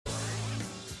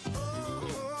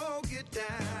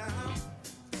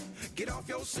Get off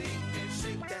your seat and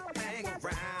shake that thing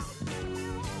around.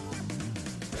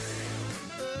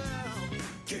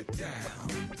 Get down.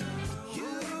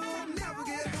 You'll never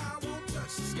get high, won't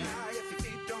touch the sky if your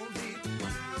feet don't leave the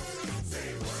ground.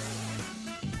 Say what?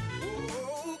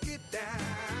 Oh, get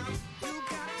down. You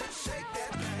got to shake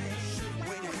that thing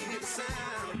when you hear the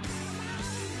sound.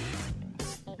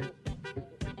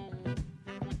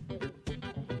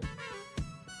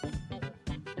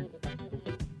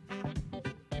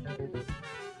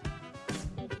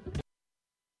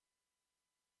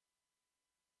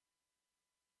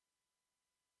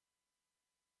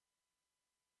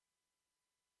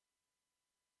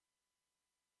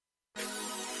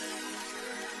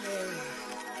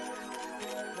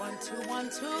 One,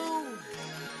 two.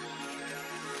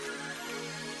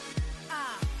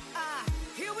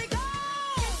 Here we go.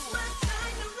 It's my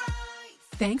time to rise.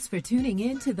 Thanks for tuning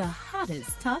in to the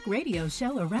hottest talk radio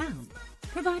show around,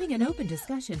 providing an open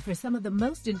discussion for some of the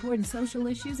most important social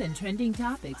issues and trending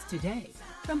topics today.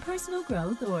 From personal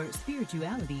growth or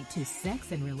spirituality to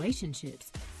sex and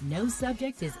relationships, no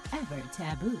subject is ever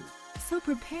taboo. So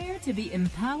prepare to be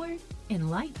empowered,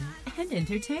 enlightened, and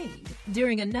entertained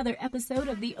during another episode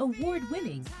of the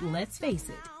award-winning Let's Face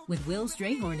It with Will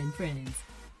Strayhorn and Friends.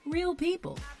 Real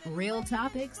people, real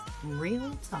topics,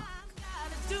 real talk.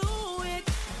 Gotta do it,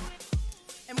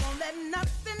 and won't let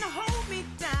nothing hold me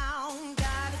down.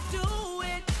 Gotta do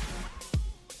it,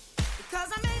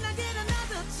 because I may not get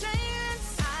another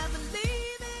chance. I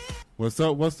believe it. What's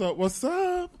up? What's up? What's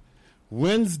up?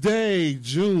 Wednesday,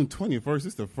 June 21st.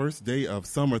 It's the first day of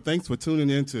summer. Thanks for tuning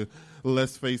in to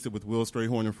Let's Face It with Will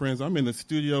Strayhorn and Friends. I'm in the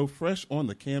studio, fresh on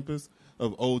the campus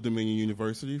of Old Dominion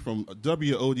University from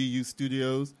WODU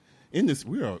Studios. In this,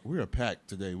 we are packed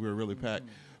today. We're really packed.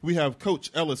 We have Coach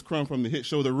Ellis Crum from the hit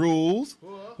show The Rules.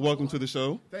 Welcome to the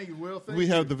show. Thank you, Will. We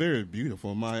have the very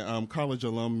beautiful, my college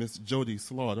alum, Miss Jody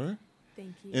Slaughter.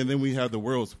 Thank you. And then we have the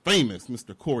world's famous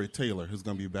Mr. Corey Taylor, who's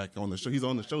going to be back on the show. He's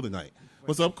on the show tonight.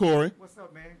 What's up, Corey? What's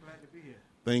up, man? Glad to be here.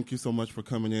 Thank you so much for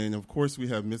coming in. Of course, we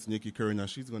have Miss Nikki Curry. Now,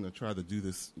 she's going to try to do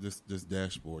this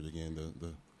dashboard again.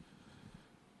 The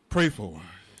pray for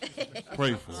her.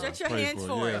 Pray for her. Stretch your Pray hands for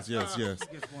for her. it. Yes, yes, yes.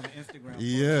 Just want an Instagram.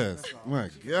 Yes. That's all. My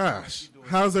gosh.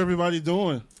 How's everybody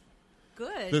doing?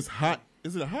 Good. This hot.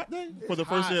 Is it a hot day for the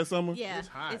first hot. day of summer? Yeah, It's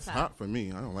hot. It's hot for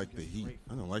me. I don't like the heat.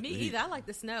 I don't like Me the heat. either. I like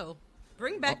the snow.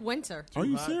 Bring back winter. Are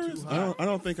you hot, serious? too I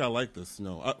don't think I like the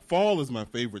snow. Fall is my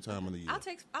favorite time of the year. I'll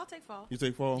take fall. You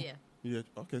take fall? Yeah. Yeah.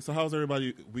 Okay. So how's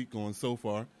everybody week going so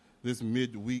far? This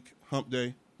midweek hump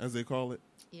day, as they call it.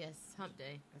 Yes, hump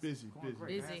day. Busy.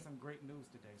 Busy. I had some great news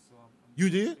today, so I'm You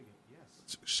did?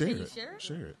 Yes. Share Can you it. share it?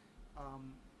 Share it.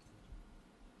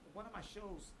 One of my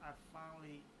shows I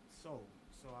finally sold,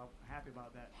 so I'm happy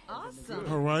about that. Awesome.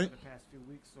 All right. For the past few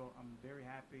weeks, so I'm very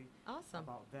happy Awesome.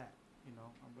 about that. You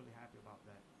know, I'm really happy about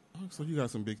that. Oh, so you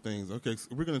got some big things. Okay, so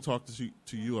we're going to talk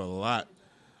to you a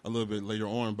little bit later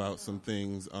on about some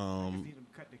things. I just need them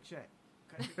to cut the check.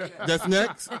 Cut the check. That's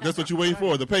next. That's what you're waiting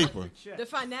for. The paper. Check. The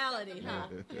finality, huh?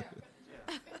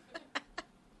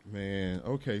 Man,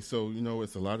 okay, so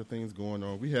it's a lot of things going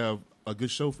on. We have a good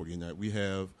show for you tonight. We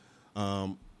have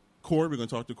Corey. We're going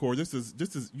to talk to Corey. This is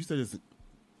you said it's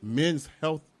Men's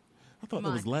Health. I thought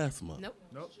that was last month. Nope.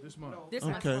 Nope, this month. This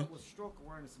Okay. month. It was Stroke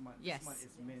Awareness Month. Yes. This month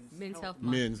is Men's Health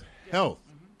Month. Men's Health.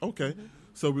 Okay,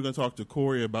 so we're going to talk to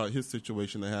Corey about his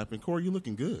situation that happened. Corey, you're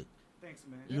looking good. Thanks,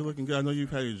 man. You're looking good. I know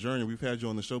you've had your journey. We've had you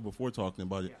on the show before talking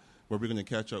about it, Yeah. but we're going to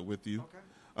catch up with you.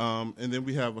 Okay. And then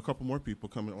we have a couple more people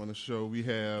coming on the show. We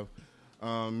have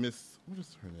Miss, what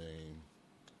is her name?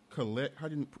 Colette,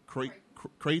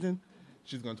 Creighton.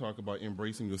 She's going to talk about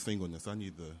embracing your singleness. I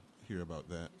need to hear about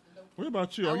that. What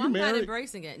about you? Are you I'm married? not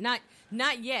embracing it. Not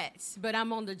yet, but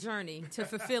I'm on the journey to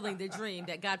fulfilling the dream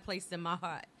that God placed in my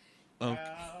heart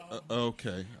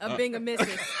Okay. of being a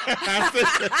missus.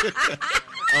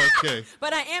 Okay.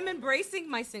 But I am embracing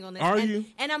my singleness. Are and, you?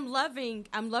 And I'm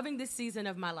loving this season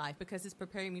of my life because it's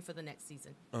preparing me for the next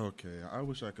season. Okay. I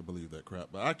wish I could believe that crap,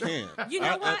 but I can't. You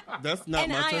know what? That's not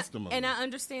my testimony. And I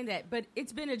understand that, but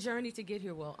it's been a journey to get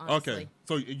here, Will, honestly. Okay.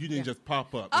 So you didn't just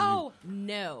pop up. Oh,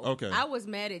 no. Okay. I was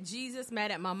mad at Jesus,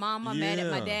 mad at my mama, mad at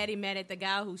my Yeah. daddy, mad at the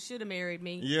guy who should have married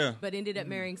me, Yeah. but ended up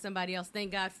marrying somebody else.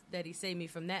 Thank God that he saved me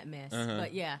from that mess. Uh-huh.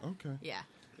 But yeah. Okay. Yeah.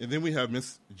 And then we have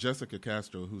Miss Jessica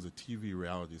Castro, who's a TV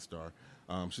reality star.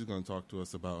 She's going to talk to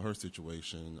us about her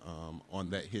situation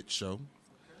on that hit show.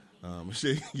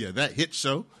 That hit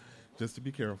show, just to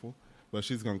be careful. But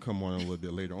she's going to come on a little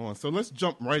bit later on. So let's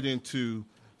jump right into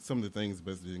some of the things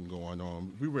that's been going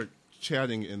on. We were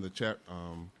chatting in the chat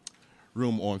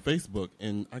room on Facebook,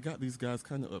 and I got these guys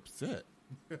kind of upset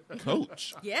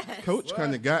Coach. Yes. Coach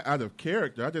kind of got out of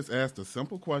character. I just asked a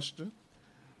simple question.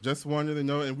 Just wanted to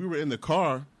know, and we were in the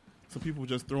car, so people were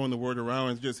just throwing the word around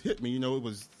and it just hit me. It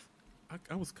was,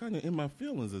 I was kind of in my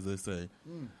feelings, as they say.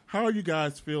 How are you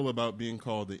guys feel about being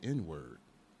called the N-word?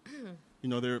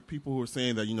 There are people who are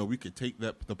saying that, we could take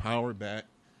the power back,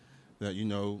 that,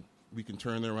 we can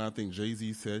turn it around. I think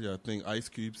Jay-Z said it. I think Ice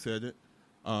Cube said it.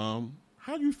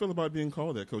 How do you feel about being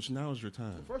called that, Coach? Now is your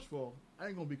time. First of all, I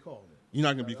ain't going to be called that. You're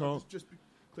not going to be called? Just be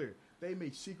clear. They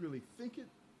may secretly think it,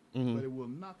 but it will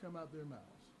not come out their mouths.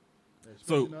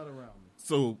 Especially not around me.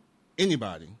 So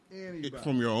anybody.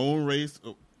 From your own race?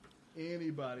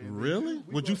 Anybody. Really?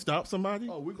 Would you stop somebody?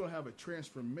 Oh, we're going to have a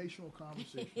transformational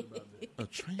conversation about that. A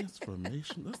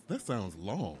transformation? That sounds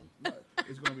long. Right.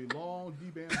 It's going to be long,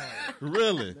 deep, and hard.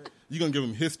 Really? You're going to give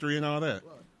them history and all that?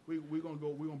 Right. We're going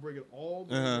to break it all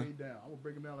the way down. I'm going to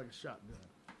break it down like a shotgun.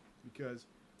 Because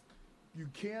you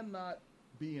cannot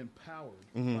be empowered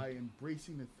by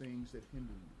embracing the things that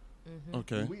hinder you.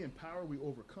 Okay. When we empower, we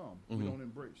overcome. We don't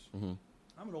embrace.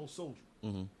 I'm an old soldier.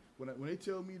 When they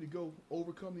tell me to go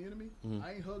overcome the enemy,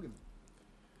 I ain't hugging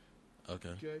them.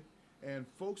 Okay. And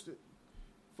folks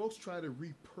try to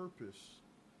repurpose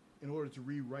in order to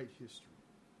rewrite history.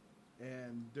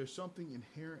 And there's something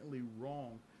inherently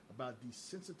wrong about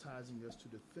desensitizing us to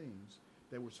the things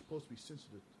that we're supposed to be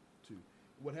sensitive to.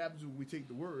 What happens when we take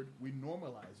the word, we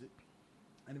normalize it,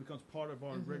 and it becomes part of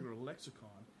our regular lexicon.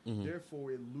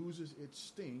 Therefore, it loses its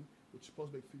sting, which is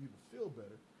supposed to make people feel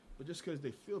better. But just because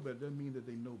they feel better doesn't mean that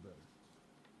they know better.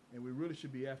 And we really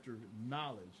should be after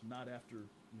knowledge, not after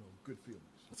good feelings.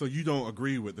 So you don't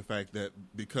agree with the fact that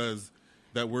because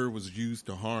that word was used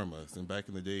to harm us, and back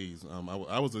in the days,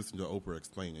 I was listening to Oprah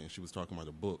explaining, and she was talking about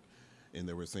a book, and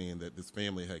they were saying that this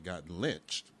family had gotten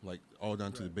lynched, like all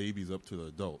down to the babies up to the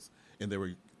adults, and they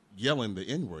were yelling the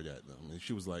N-word at them. And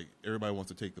she was like, everybody wants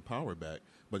to take the power back,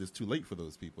 but it's too late for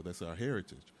those people. That's our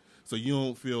heritage. So you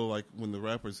don't feel like when the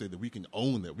rappers say that we can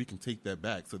own that, we can take that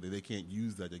back so that they can't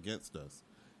use that against us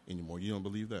anymore. You don't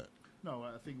believe that? No,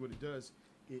 I think what it does,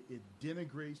 it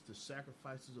denigrates the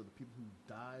sacrifices of the people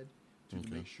who died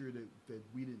to make sure that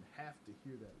we didn't have to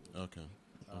hear that word. Okay.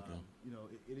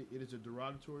 It is a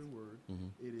derogatory word.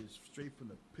 It is straight from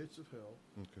the pits of hell.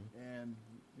 Okay. And,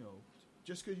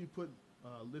 just because you put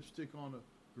lipstick on a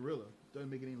gorilla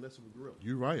doesn't make it any less of a gorilla.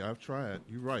 You're right. I've tried.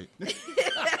 You're right.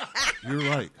 You're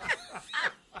right.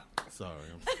 Sorry.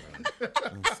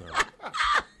 I'm sorry.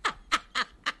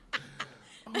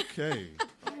 Okay.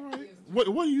 All right.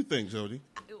 What do you think, Jody?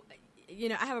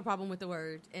 I have a problem with the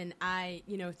word, and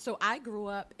so I grew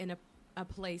up in a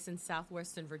place in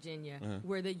southwestern Virginia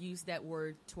where they use that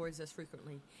word towards us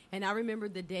frequently. And I remember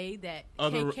the day that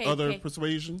other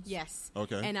persuasions? Yes.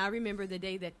 Okay. And I remember the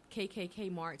day that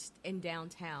KKK marched in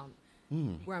downtown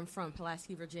where I'm from,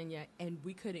 Pulaski, Virginia, and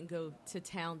we couldn't go to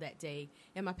town that day.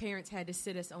 And my parents had to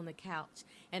sit us on the couch.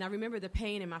 And I remember the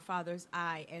pain in my father's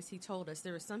eye as he told us,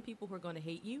 there are some people who are going to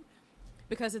hate you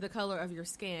because of the color of your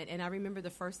skin. And I remember the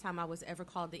first time I was ever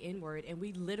called the N-word, and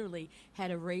we literally had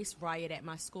a race riot at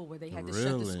my school where they had to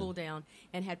shut the school down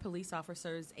and had police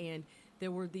officers, and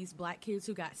there were these black kids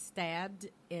who got stabbed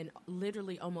and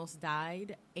literally almost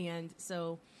died. And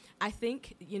so I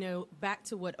think, back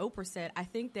to what Oprah said, I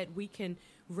think that we can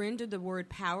render the word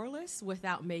powerless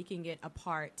without making it a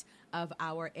part of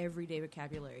our everyday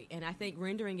vocabulary. And I think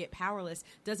rendering it powerless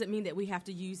doesn't mean that we have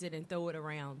to use it and throw it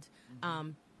around.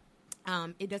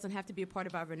 It doesn't have to be a part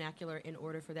of our vernacular in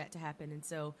order for that to happen. And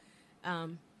so,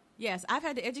 yes, I've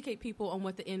had to educate people on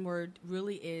what the N-word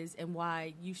really is and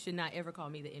why you should not ever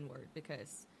call me the N-word,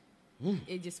 because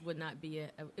it just would not be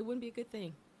it wouldn't be a good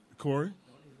thing. Corey?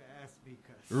 Don't even ask me,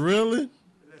 because really?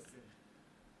 Listen,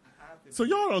 so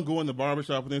y'all don't go in the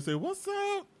barbershop and then say, "What's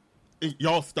up?" And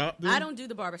y'all stop them? I don't do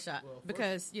the barbershop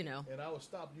because And I would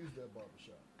stop using that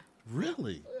barbershop.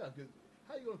 Really? Oh, yeah, because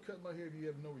how you going to cut my hair if you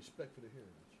have no respect for the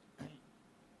heritage?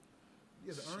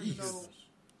 You have to earn your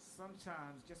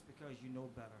sometimes just because you know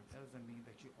better doesn't mean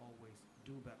that you always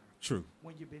do better. True.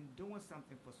 When you've been doing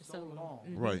something for so long,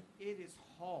 right, it is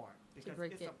hard because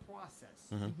it's a process.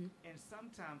 And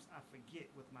sometimes I forget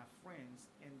with my friends,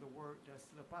 and the word does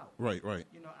slip out. Right. I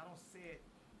don't say it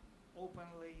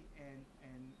openly and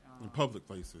in public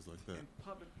places like that. In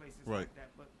public places like that.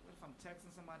 But if I'm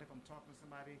texting somebody, if I'm talking to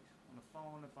somebody on the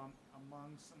phone, if I'm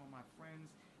among some of my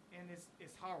friends, and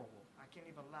it's horrible. I can't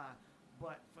even lie.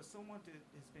 But for someone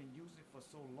has been using it for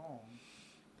so long,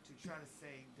 to try to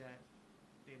say that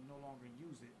they no longer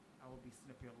use it, I would be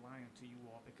snippy or lying to you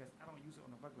all, because I don't use it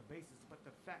on a regular basis. But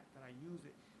the fact that I use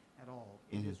it at all,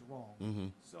 it is wrong.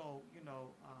 So,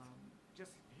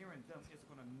 just hearing them is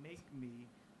going to make me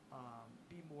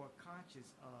be more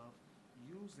conscious of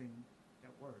using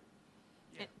that word.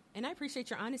 Yeah. And I appreciate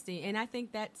your honesty, and I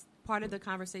think that's part of the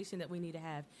conversation that we need to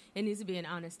have. It needs to be an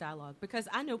honest dialogue, because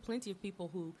I know plenty of people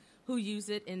who use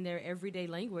it in their everyday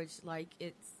language like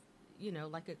it's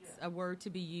a word to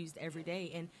be used every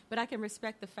day. But I can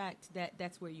respect the fact that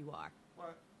that's where you are.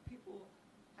 Well, people,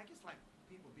 I just like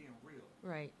people being real.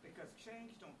 Right. Because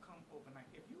change don't come overnight.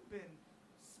 If you've been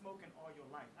smoking all your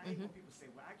life, I hate when people say,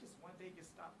 well, I just one day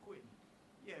just stopped quitting.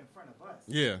 Yeah, in front of us.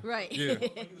 Yeah. Right. Yeah.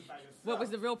 What was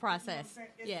the real process? You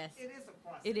know yes. It is a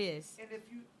process. It is. And if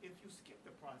you skip the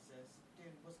process,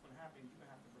 then what's going to happen? You're going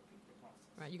to have to repeat the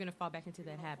process. Right. You're going to fall back into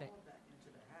that habit. Fall back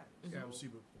into that habit. Yeah, So see,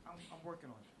 but I'm working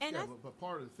on it. And but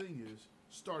part of the thing is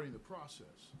starting the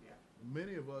process. Yeah.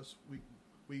 Many of us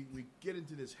we get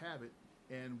into this habit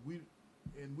and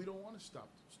we don't want to stop.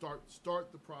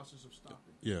 Start the process of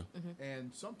stopping. Yeah.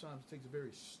 And sometimes it takes a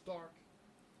very stark,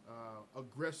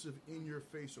 aggressive,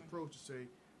 in-your-face approach to say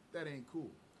that ain't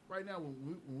cool. Right now,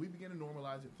 when we begin to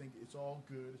normalize it, think it's all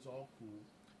good, it's all cool,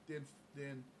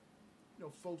 then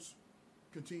folks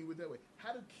continue with that way.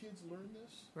 How do kids learn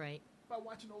this? Right. By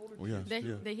watching older Oh, yeah.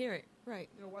 kids. They hear it. Right.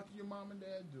 Watching your mom and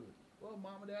dad do it. Well,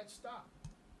 mom and dad, stop.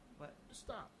 But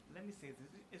Stop. let me say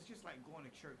this. It's just like going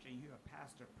to church and you hear a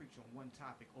pastor preach on one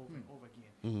topic over and over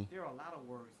again. Mhm. There are a lot of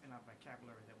words in our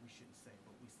vocabulary that we shouldn't say,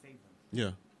 but we say them.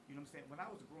 Yeah. You know what I'm saying? When I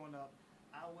was growing up,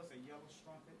 I was a yellow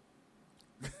strumpet.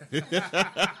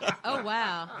 Oh,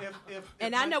 wow. If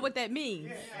And I know what that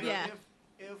means. Yeah. Yeah.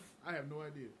 If I have no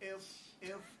idea.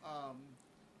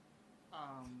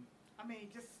 I mean,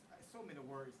 just so many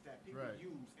words that people Right.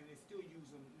 use, and they still use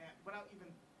them now without even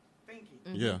thinking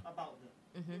Yeah. about them.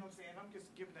 Mm-hmm. You know what I'm saying? I'm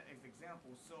just giving that as an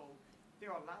example. So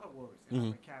there are a lot of words in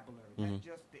our vocabulary, not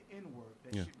just the N word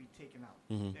that Yeah. should be taken out,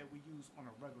 Mhm. that we use on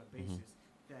a regular basis,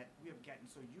 that we have gotten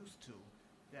so used to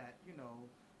that,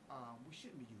 we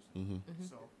shouldn't be using.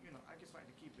 So, I just like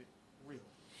to keep it real.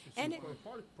 And So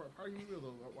part of you real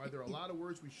though, why there are a lot of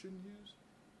words we shouldn't use,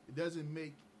 it doesn't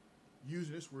make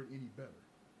using this word any better.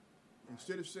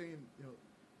 Instead of saying,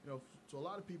 so a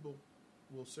lot of people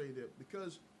will say that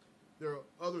because there are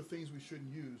other things we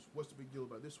shouldn't use, what's the big deal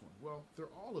about this one? Well, they're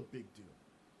all a big deal.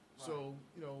 Right. So,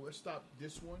 let's stop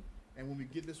this one, and when we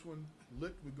get this one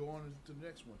licked, we go on to the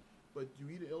next one. But you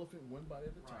eat an elephant one bite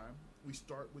at a Right. time. We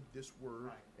start with this word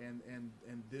Right. and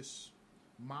this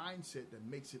mindset that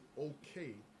makes it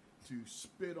okay to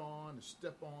spit on, to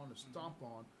step on, to stomp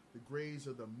on the graves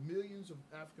of the millions of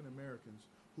African Americans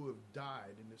who have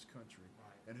died in this country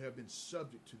and have been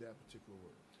subject to that particular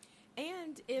word.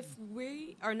 And if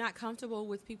we are not comfortable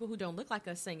with people who don't look like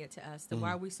us saying it to us, then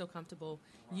why are we so comfortable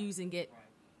using it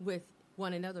with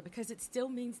one another? Because it still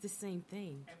means the same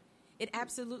thing. It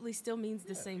absolutely still means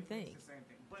the same It thing. means the same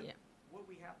thing. But Yeah. what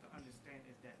we have to understand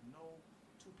is that no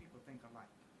two people think alike.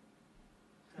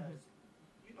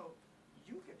 Because,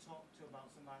 you can talk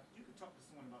to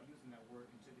someone about using that word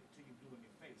until you blue in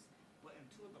your face. But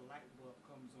until the light bulb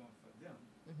comes on for them,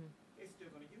 they're still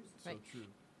going to use it. Right. So true.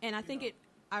 And I think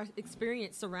our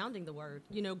experience surrounding the word,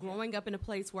 growing up in a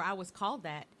place where I was called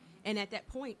that, and at that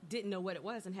point didn't know what it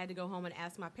was and had to go home and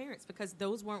ask my parents because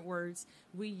those weren't words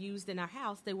we used in our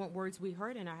house. They weren't words we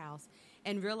heard in our house.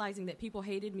 And realizing that people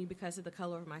hated me because of the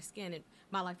color of my skin, and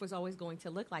my life was always going to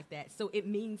look like that. So it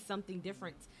means something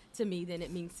different to me than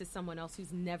it means to someone else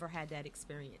who's never had that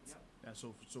experience. And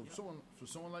so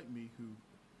someone like me who,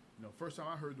 first time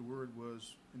I heard the word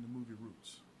was in the movie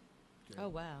Roots. Okay? Oh,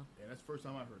 wow. And that's the first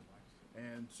time I heard it.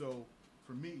 And so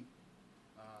for me,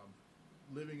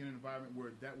 living in an environment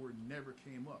where that word never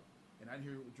came up, and I didn't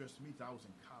hear it addressed to me until I was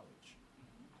in college.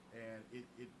 And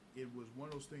it was one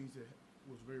of those things that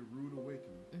was a very rude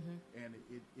awakening. And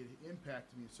it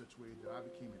impacted me in such a way that I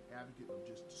became an advocate of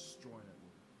just destroying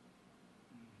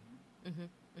that word.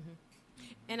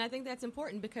 And I think that's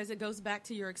important because it goes back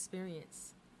to your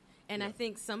experience. And I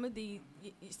think some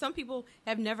people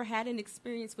have never had an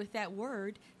experience with that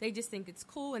word. They just think it's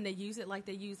cool and they use it like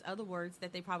they use other words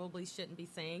that they probably shouldn't be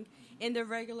saying in their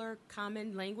regular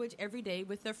common language every day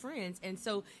with their friends. And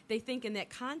so they think in that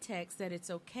context that it's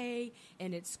okay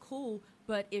and it's cool.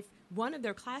 But if one of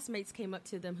their classmates came up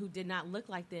to them who did not look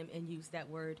like them and used that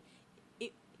word,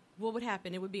 what would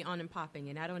happen? It would be on and popping.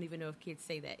 And I don't even know if kids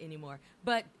say that anymore.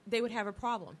 But they would have a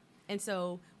problem. And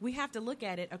so we have to look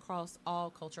at it across all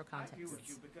cultural contexts. I agree with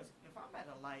you because if I'm at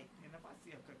a light and if I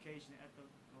see a Caucasian at the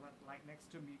light next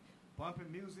to me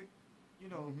bumping music,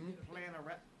 playing a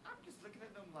rap, I'm just looking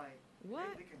at them like, what?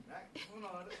 They looking back. I'm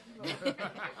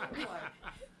like,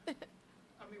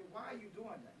 I mean, why are you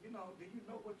doing that? Do you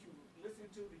know what you listen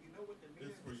to? Do you know what the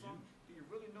meaning of the song? Do you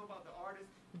really know about the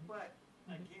artist? But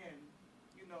again,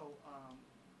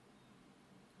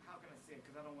 how can say it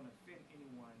because I don't want to offend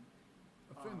anyone.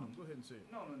 Offend them. Go ahead and say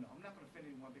it. No. I'm not going to offend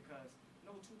anyone because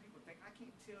no two people think I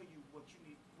can't tell you what you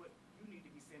need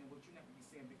to be saying and what you need to be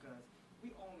saying because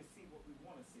we only see what we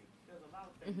want to see. There's a lot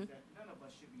of things that none of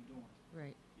us should be doing.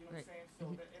 Right. You know what I'm saying?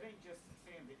 So that it ain't just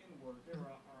saying the N-word. There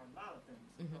are a lot of things.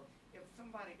 You know, if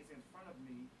somebody is in front of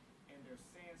me and they're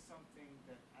saying something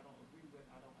that I don't agree with,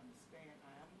 I don't understand,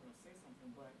 I am going to say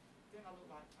something, but then I look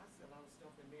like I say a lot of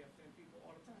stuff that may offend people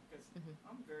all the time because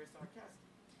I'm very sarcastic.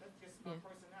 That's just my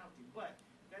personality. But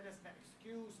that does not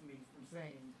excuse me from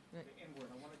saying the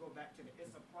N-word. I want to go back to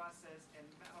it's a process. And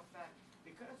matter of fact,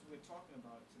 because we're talking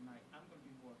about it tonight, I'm going to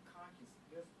be more conscious.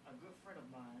 There's a good friend of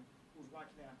mine who's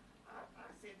watching now. I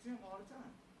say it to him all the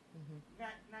time.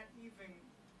 Not even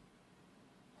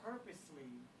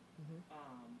purposely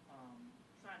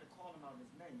trying to call him out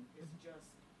his name. It's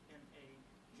just in a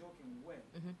joking way.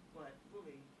 But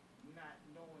really not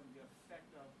knowing the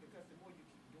effect of, because the more you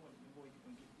keep doing it, the more you're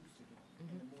going to get used to doing it.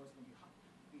 And the more it's going to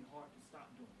be hard to stop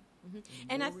doing it.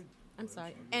 And I'm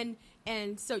sorry.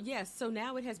 And so yes, so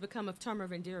now it has become a term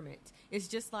of endearment. It's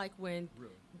just like when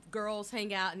girls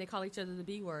hang out and they call each other the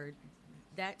B word.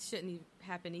 That shouldn't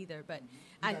happen either. But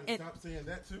stop saying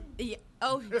that too. Yeah.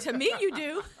 Oh, to me you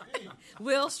do.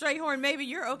 Will Strayhorn, maybe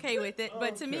you're okay with it,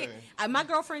 but to me, my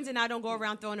girlfriends and I don't go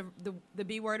around throwing the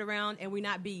B word around, and we're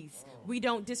not B's. We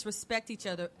don't disrespect each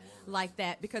other like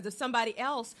that because if somebody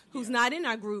else who's not in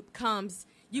our group comes,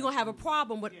 you're going to have a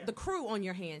problem with the crew on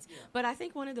your hands. But I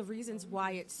think one of the reasons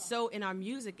why it's so in our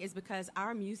music is because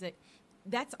our music,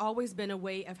 that's always been a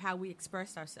way of how we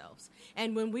expressed ourselves.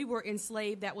 And when we were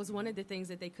enslaved, that was one of the things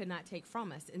that they could not take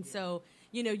from us. And so,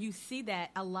 you see that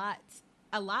a lot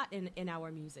in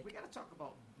our music. We got to talk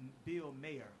about Bill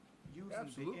Mayer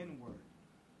using the N-word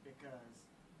because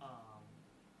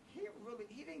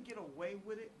he didn't get away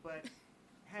with it, but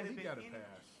had it been got a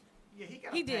pass. Yeah, he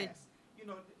got a pass. Did.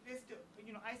 It's still,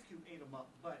 Ice Cube ate him up,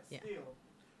 but still,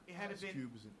 it had Ice been.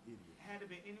 Cube is an idiot. Had it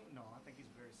been no, I think he's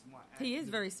very smart. He is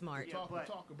very smart. Yeah,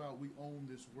 talk about we own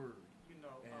this word.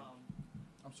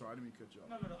 I'm sorry, I didn't mean to cut you off.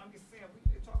 No. I'm just saying we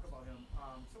need to talk about him.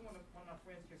 One of my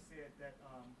friends just said that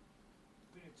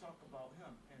we need to talk about him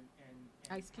and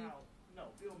Ice Cube.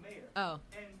 Bill Mayer. Oh.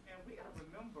 And we got to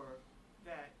remember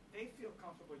that they feel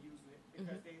comfortable using it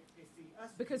because they see us.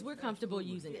 Because we're comfortable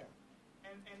using it.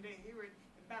 And they hear it.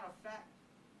 As a matter of fact,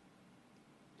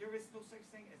 there is no such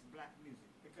thing as black music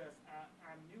because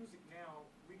our music now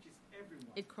reaches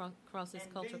everyone. It crosses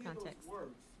and cultural they hear context. Those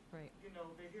words. Right.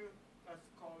 They hear us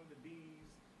calling the B's,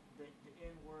 the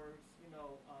N words,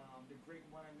 degrade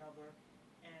one another,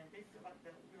 and they feel like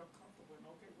that we are comfortable and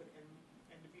okay with it.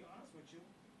 And to be honest with you,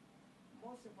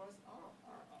 most of us are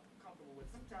comfortable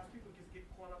with it. Sometimes people just get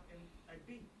caught up in a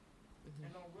beat and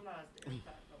don't realize the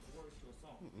impact of the words to a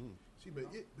song. See,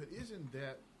 but isn't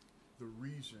that the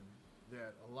reason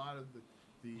that a lot of the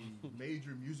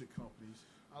major music companies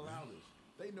allow this?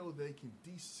 They know they can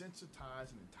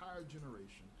desensitize an entire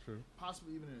generation,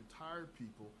 possibly even an entire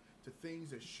people, to things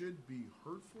that should be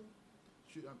hurtful.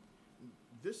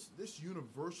 This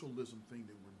universalism thing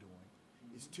that we're doing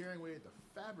is tearing away at the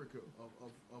fabric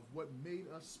of what made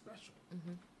us special.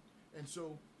 And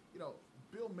so,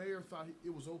 Bill Mayer thought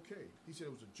it was okay. He said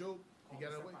it was a joke. He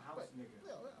got it away.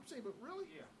 I'm saying, but really?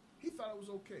 Yeah. He thought it was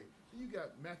okay. You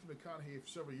got Matthew McConaughey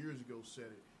several years ago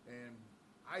said it, and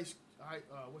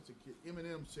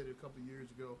Eminem said it a couple of years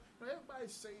ago.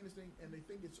 Everybody's saying this thing, and they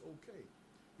think it's okay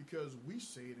because we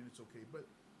say it and it's okay. But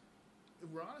if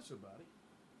we're honest about it,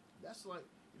 that's like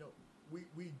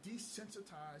we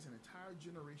desensitize an entire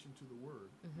generation to the word,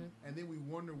 and then we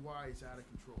wonder why it's out of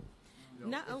control.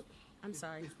 I'm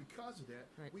sorry. It's because of that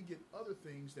we get other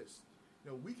things that's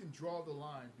we can draw the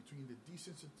line between the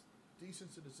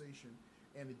desensitization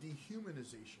and the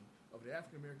dehumanization of the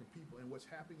African American people and what's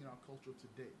happening in our culture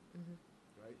today.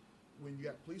 Right? When you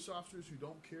got police officers who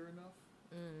don't care enough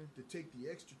to take the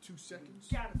extra 2 seconds.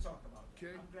 You gotta talk about that.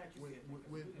 Okay. I'm glad you said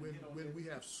that. When we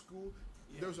have school,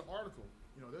 there's an article.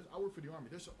 I work for the Army.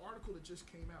 There's an article that just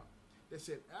came out that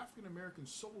said African American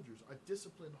soldiers are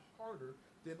disciplined harder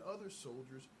than other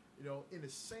soldiers. In the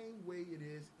same way it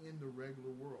is in the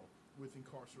regular world with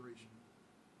incarceration.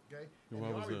 Okay? And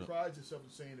the Army prides itself in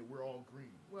saying that we're all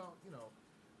green. Well,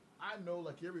 I know,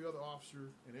 like every other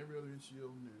officer and every other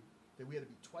NCO knew, that we had to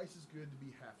be twice as good to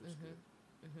be half as good.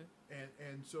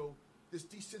 And so this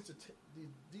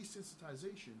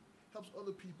desensitization helps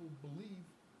other people believe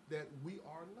that we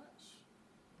are less.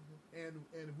 And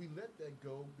if we let that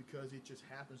go because it just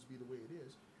happens to be the way it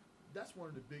is, that's one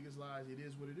of the biggest lies. It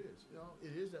is what it is.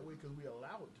 It is that way because we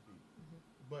allow it to be.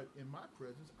 But in my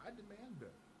presence, I demand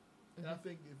better. And I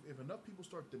think if enough people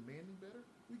start demanding better,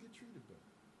 we get treated better.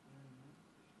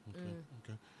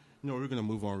 We're going to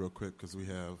move on real quick because we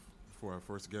have for our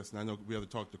first guest, and I know we have to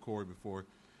talk to Corey before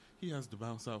he has to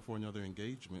bounce out for another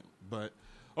engagement. But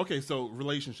okay, so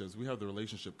relationships. We have the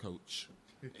relationship coach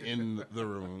in the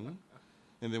room,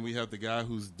 and then we have the guy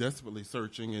who's desperately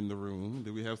searching in the room.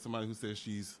 Then we have somebody who says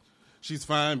she's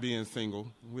fine being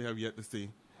single. We have yet to see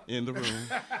in the room.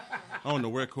 I don't know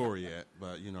where Corey at,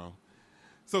 but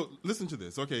So listen to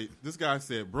this. Okay, this guy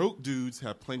said, broke dudes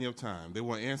have plenty of time. They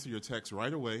will answer your text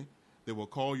right away. They will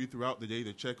call you throughout the day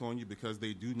to check on you because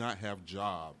they do not have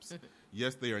jobs.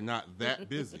 Yes, they are not that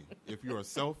busy. If you are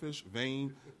selfish,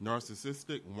 vain,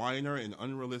 narcissistic, whiner, and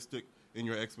unrealistic in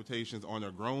your expectations on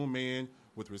a grown man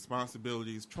with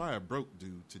responsibilities, try a broke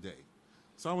dude today.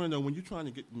 So I want to know, when you're trying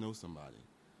to get to know somebody,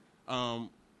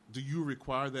 do you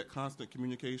require that constant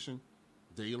communication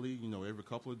daily, every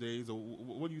couple of days? Or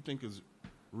what do you think is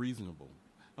reasonable?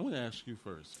 I'm going to ask you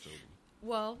first, Jody.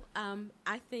 Well,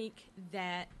 I think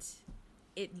that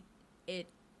it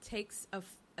takes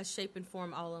a shape and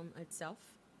form all on itself.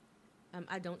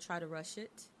 I don't try to rush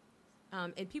it.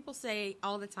 And people say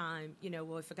all the time,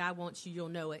 well, if a guy wants you, you'll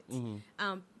know it.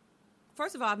 Mm-hmm.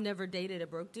 First of all, I've never dated a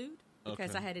broke dude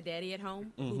because I had a daddy at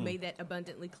home who made that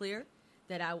abundantly clear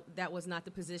that was not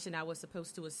the position I was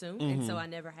supposed to assume, and so I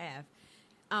never have.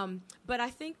 But I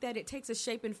think that it takes a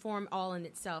shape and form all in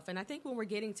itself. And I think when we're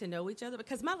getting to know each other,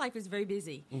 because my life is very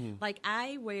busy. Mm-hmm. Like,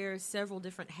 I wear several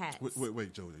different hats.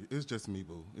 Wait, Jody. It's just me,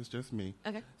 boo. It's just me.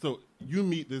 Okay. So you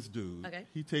meet this dude. Okay.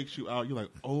 He takes you out. You're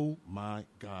like, oh, my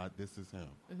God, this is him.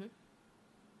 Mm-hmm.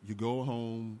 You go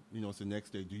home, it's the next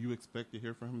day. Do you expect to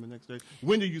hear from him the next day?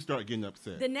 When do you start getting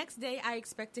upset? The next day, I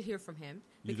expect to hear from him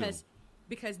because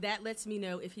that lets me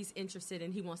know if he's interested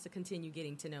and he wants to continue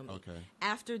getting to know me. Okay.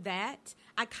 After that,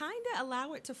 I kind of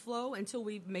allow it to flow until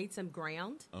we've made some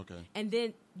ground. Okay. And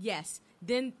then,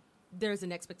 then there's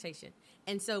an expectation.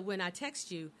 And so when I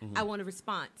text you, I want a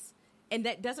response. And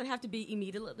that doesn't have to be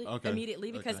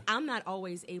immediately because I'm not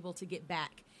always able to get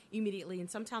back immediately. And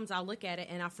sometimes I'll look at it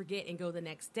and I'll forget and go the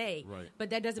next day. Right. But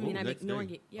that doesn't mean I'm ignoring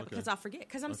day. it. Yeah, because I'll forget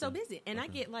because I'm so busy. And I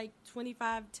get like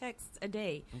 25 texts a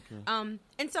day. Okay.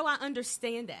 And so I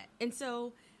understand that. And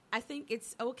so I think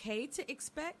it's okay to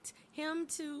expect him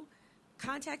to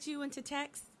contact you and to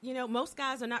text. Most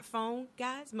guys are not phone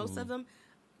guys. Most of them,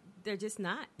 they're just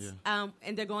not. Yeah.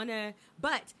 And they're going to,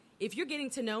 but if you're getting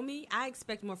to know me, I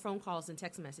expect more phone calls than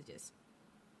text messages.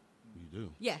 You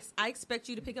do? Yes, I expect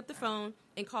you to pick up the phone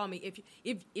and call me.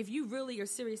 If you really are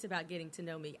serious about getting to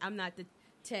know me, I'm not the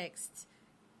text,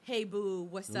 hey, boo,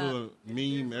 what's up? A little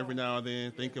meme every now and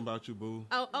then, thinking about you, boo.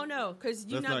 Oh no, because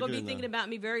you're not going to be thinking about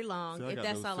me very long. See, if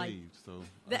that's all saved, so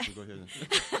I should go ahead and...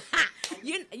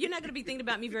 You're not going to be thinking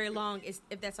about me very long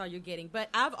if that's all you're getting. But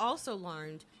I've also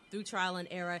learned through trial and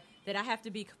error that I have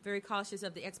to be very cautious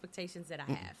of the expectations that I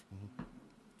have.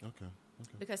 Mm-hmm. Okay.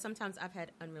 Because sometimes I've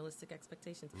had unrealistic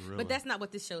expectations. Really? But that's not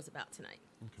what this show's about tonight.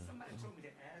 Okay. Somebody told me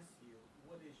to ask you,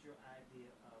 what is your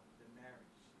idea of the marriage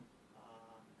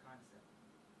concept?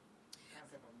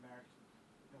 Concept of marriage.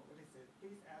 What is it?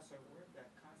 Please ask her where that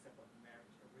concept of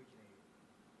marriage originated.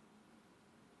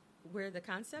 Where the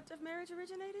concept of marriage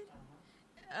originated?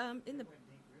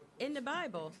 In the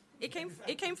Bible. It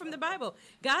came from the Bible.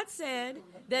 God said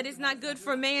that it's not good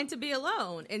for man to be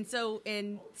alone. And so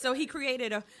he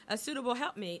created a suitable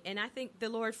helpmeet. And I thank the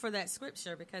Lord for that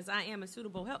scripture because I am a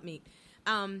suitable helpmeet.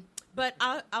 But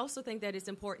I also think that it's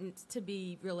important to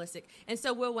be realistic. And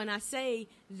so when I say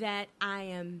that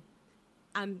I'm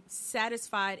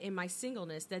satisfied in my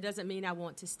singleness, that doesn't mean I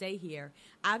want to stay here.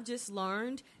 I've just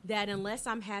learned that unless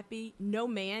I'm happy, no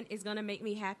man is going to make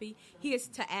me happy. He is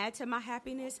to add to my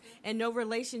happiness, and no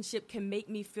relationship can make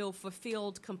me feel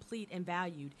fulfilled, complete, and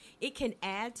valued. It can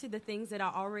add to the things that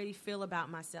I already feel about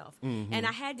myself. Mm-hmm. And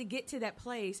I had to get to that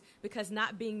place because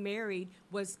not being married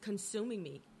was consuming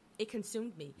me. It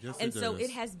consumed me. Yes, and so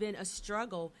it has been a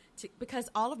struggle because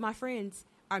all of my friends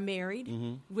are married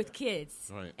with kids.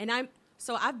 Right. And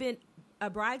I've been a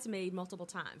bridesmaid multiple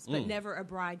times, but never a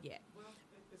bride yet. Well,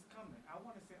 it's coming. I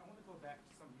want to go back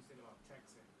to something you said about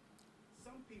texting.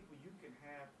 Some people you can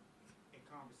have a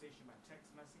conversation by text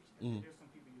message, and there's some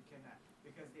people you cannot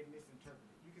because they misinterpret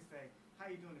it. You can say, "How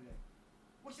you doing today?"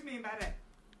 What you mean by that?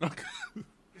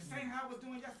 The same how I was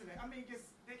doing yesterday. I mean,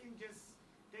 they can just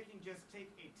take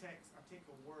a text or take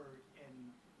a word and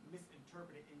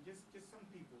misinterpret it, and just some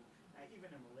people, even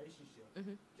in a relationship,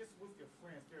 just with your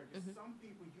friends, there are just some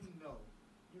people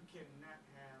you cannot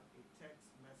have a text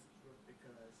message with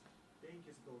because they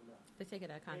just go left. They take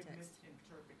it out of They context.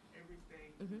 misinterpret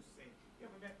everything you say. You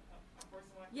ever met a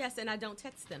person like that? Yes, and I don't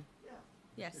text them. Yeah.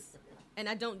 Yes. And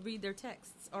I don't read their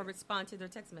texts or respond to their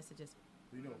text messages.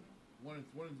 One of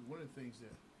the things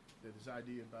that that this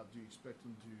idea about do you expect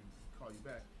them to call you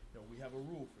back? We have a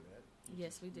rule for that.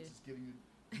 Yes, we do. Which is getting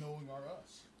knowing our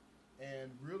us, and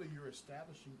really you're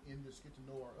establishing in this get to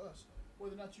know our us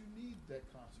whether or not you need that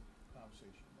constant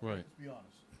conversation. Right. Let's be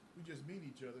honest. We just meet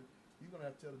each other. You're gonna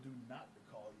have to tell the dude not to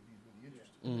call you if he's really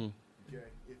interested. Mm-hmm.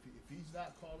 Okay. If he's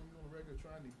not calling you on a regular,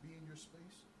 trying to be in your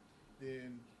space,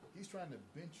 then he's trying to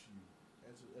bench you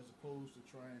as opposed to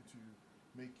trying to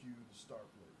make you the star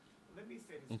player. Let me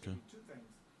say this to you, two things.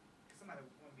 Somebody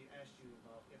wanted me to ask you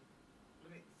about let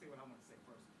me say what I want to say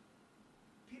first.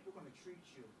 People are going to treat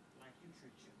you like you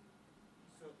treat you.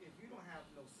 So if you don't have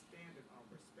no standard of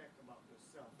respect about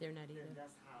yourself, they're not either. Then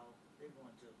that's how they're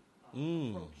going to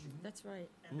approach you. That's right.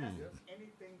 And that's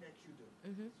anything that you do.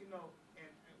 You know, and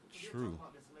we'll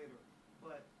talk about this later,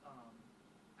 but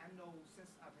I know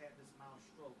since I've had this mild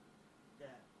stroke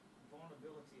that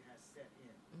vulnerability has set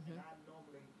in. And I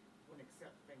normally wouldn't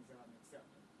accept things that I'm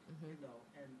accepting. You know,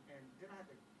 and then I had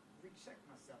to recheck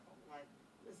myself. I'm like,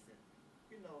 listen,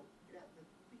 you know, you have to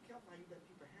be careful how you let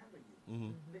people handle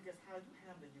you. Because how you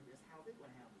handle you is how they're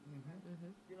going to handle you.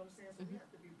 You know what I'm saying? So we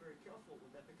have to be very careful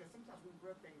with that because sometimes we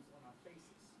wear things on our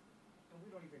faces and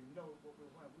we don't even know what we're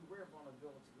wearing. We wear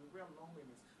vulnerability. We wear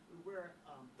loneliness. We wear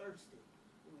thirsty.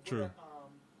 We wear,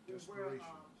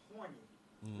 horny.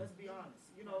 Let's be honest.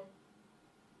 You know?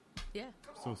 Yeah.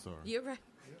 So sorry. You're right.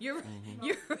 You're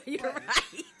right. You're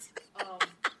right.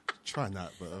 Try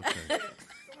not, but okay.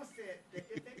 Someone said that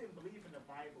if they didn't believe in the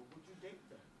Bible, would you date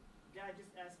them? A guy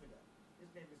just asked me that. His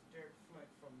name is Derek Flint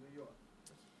from New York.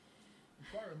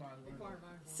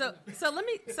 So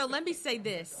let me say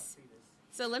this.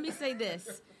 So let me say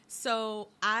this. So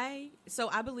I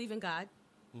believe in God.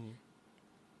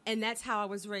 And that's how I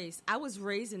was raised. I was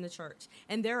raised in the church.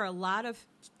 And there are a lot of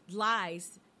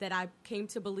lies that I came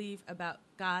to believe about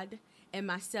God and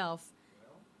myself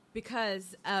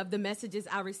because of the messages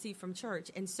I received from church.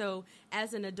 And so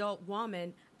as an adult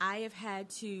woman, I have had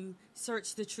to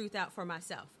search the truth out for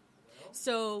myself.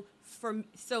 So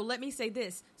let me say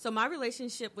this. So my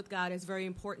relationship with God is very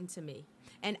important to me.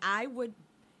 And I would,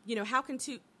 how can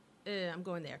I'm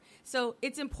going there. So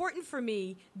it's important for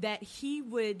me that he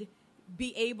would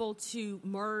be able to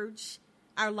merge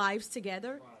our lives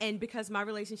together. And because my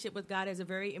relationship with God is a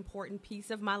very important piece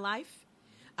of my life,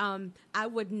 I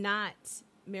would not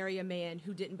marry a man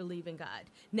who didn't believe in God.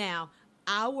 Now,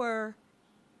 our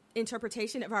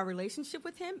interpretation of our relationship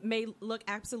with him may look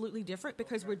absolutely different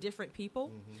because we're different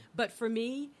people. But for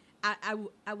me,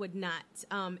 I would not.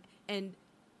 And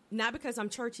not because I'm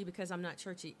churchy, because I'm not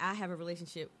churchy. I have a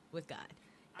relationship with God.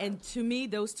 And to me,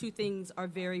 those two things are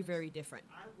very, very different.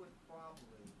 I would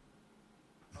probably,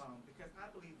 because I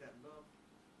believe that love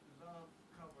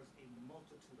covers a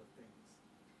multitude of things.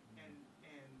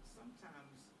 And sometimes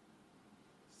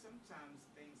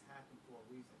things happen for a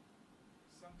reason.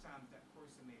 Sometimes that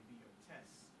person may be your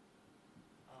test.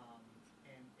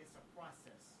 And it's a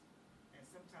process. And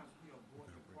sometimes we abort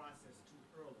the process too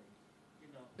early. You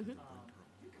know,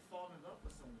 you can fall in love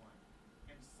with someone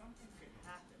and something could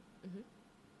happen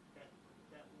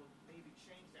that will maybe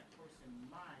change that person's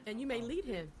mind. And you may lead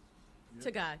him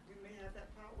to God. You may have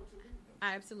that power to lead them.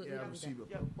 I absolutely Yeah, believe see,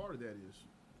 that. but part of that is.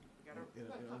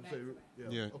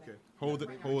 Okay.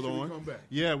 Hold on. Come back.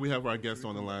 Yeah, we have our guest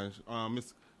on the line,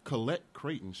 Miss Colette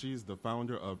Creighton. She's the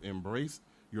founder of Embrace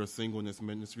Your Singleness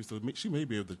Ministry, so she may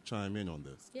be able to chime in on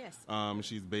this. Yes.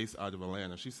 She's based out of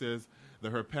Atlanta. She says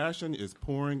that her passion is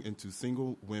pouring into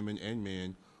single women and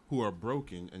men who are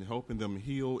broken and helping them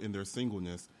heal in their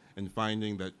singleness and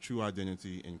finding that true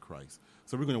identity in Christ.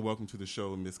 So we're going to welcome to the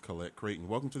show Miss Colette Creighton.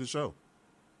 Welcome to the show.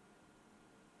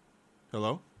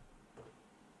 Hello?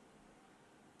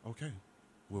 Okay.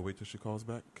 We'll wait till she calls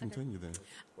back. Continue then.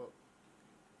 Well,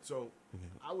 so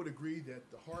I would agree that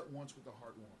the heart wants what the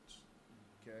heart wants.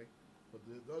 Okay? But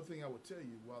the other thing I would tell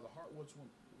you, while the heart wants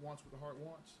what the heart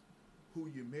wants, who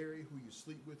you marry, who you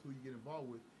sleep with, who you get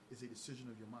involved with, is a decision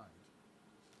of your mind.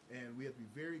 And we have to be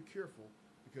very careful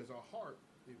because our heart,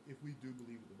 if we do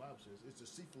believe what the Bible says, it's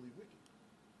deceitfully wicked.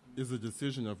 Is a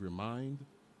decision of your mind?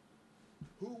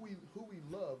 Who we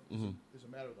love is a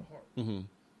matter of the heart.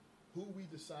 Who we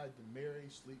decide to marry,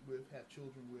 sleep with, have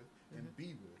children with, and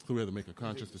be with. So we have to make a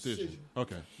conscious decision.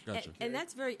 Okay, gotcha. And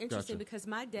that's very interesting because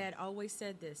my dad always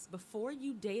said this. Before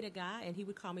you date a guy, and he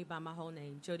would call me by my whole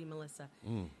name, Jody Melissa,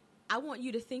 I want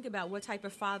you to think about what type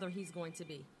of father he's going to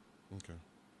be. Okay.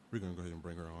 We're going to go ahead and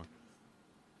bring her on.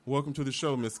 Welcome to the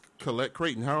show, Miss Colette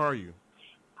Creighton. How are you?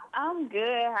 I'm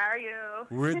good. How are you?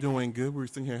 We're doing good. We're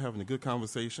sitting here having a good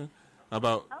conversation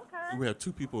about, we have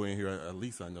two people in here, at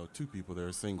least I know two people that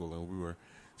are single, and we were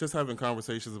just having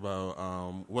conversations about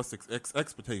what's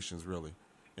expectations, really.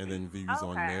 and then views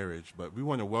on marriage. But we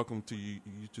want to welcome you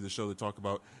to the show to talk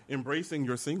about embracing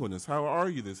your singleness. How are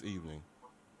you this evening?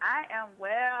 I am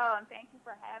well, and thank you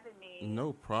for having me.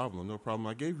 No problem, no problem.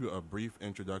 I gave you a brief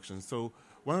introduction, so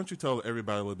why don't you tell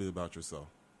everybody a little bit about yourself?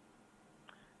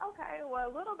 Okay, well,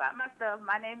 a little about myself.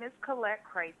 My name is Colette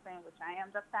Crayson, which I am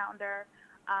the founder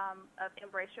of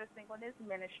Embrace Your Singleness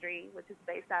Ministry, which is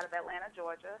based out of Atlanta,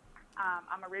 Georgia.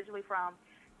 I'm originally from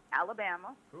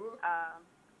Alabama.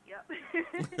 Yep.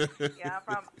 Yeah,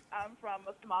 I'm from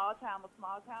a small town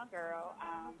girl,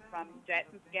 from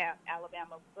Jackson's Gap,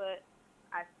 Alabama, but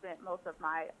I spent most of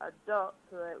my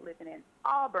adulthood living in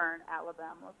Auburn,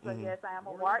 Alabama. So yes, I am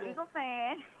a War Eagle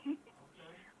fan.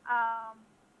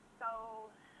 So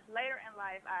later in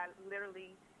life, I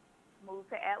literally moved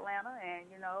to Atlanta, and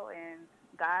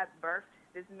God birthed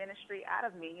this ministry out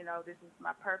of me. This is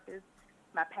my purpose,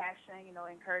 my passion.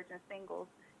 Encouraging singles.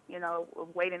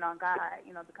 Waiting on God.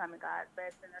 Becoming God's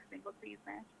best in their single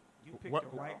season. You picked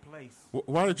the right place.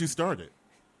 Why did you start it?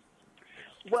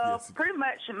 Well, pretty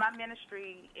much my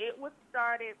ministry, it was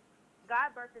started,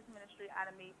 God birthed this ministry out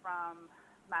of me from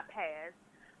my past.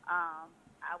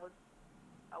 I was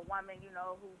a woman,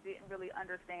 who didn't really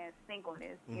understand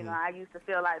singleness. Mm-hmm. I used to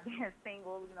feel like being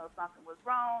single, something was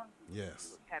wrong.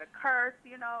 Yes. Had a curse,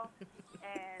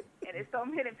 and it's so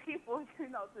many people,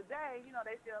 today,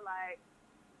 they feel like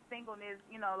singleness,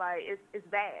 like it's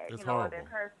bad, it's horrible. They're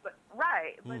cursed, but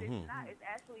right, but Mm-hmm. it's not. It's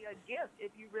actually a gift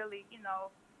if you really,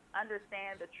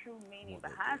 understand the true meaning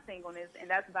behind singleness, and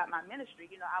that's about my ministry.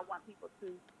 I want people to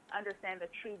understand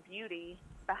the true beauty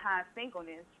behind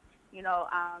singleness.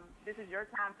 This is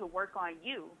your time to work on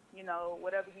you.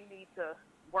 Whatever you need to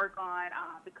work on,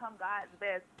 become God's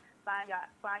best, find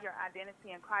your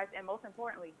identity in Christ, and most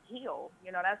importantly, heal.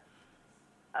 That's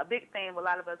a big thing with a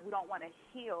lot of us. We don't want to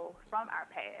heal from our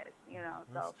past,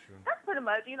 So that's pretty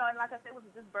much, and like I said, it was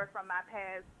just birthed from my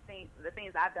past, the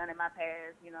things I've done in my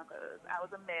past, because I was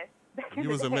a mess back in You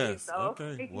was the a day, mess. so,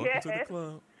 Okay. Welcome to the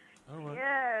club. All right.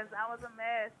 Yes, I was a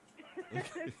mess.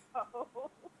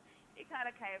 So it kind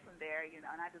of came from there, and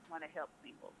I just want to help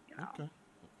singles, Okay.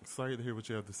 Excited to hear what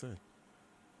you have to say.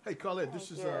 Hey, Colette,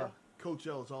 this is Coach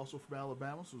Ellis, also from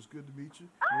Alabama, so it's good to meet you.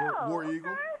 Oh, War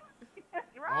Eagle.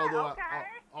 Right,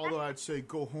 Although I'd say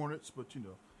go Hornets, but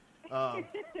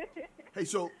Hey,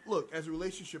 so look, as a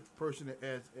relationship person,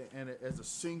 as a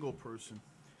single person,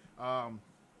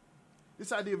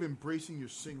 this idea of embracing your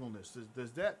singleness,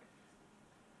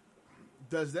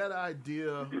 does that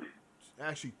idea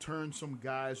actually turn some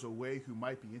guys away who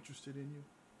might be interested in you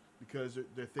because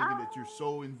they're thinking that you're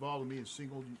so involved in being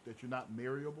single that you're not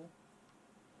marryable?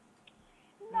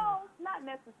 No, not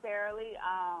necessarily.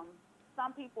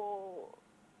 Some people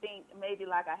think maybe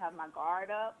like I have my guard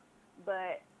up,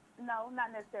 but no, not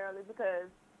necessarily, because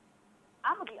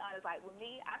I'm going to be honest, like with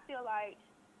me, I feel like,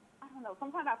 I don't know,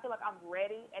 sometimes I feel like I'm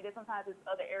ready, and then sometimes there's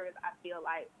other areas I feel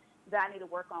like that I need to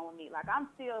work on with me. Like I'm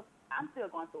still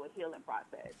going through a healing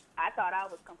process. I thought I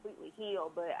was completely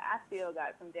healed, but I still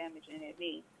got some damage in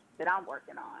me that I'm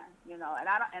working on, and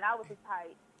I was the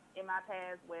type in my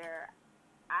past where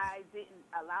I didn't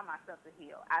allow myself to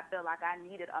heal. I felt like I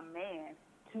needed a man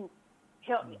to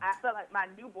help me. I felt like my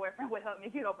new boyfriend would help me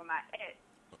get over my ex,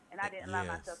 and I didn't allow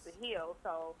myself to heal.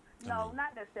 So no,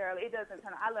 not necessarily. It doesn't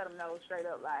turn. I let them know straight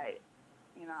up, like,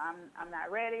 I'm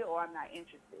not ready or I'm not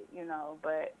interested.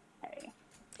 But hey,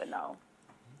 but no.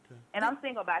 Okay. And I'm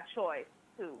single by choice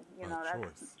too.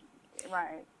 That's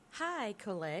right. Hi,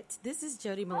 Colette. This is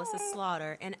Jody Melissa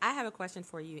Slaughter, and I have a question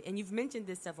for you. And you've mentioned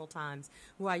this several times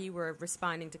while you were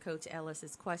responding to Coach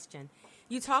Ellis's question.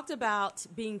 You talked about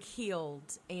being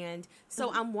healed, and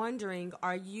so I'm wondering,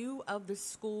 are you of the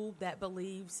school that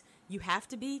believes you have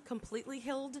to be completely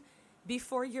healed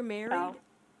before you're married? No.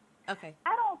 Okay.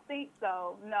 I don't think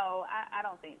so. No, I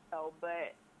don't think so.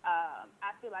 But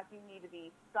I feel like you need to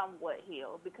be somewhat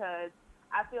healed, because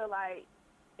I feel like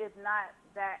it's not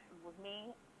that with me.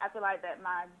 I feel like that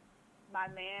my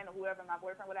man or whoever, my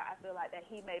boyfriend, whatever, I feel like that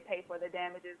he may pay for the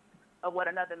damages of what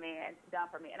another man done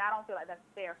for me. And I don't feel like that's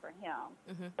fair for him.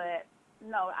 Mm-hmm. But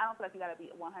no, I don't feel like you got to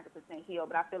be 100% healed,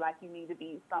 but I feel like you need to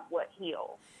be somewhat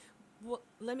healed. Well,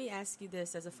 let me ask you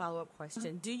this as a follow-up question.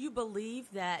 Mm-hmm. Do you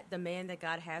believe that the man that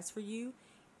God has for you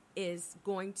is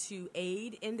going to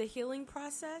aid in the healing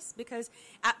process? Because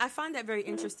I find that very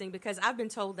interesting, because I've been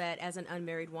told that as an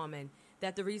unmarried woman,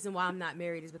 that the reason why I'm not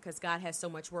married is because God has so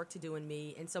much work to do in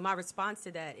me. And so my response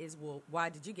to that is, well, why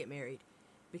did you get married?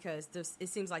 Because it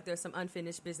seems like there's some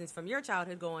unfinished business from your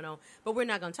childhood going on, but we're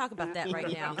not going to talk about that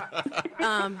right now.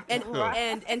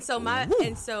 And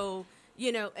so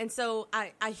You know, and so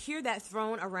I hear that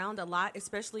thrown around a lot,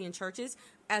 especially in churches,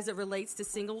 as it relates to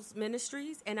singles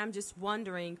ministries. And I'm just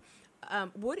wondering,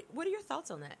 what are your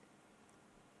thoughts on that?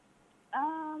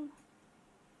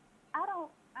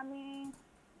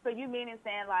 So you meaning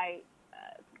saying like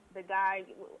the guy?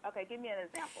 Okay, give me an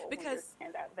example. Because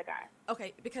the guy.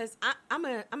 Okay, because I'm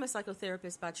a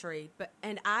psychotherapist by trade,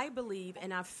 and I believe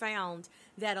and I've found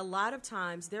that a lot of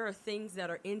times there are things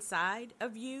that are inside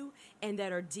of you and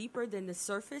that are deeper than the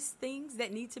surface things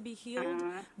that need to be healed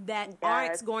that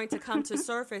aren't going to come to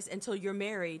surface until you're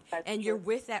married and you're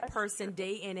with that person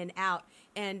day in and out,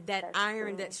 and that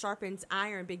iron that sharpens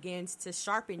iron begins to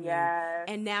sharpen you,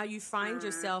 and now you find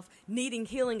yourself needing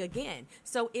healing again.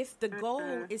 So if the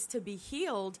goal is to be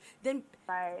healed, then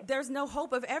there's no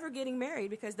hope of ever getting married,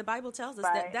 because the Bible tells us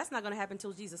that that's not going to happen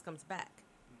until Jesus comes back.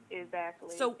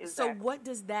 Exactly. So what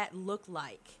does that look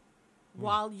like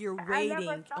while you're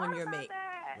waiting on your mate?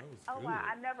 Oh wow,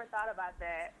 I never thought about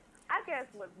that. I guess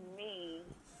with me,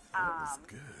 that was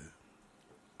good.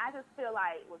 I just feel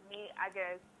like with me, I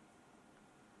guess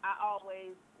I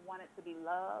always wanted to be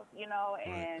loved, you know,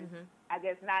 and I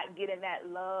guess not getting that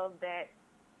love that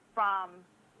from.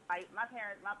 Like my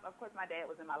parents, of course, my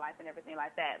dad was in my life and everything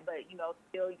like that. But, you know,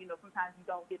 still, you know, sometimes you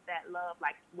don't get that love,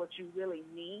 like what you really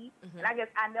need. And I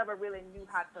guess I never really knew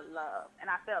how to love.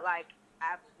 And I felt like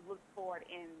I looked for it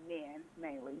in men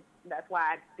mainly. That's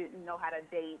why I didn't know how to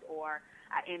date, or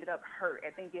I ended up hurt.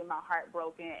 I think getting my heart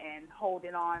broken and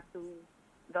holding on to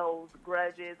those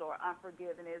grudges or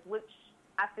unforgiveness, which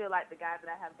I feel like the guys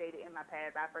that I have dated in my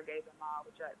past, I forgave them all,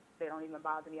 which they don't even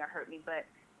bother me or hurt me. But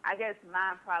I guess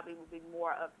mine probably would be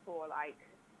more up toward like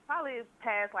probably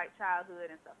past like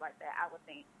childhood and stuff like that, I would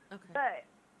think. Okay. But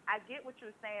I get what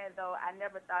you're saying, though. I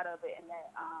never thought of it in that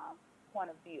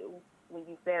point of view when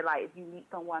you said like if you meet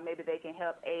someone, maybe they can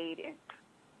help aid, and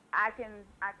I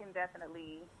can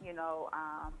definitely, you know,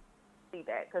 see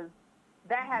that, because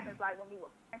that happens like when we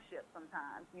were friendships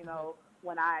sometimes, you know.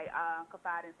 When I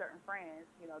confide in certain friends,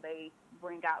 you know, they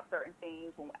bring out certain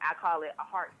things. When I call it a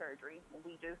heart surgery, when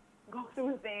we just go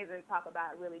through things and talk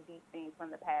about really deep things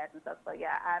from the past and stuff. So,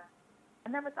 yeah, I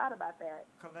never thought about that.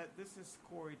 Colette, this is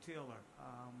Corey Taylor.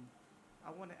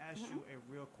 I want to ask you a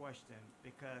real question,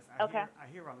 because I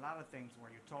hear a lot of things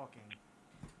when you're talking.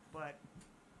 But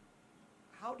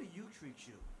how do you treat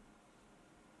you?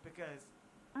 Because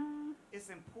it's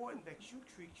important that you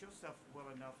treat yourself well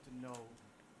enough to know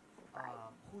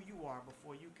who you are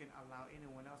before you can allow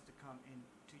anyone else to come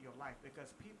into your life,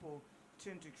 because people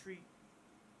tend to treat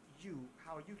you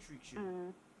how you treat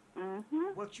you.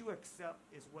 What you accept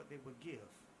is what they would give.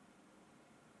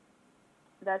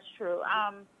 That's true.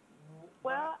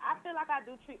 Well, I feel like I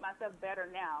do treat myself better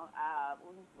now.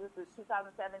 This is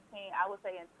 2017. I would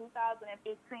say in 2015,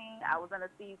 I was in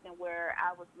a season where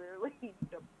I was literally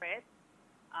depressed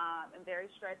and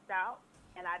very stressed out.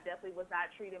 And I definitely was not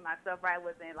treating myself right. I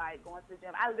wasn't like going to the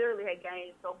gym. I literally had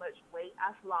gained so much weight.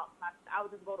 I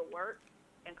would just go to work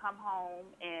and come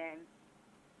home and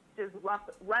just run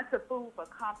to food for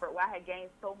comfort, where I had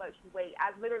gained so much weight.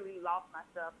 I literally lost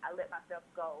myself. I let myself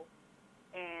go.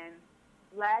 And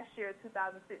last year,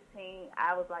 2016,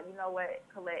 I was like, you know what,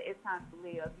 Colette, it's time to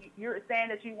live. You're saying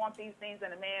that you want these things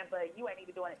in a man, but you ain't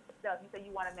even doing it yourself. You say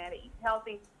you want a man to eat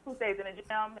healthy, who stays in the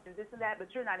gym and this and that,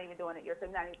 but you're not even doing it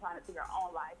yourself. You're not even trying to do your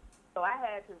own life. So I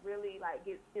had to really like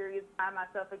get serious, find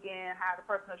myself again, hire a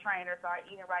personal trainer, start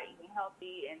eating right, eating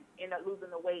healthy, and end up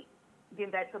losing the weight,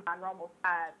 getting back to my normal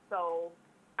size. So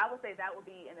I would say that would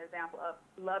be an example of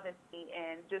loving me,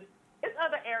 and just it's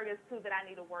other areas too that I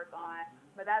need to work on.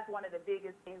 But that's one of the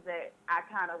biggest things that I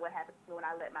kind of what happened to when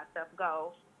I let myself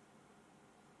go.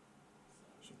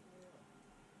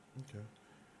 Okay.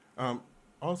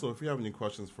 Also, if you have any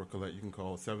questions for Colette, you can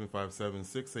call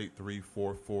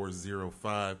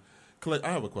 757-683-4405. Colette,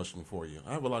 I have a question for you.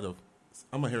 I'm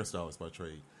a hairstylist by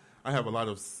trade. I have a lot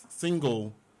of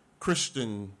single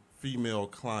Christian female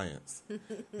clients.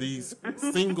 These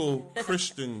single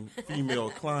Christian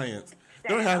female clients,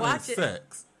 they're having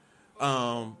sex.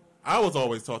 I was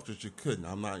always taught that you couldn't.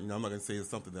 I'm not going to say it's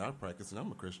something that I practice, and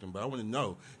I'm a Christian, but I want to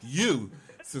know, you,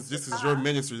 since this is your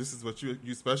ministry, this is what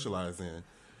you specialize in.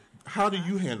 How do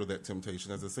you handle that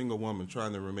temptation as a single woman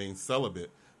trying to remain celibate,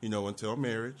 until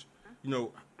marriage?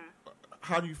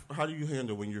 How do you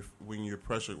handle when you're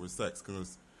pressured with sex?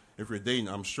 Because if you're dating,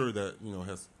 I'm sure that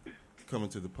has come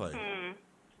into the play.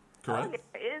 Correct?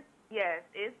 It's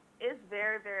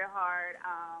very, very hard.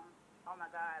 Oh my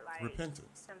God, like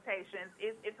repentance, temptations.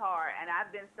 It's hard, and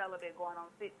I've been celibate going on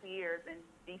 6 years in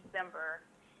December,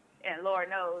 and Lord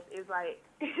knows it's like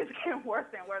it's getting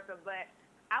worse and worse. But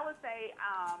I would say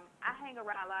I hang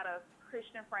around a lot of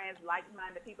Christian friends,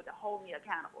 like-minded people to hold me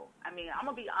accountable. I mean, I'm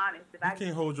gonna be honest. If They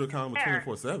can't hold you accountable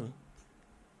 24/7.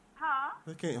 Huh?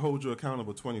 They can't hold you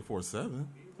accountable 24/7.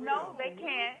 No, they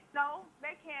can't. No,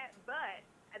 they can't. But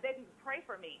they can pray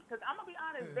for me. Because I'm gonna be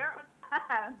honest. There are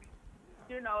times,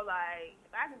 like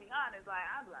if I can be honest, like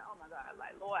I'm like, oh my God,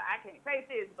 like Lord, I can't face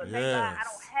this. But thank God I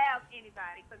don't have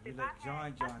anybody. Because you if let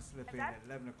I John slip in at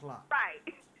 11 o'clock. Right.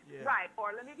 Yeah. Right.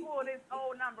 Or let me pull this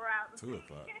old number out. 2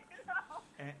 o'clock.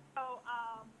 So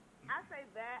I say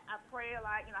that I pray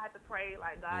like I have to pray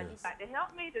like God, you got to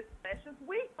help me this precious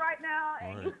week right now,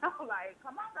 and like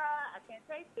come on God, I can't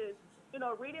take this.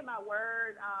 Reading my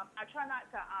word. I try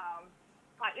not to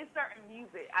like it's certain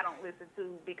music I don't listen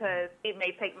to because it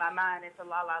may take my mind into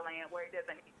la la land where it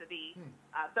doesn't need to be.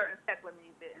 Certain secular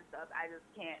music and stuff I just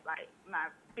can't, like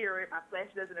my spirit, my flesh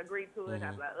doesn't agree to it.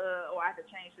 I'm like or I have to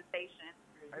change the station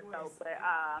or so. But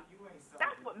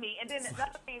that's what me. And then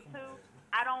another thing too,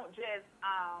 I don't just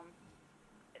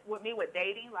with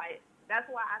dating, like that's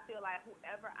why I feel like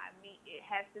whoever I meet, it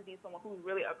has to be someone who's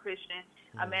really a Christian,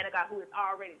 a man of God who is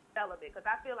already celibate. Because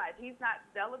I feel like if he's not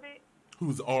celibate,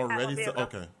 who's already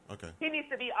okay. He needs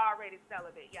to be already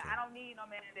celibate. Yeah, I don't need no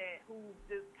man who's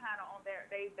just kind of on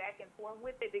they back and forth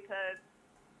with it, because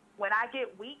when I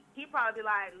get weak, he probably be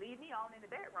like, leave me on in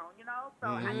the bedroom, So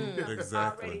I need something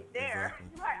already there.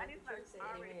 Right, I need something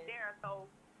already there. So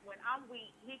when I'm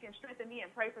weak, he can strengthen me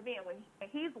and pray for me, and when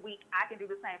he's weak, I can do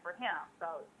the same for him.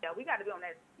 So yeah, we got to be on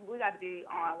that. We got to be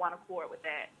on one accord with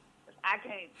that. I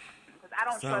can't, because I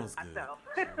don't trust myself.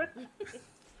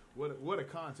 What a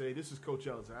content. This is Coach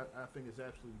Ellis. I think it's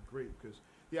absolutely great, because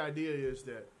the idea is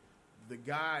that the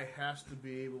guy has to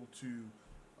be able to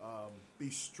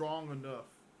be strong enough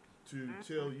to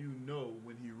tell you no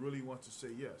when he really wants to say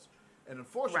yes. And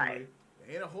unfortunately,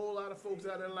 there ain't a whole lot of folks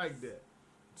out there like that.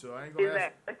 So I ain't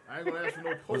gonna ask for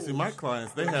no polls. Well, see, my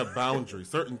clients, they have boundaries.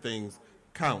 Certain things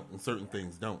count and certain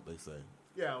things don't, they say.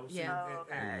 Yeah. Well,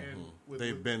 see,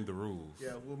 they bend the rules.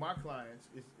 Yeah, with my clients,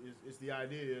 it's the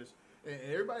idea is, and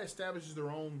everybody establishes their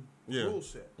own rule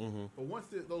set. But once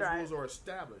those rules are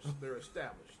established, they're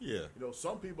established. Yeah.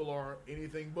 Some people are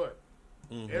anything but,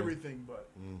 everything but.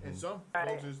 And some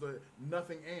folks is like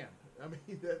nothing and. I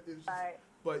mean, that is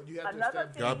but you have to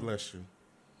establish. God bless you.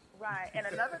 Right, and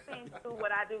another thing too,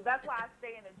 what I do, that's why I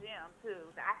stay in the gym too.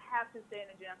 I have to stay in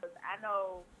the gym because I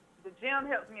know the gym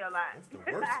helps me a lot. That's the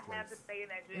worst I place. have to stay in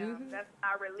that gym. That's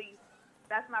my release.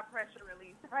 That's my pressure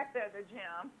release right there, the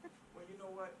gym. Well, you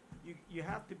know what? You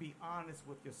have to be honest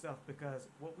with yourself, because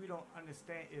what we don't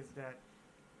understand is that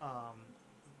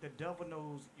the devil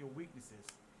knows your weaknesses,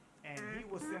 and he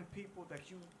will send people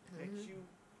that you claim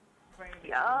that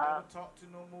you never talk to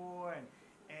no more,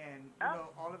 and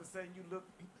all of a sudden you look.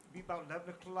 Be about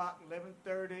 11 o'clock,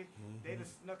 11:30. They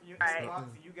just snuck in your inbox,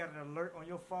 and you got an alert on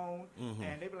your phone,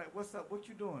 and they be like, "What's up? What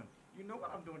you doing?" You know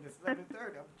what I'm doing? It's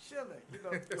 11:30. I'm chilling.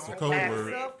 It's a code word.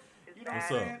 Yourself, you know what I'm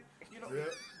saying?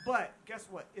 But guess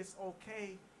what? It's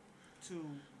okay to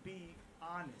be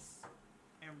honest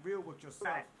and real with yourself.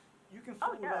 Right. You can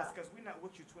fool us because we're not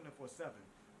with you 24/7,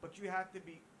 but you have to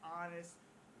be honest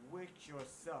with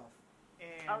yourself.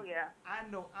 And I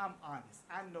know I'm honest.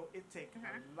 I know it takes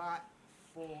a lot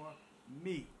for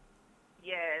me.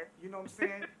 Yes. You know what I'm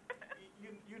saying?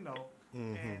 you know.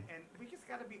 And we just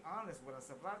got to be honest with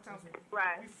ourselves. A lot of times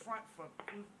we front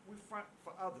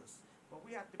for others, but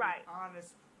we have to be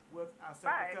honest with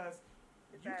ourselves,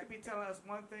 because you could be telling us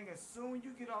one thing, and soon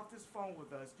you get off this phone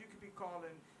with us, you could be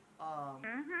calling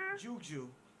Juju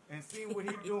and seeing what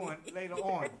he's doing later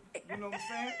on. You know what I'm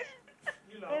saying?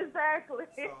 Exactly.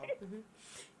 So.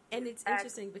 And it's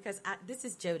interesting because this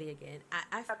is Jody again.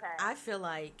 I feel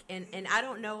like, and I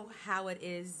don't know how it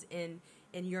is in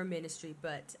your ministry,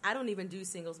 but I don't even do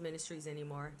singles ministries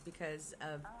anymore because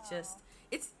of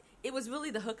it was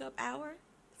really the hookup hour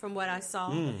from what I saw.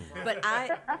 But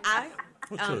I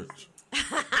church.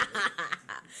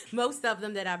 Most of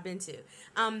them that I've been to.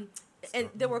 And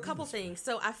there were a couple things.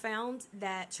 So I found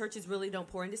that churches really don't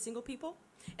pour into single people.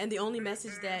 And the only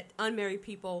message that unmarried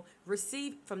people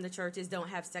receive from the church is don't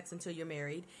have sex until you're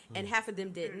married. And half of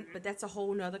them didn't, but that's a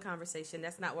whole nother conversation.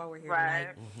 That's not why we're here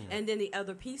tonight. And then the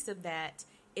other piece of that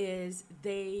is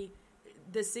the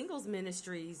singles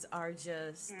ministries are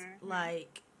just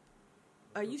like,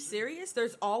 are you serious? There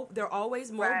are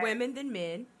always more women than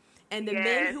men. And the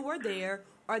men who are there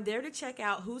to check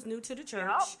out who's new to the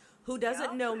church, who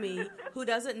doesn't know me, who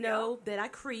doesn't know that I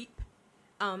creep.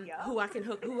 Who I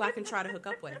can try to hook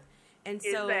up with, and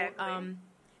so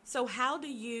so how do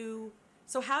you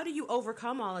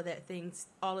overcome all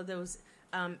of those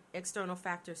external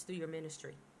factors through your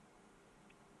ministry?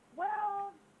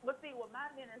 Well,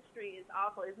 ministry is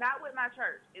also, it's not with my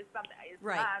church. It's something, it's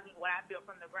Right. what I built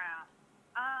from the ground.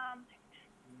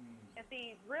 And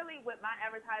see, really with my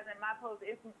advertising, my post,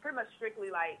 it's pretty much strictly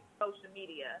like social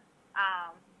media.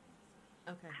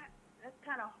 Okay. That's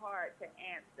kind of hard to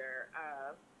answer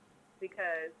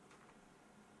because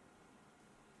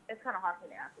it's kind of hard for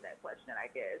me to answer that question, I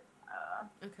guess.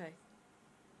 Okay.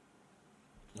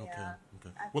 Yeah.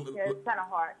 Okay. It's kind of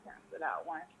hard to answer that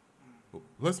one.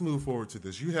 Let's move forward to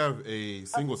this. You have a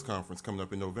singles conference coming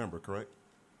up in November, correct?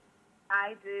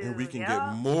 I do. And we can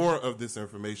get more of this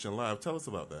information live. Tell us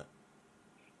about that.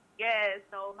 Yes.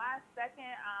 So my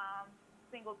second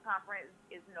singles conference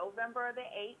is November the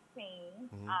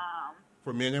 18th.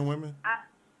 For men and women?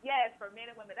 Yes, for men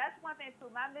and women. That's one thing too.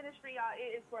 My ministry, y'all,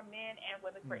 it is for men and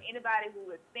women. For anybody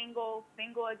who is single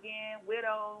again,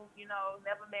 widow,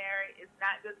 never married. It's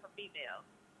not just for females.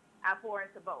 I pour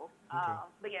into both.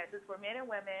 But yes, it's for men and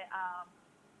women.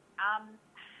 I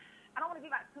don't want to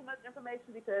give out too much information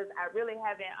because I really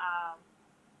haven't.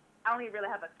 I don't even really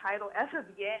have a title as of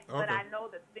yet. Okay. But I know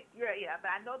the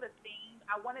But I know the theme.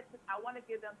 I want to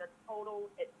give them the total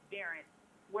experience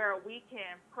where we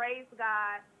can praise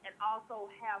God and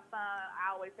also have fun.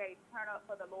 I always say, turn up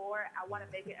for the Lord. I want to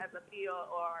make it as a feel,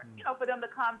 or for them to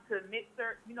come to mix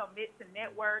and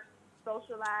network,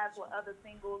 socialize with other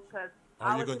singles. Because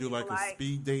are you going to do like a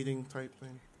speed dating type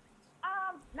thing?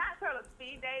 Not sort of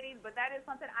speed dating, but that is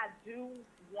something I do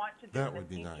want to do. That in would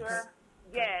the be future. nice.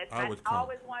 Yes, I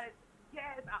always wanted.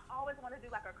 Yes, I always want to do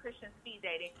like a Christian speed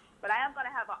dating, but I am going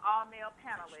to have an all-male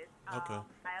panelist. Okay.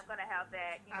 I am going to have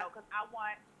that, because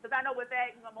I know with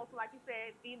that, mostly like you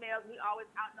said, females, we always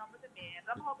outnumber the men.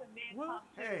 I'm hoping men come.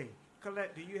 Hey,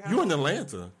 Colette, do you have? You're in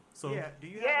Atlanta, so yeah. Do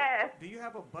you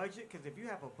have a budget? Because if you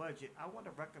have a budget, I want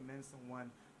to recommend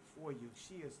someone for you.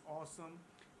 She is awesome.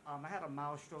 I had a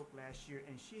mild stroke last year,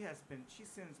 and she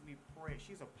sends me prayer.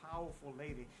 She's a powerful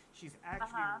lady. She's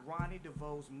actually Ronnie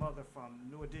DeVoe's mother from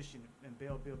New Edition and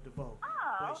Belleville DeVoe.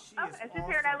 Oh, but she is and she's awesome.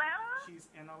 here in Atlanta? She's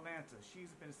in Atlanta.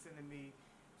 She's been sending me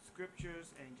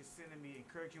scriptures and just sending me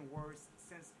encouraging words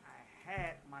since I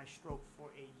had my stroke for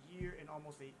a year and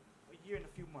almost a year and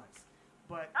a few months.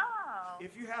 But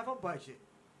if you have a budget,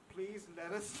 please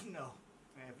let us know.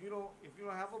 And if you don't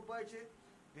have a budget,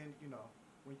 then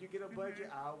when you get a budget,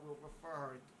 I will refer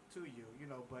her to you.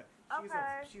 But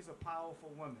she's a powerful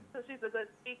woman. So she's a good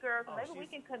speaker. So maybe we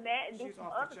can connect and do some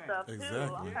other stuff too. Exactly.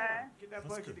 Okay. Yeah, get that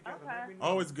budget together. Okay. Let me know.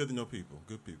 Always good to know people.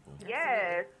 Good people.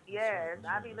 Yes. That's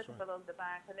I'll be right. looking for those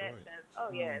divine connections.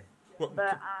 Oh yes. Well,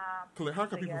 But Colette, how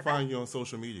can people find you on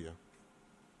social media?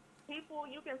 people,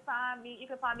 you can find me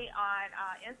on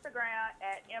Instagram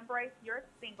at Embrace Your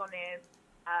Singleness.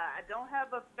 I don't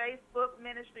have a Facebook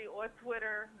ministry or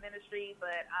Twitter ministry,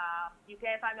 but you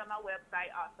can find me on my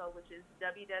website also, which is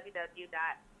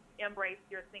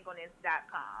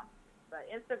www.embraceyoursingleness.com. But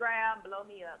Instagram, blow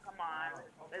me up. Come on.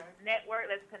 Let's network.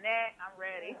 Let's connect. I'm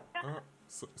ready.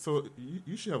 So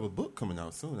you should have a book coming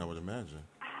out soon, I would imagine.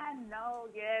 I know,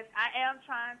 yes. I am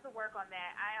trying to work on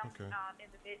that. I am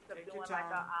in the midst of doing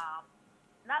like a,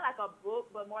 not like a book,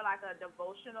 but more like a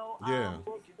devotional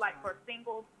book, like for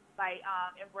singles, like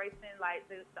embracing like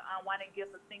the unwanted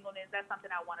gifts of singleness. That's something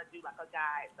I want to do, like a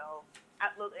guide. So,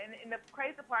 and the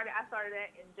crazy part, I started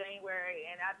that in January,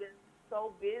 and I've been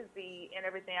so busy and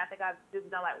everything. I think I've just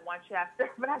done like one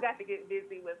chapter, but I got to get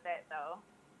busy with that though.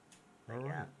 All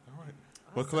right.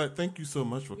 Well, Colette, thank you so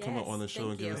much for coming on the show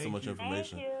and giving us so much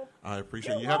information. Thank you. I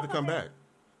appreciate it. You have to come back.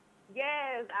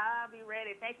 Yes, I'll be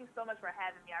ready. Thank you so much for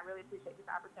having me. I really appreciate this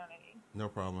opportunity. No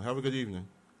problem. Have a good evening.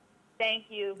 Thank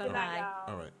you. Bye-bye. Good night, y'all.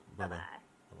 All right. Bye-bye.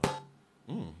 Bye-bye.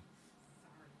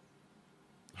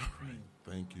 All right.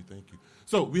 Thank you.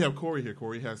 So we have Corey here.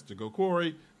 Corey has to go.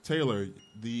 Corey Taylor,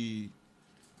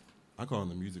 I call him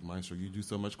the music maestro. You do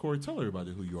so much. Corey, tell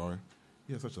everybody who you are.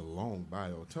 He has such a long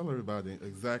bio. Tell everybody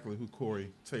exactly who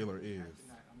Corey Taylor is.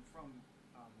 I'm from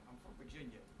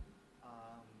Virginia.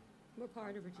 What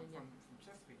part of Virginia? I'm from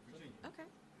Chesapeake, Virginia. Okay.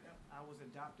 Yep. I was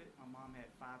adopted. My mom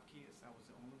had 5 kids. I was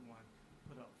the only one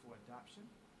put up for adoption.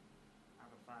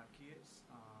 Out of 5 kids,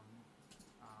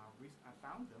 I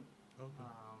found them.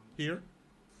 Okay. Here?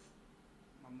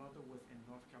 My mother was in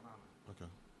North Carolina.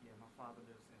 Okay. Yeah, my father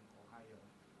lives in Ohio.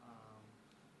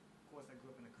 Of course, I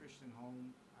grew up in a Christian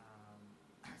home.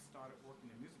 I started working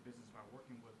in the music business by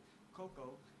working with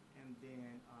Coco, and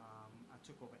then I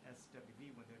took over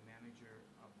SWV when their manager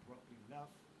abruptly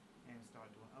left and started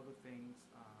doing other things.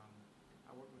 I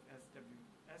worked with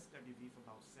SWV for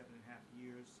about 7.5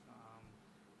 years.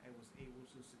 I was able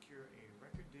to secure a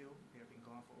record deal. They have been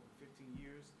gone for over 15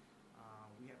 years.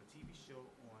 We have a TV show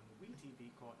on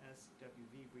WeTV called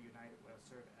SWV Reunited, where I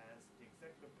serve as the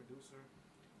executive producer,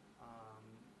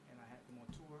 and I had them on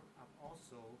tour. I've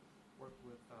also worked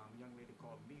with a young lady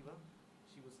called Mila.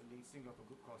 She was the lead singer of a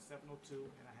group called 702,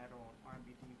 and I had her on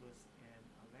R&B Divas in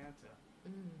Atlanta.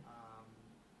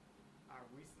 I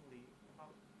recently,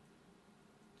 about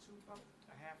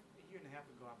a year and a half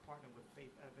ago, I partnered with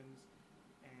Faith Evans,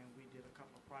 and we did a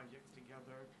couple of projects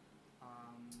together.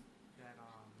 That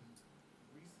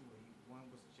recently, one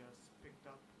was just picked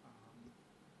up,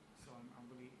 so I'm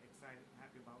really excited and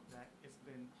happy about that. It's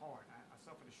been hard. I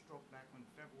suffered a stroke back on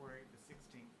February the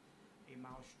 16th, a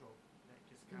mild stroke that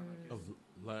just kind of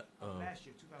last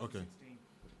year, 2016. Okay.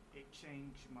 It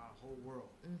changed my whole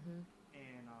world,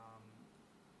 and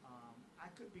I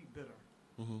could be bitter,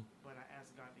 but I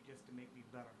asked God to make me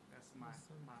better. That's my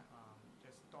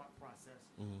just thought process,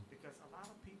 because a lot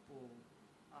of people.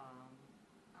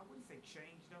 I wouldn't say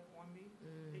changed up on me.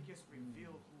 It just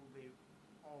revealed who they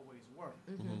always were.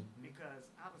 Because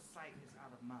out of sight is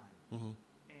out of mind.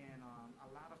 And a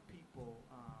lot of people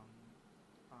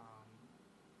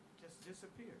just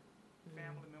disappeared.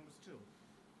 Family members too.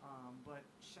 But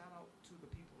shout out to the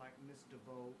people like Miss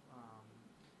DeVoe.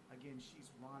 Again, she's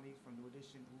Ronnie from New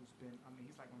Edition, who's been,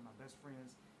 he's like one of my best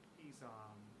friends. He's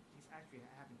actually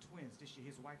having twins this year.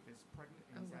 His wife is pregnant.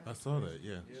 And I saw that,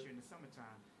 yeah. This year in the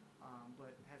summertime.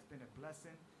 But has been a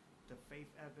blessing. The Faith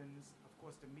Evans, of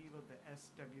course, the Mila, the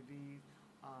SWB,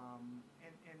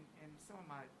 and some of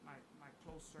my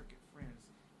close circuit friends,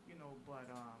 but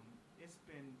it's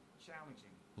been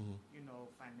challenging,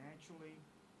 financially,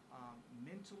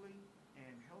 mentally,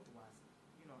 and health-wise.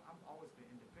 I've always been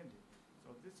independent.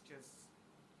 So this just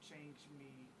changed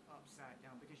me upside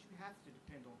down, because you have to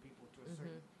depend on people to a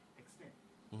certain extent,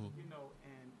 and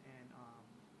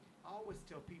I always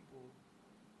tell people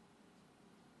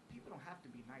don't have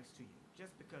to be nice to you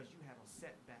just because you had a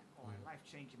setback or a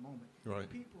life-changing moment. Right.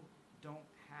 People don't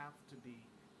have to be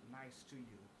nice to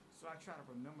you. So I try to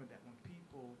remember that when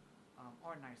people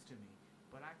are nice to me.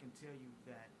 But I can tell you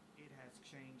that it has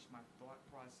changed my thought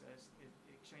process. It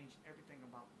changed everything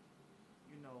about me.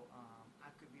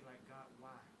 I could be like, God,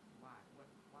 why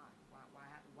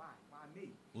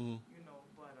me?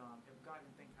 But if God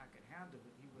didn't think I could handle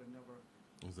it, He would have never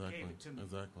gave it to me.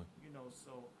 Exactly.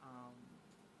 So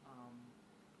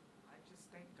I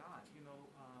just thank God.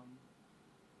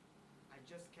 I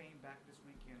just came back this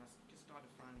weekend. I just started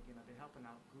flying again. I've been helping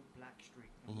out Group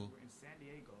Blackstreet. We were in San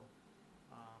Diego.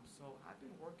 So I've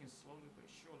been working slowly but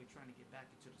surely trying to get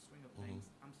back into the swing of things.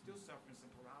 I'm still suffering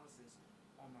some paralysis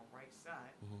on my right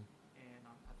side. And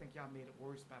I think y'all made it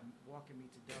worse by walking me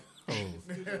to death.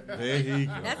 There he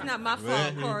goes. That's not my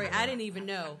fault, Corey. I didn't even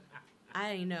know.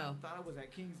 I didn't know. I thought I was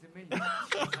at King's Dominion.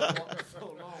 I walked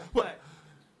so long.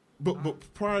 But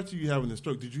prior to you having the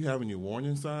stroke, did you have any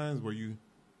warning signs? Were you?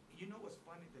 You know what's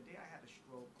funny? The day I had a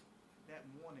stroke, that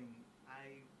morning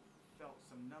I felt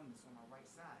some numbness on my right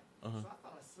side. So I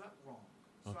thought I slept wrong.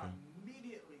 So I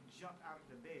immediately jumped out of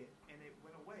the bed and it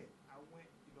went away. I went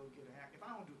to go get a haircut. If I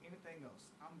don't do anything else,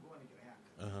 I'm going to get a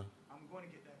haircut. I'm going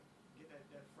to get that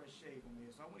fresh shave on me.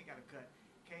 So I went and got a cut.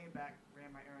 Came back,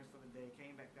 ran my errands for the day.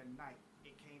 Came back that night.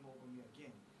 It came over me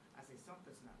again. I say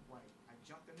something's not right. I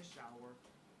jumped in the shower.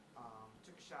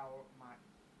 Took a shower. My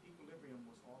equilibrium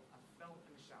was off. I fell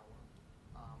in the shower.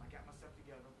 I got myself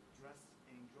together, dressed,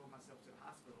 and drove myself to the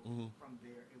hospital. From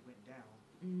there, it went down.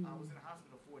 I was in the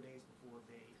hospital 4 days before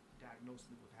they diagnosed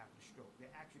me with having a stroke. They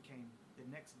actually came the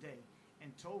next day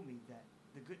and told me that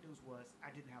the good news was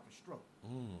I didn't have a stroke.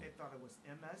 They thought it was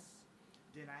MS.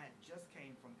 Then I had just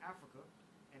came from Africa,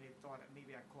 and they thought that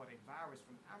maybe I caught a virus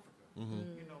from Africa.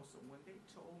 So when they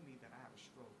told me that I had a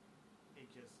stroke, it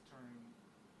just turned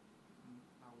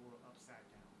my world upside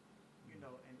down.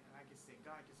 And like I said,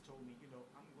 God just told me,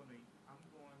 I'm going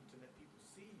to let people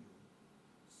see you,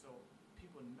 so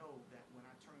people know that when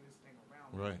I turn this thing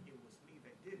around, it was me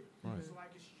that did it. So I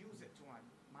just use it to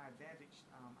my advantage.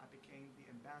 I became the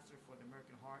ambassador for the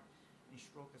American Heart and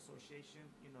Stroke Association.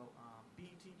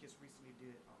 BET just recently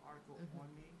did an article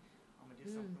on me. I did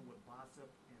something with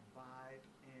Bossip and Vibe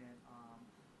and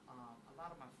a lot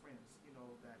of my friends,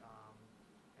 that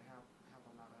have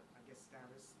a lot of, I guess,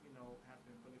 status, have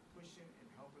been really pushing and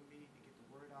helping me to get the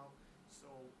word out.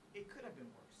 So it could have been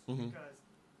worse because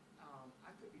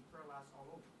I could be paralyzed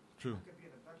all over. True. I could be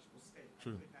in a vegetable state.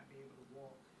 True. I could not be able to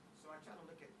walk. So I try to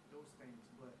look at those things.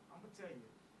 But I'm gonna tell you,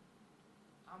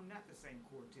 I'm not the same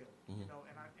Corey Taylor. And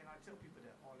I tell people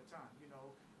that all the time.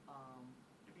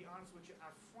 To be honest with you, I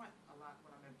front a lot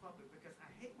when I'm in public because I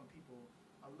hate when people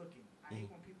are looking. I hate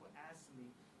when people ask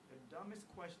me the dumbest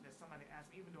question that somebody asks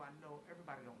me, even though I know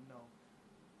everybody don't know.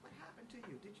 What happened to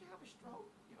you? Did you have a stroke?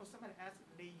 Somebody asked me,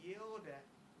 they yelled at.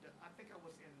 I think I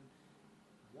was in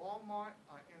Walmart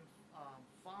or in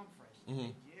Farm Fresh.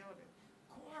 They yelled at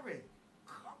Corey,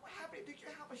 what happened? Did you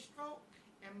have a stroke?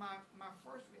 And my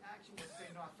first reaction was to say,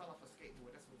 no, I fell off a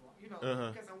skateboard. That's what's wrong. You know,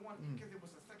 because I wanted, because it was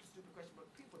such a stupid question, but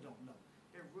people don't know.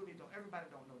 They really don't. Everybody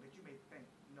don't know that you may think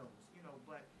knows. You know,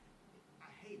 but I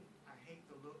hate it. I hate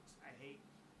the looks. I hate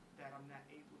that I'm not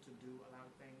able to do a lot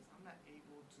of things. I'm not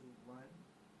able to run.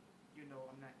 You know,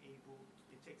 I'm not able.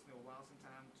 It takes me a while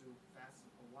sometimes to fasten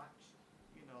a watch.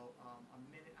 You know, a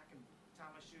minute I can tie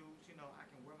my shoes. You know, I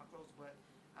can wear my clothes, but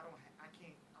I don't. I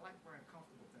can't. I like wearing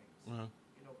comfortable things.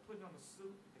 You know, putting on a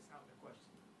suit is out the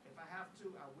question. If I have to,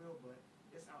 I will, but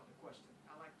it's out the question.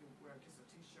 I like to wear just a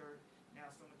t-shirt. Now,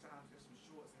 sometimes there's some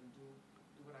shorts and do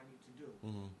what I need to do.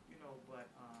 You know, but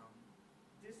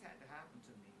this had to happen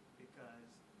to me because,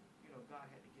 you know, God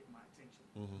had to get my attention.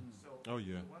 So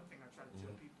one thing I try to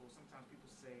tell people, sometimes people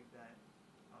say that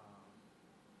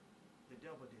the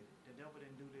devil did it. The devil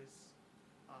didn't do this.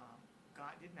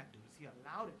 God did not do this. He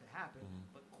allowed it to happen,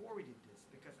 but Corey did this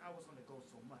because I was on the go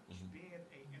so much. Being an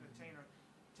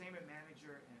entertainment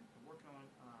manager and working on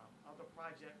other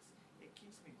projects, it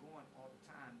keeps me going all the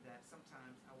time that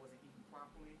sometimes I wasn't eating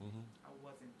properly, I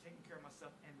wasn't taking care of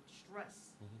myself, and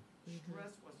stress.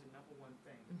 Stress was the number one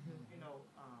thing. You know,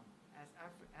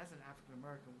 as an African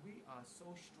American, we are so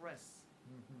stressed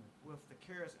with the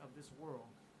cares of this world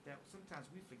that sometimes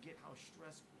we forget how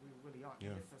stressed we really are.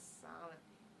 And it's a silent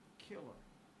killer.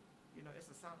 You know, it's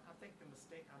a silent. I think the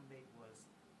mistake I made was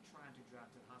trying to drive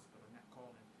to the hospital and not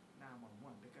calling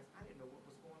 911 because I didn't know what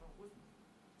was going on with me.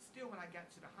 Still, when I got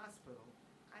to the hospital,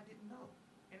 I didn't know,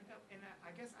 and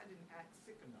I guess I didn't act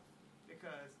sick enough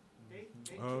because they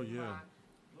took my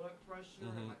blood pressure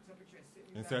and my temperature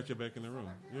and sat you back in the room.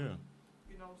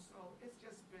 You know, so it's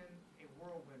just been a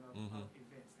whirlwind of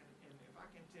events, and if I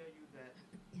can tell you that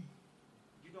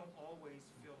you don't always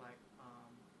feel like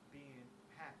being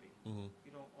happy,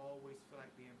 you don't always feel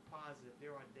like being positive.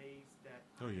 There are days that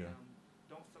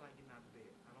don't feel like getting out of bed.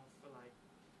 I don't feel like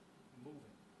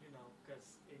moving, you know,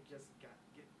 because it just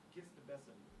gets the best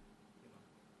of you, you know.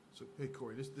 So, hey,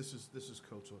 Corey, this is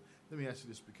Coach. So let me ask you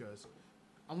this because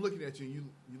I'm looking at you,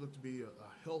 and you look to be a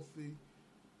healthy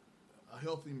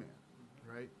man,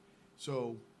 right?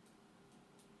 So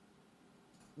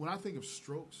when I think of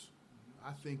strokes,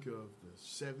 I think of the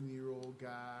 70-year-old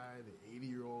guy, the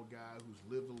 80-year-old guy who's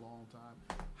lived a long time.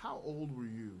 How old were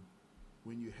you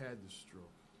when you had the stroke?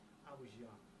 I was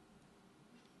young.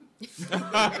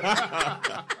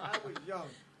 I was young.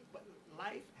 But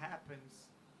life happens.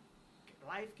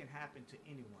 Life can happen to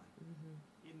anyone.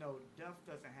 You know, death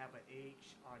doesn't have an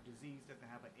age, or disease doesn't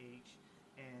have an age.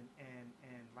 And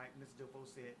like Mr. DeVoe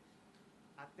said,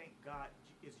 I think God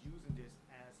is using this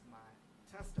as my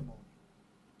testimony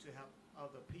to help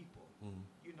other people.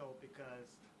 You know, because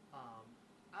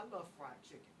I love fried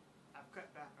chicken. I've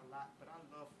cut back a lot, but I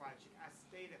love fried chicken. I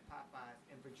stayed at Popeyes.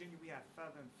 In Virginia, we have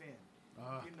Feather and Fin.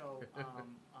 You know,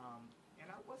 and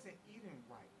I wasn't eating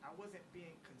right. I wasn't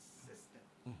being consistent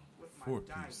with my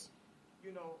diet.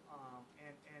 You know,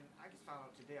 and I just found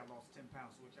out today I lost 10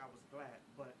 pounds, which I was glad.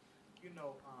 But, you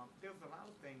know, there was a lot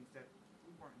of things that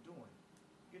we weren't doing.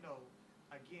 You know,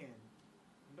 again,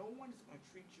 no one is going to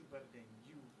treat you better than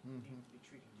you need to be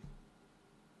treating you.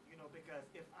 You know, because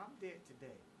if I'm dead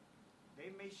today, they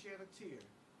may shed a tear.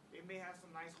 They may have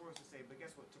some nice words to say, but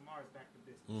guess what? Tomorrow's back to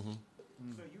business.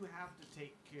 So you have to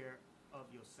take care of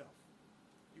yourself.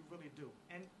 You really do.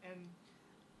 And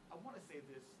I want to say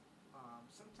this.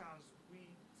 Sometimes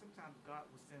God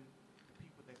will send the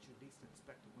people that you least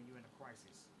expected when you're in a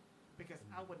crisis. Because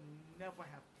I would never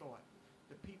have thought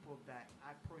the people that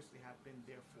I personally have been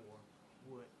there for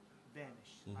would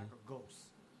vanish like a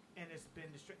ghost. And it's been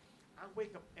I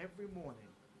wake up every morning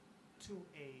to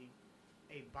a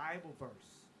Bible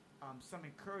verse, some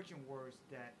encouraging words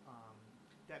that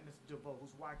Mr. DeVoe,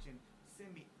 who's watching,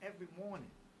 send me every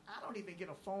morning. I don't even get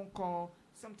a phone call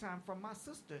sometime from my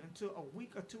sister until a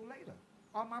week or two later,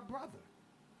 or my brother.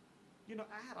 You know,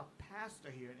 I had a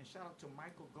pastor here, and shout out to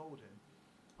Michael Golden,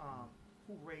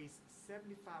 who raised $7,500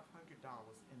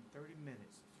 in 30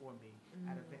 minutes for me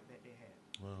at an event that they had.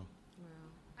 Wow.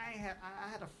 I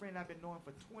had a friend I've been knowing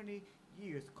for 20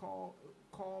 years call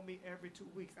me every 2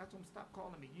 weeks. I told him, stop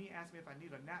calling me. You ain't ask me if I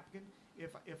need a napkin,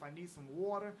 if I need some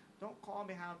water. Don't call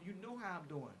me you know how I'm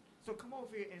doing. So come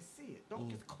over here and see it. Don't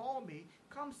just call me.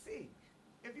 Come see.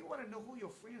 If you want to know who your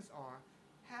friends are,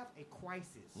 have a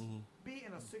crisis. Be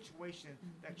in a situation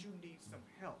that you need some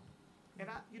help. And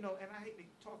I hate to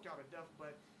talk y'all to death,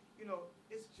 but you know,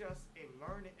 it's just a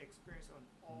learning experience on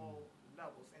all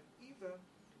levels. And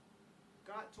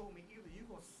God told me either you're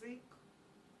gonna sink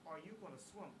or you're gonna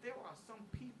swim. There are some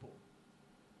people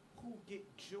who get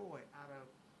joy out of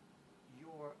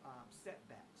your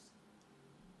setbacks.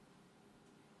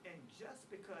 And just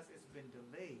because it's been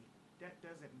delayed, that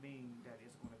doesn't mean that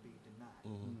it's going to be denied.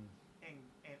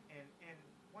 And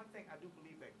one thing I do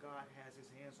believe that God has his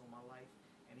hands on my life,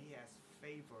 and he has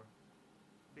favor,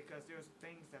 because there's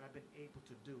things that I've been able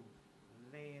to do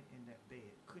laying in that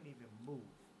bed, couldn't even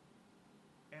move.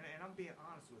 And I'm being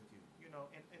honest with you,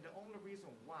 and the only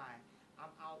reason why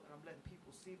I'm out and I'm letting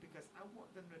people see, because I want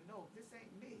them to know this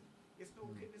ain't me. It's no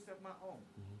goodness of my own.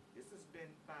 This has been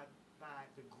by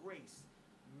the grace,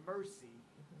 mercy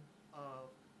of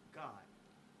God.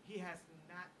 He has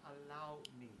not allowed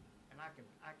me, and I can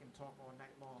talk all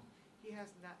night long. He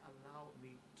has not allowed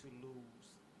me to lose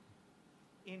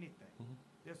anything.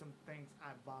 There's some things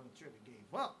I voluntarily gave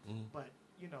up, but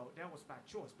that was by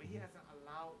choice. But he hasn't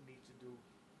allowed me to do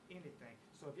anything.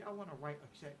 So if y'all want to write a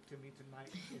check to me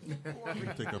tonight,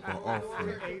 it's take up an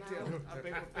offer.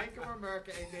 Bank of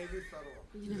America and Navy Federal.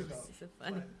 It's so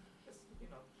funny.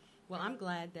 Well, I'm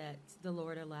glad that the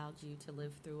Lord allowed you to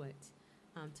live through it,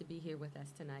 to be here with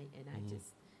us tonight. And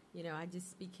I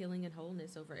just speak healing and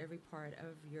wholeness over every part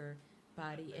of your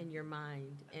body and your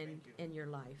mind and your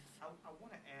life. I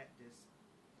want to add this.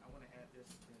 And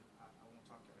I won't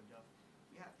talk to enough.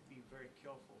 We have to be very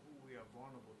careful who we are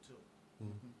vulnerable to.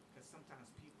 Because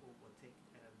sometimes people will take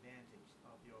an advantage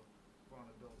of your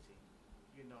vulnerability.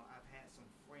 I've had some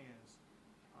friends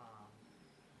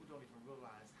who don't even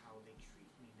realize how they treat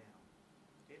me now.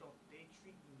 They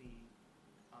treat me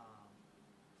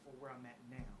for where I'm at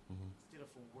now instead of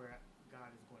for where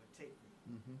God is going to take me.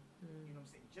 You know what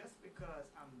I'm saying? Just because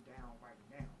I'm down right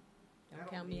now, don't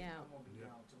count me out. I'm going to be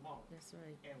down tomorrow. That's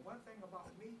right. And one thing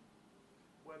about me,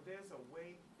 where there's a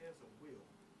way, there's a will.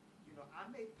 I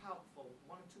may pout for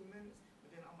 1 or 2 minutes,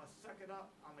 but then I'm going to suck it up,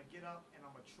 I'm going to get up, and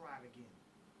I'm going to try it again.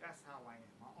 That's how I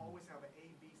am. I always have an A,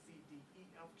 B, C, D, E,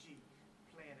 F, G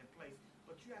plan in place.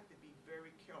 But you have to be very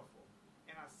careful.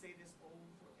 And I say this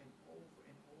over and over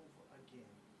and over again.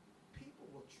 People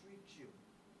will treat you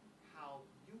how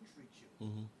you treat you.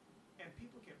 And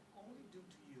people can only do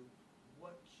to you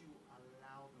what you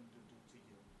allow them to do to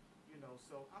you.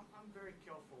 So I'm very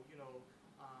careful,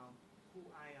 who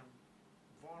I am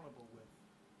vulnerable with,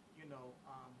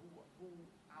 who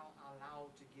I'll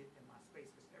allow to get in my space,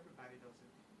 because everybody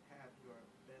doesn't have your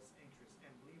best interest.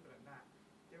 And believe it or not,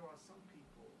 there are some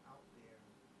people out there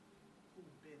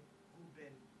who've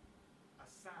been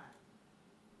assigned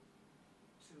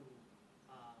to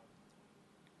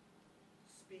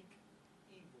speak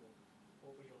evil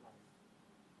over your life.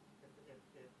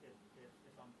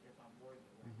 If I'm wording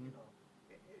it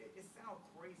right, it sounds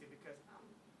crazy because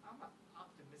I'm an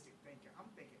optimistic thinker. I'm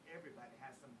thinking everybody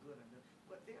has some good in them,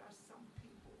 but there are some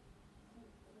people who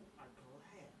are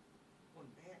glad when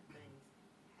bad things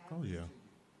happen to you,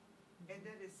 and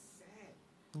that is sad.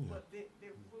 But they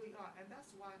really are, and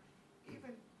that's why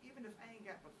even if I ain't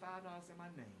got but $5 in my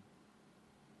name,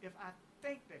 if I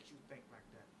think that you think like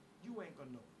that, you ain't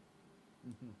gonna know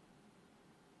it.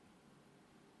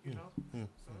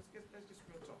 So let's just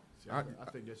real talk. See, I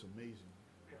think that's amazing.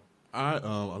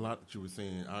 A lot that you were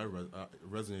saying,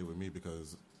 resonated with me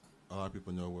because a lot of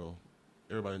people know, well,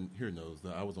 everybody here knows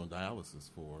that I was on dialysis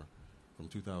from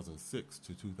 2006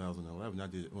 to 2011.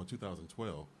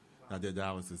 2012. Wow. I did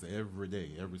dialysis every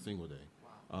day, every single day.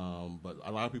 Wow. But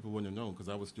a lot of people wouldn't have known because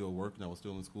I was still working. I was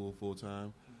still in school full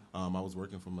time. I was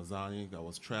working for Mazzani. I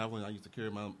was traveling. I used to carry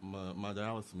my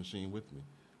dialysis machine with me.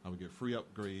 I would get free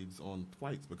upgrades on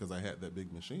flights because I had that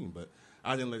big machine. But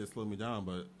I didn't let it slow me down.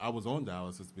 But I was on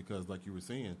dialysis because, like you were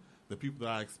saying, the people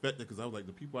that I expected, because I was like,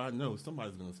 the people I know,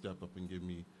 somebody's going to step up and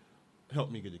help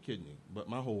me get a kidney. But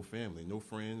my whole family, no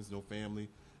friends, no family,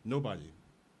 nobody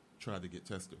tried to get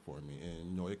tested for me.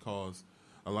 And, it caused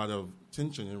a lot of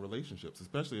tension in relationships,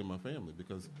 especially in my family,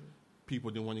 because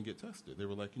people didn't want to get tested. They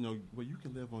were like, well, you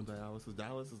can live on dialysis.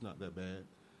 Dialysis is not that bad.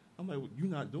 I'm like, well, you're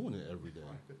not doing it every day.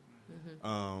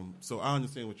 So I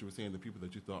understand what you were saying, the people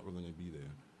that you thought were going to be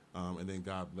there. And then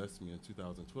God blessed me in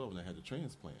 2012 and I had a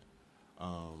transplant.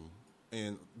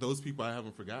 And those people I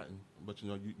haven't forgotten, but,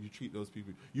 you treat those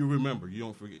people. You remember. You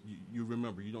don't forget. You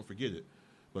remember. You don't forget it.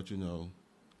 But,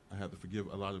 I have to forgive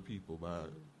a lot of people by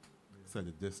set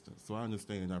a distance. So I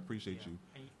understand and I appreciate you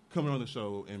coming on the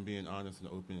show and being honest and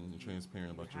open and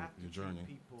transparent about your journey.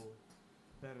 Treat people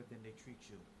better than they treat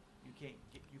you. You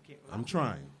can't. I'm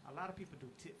trying. A lot of people do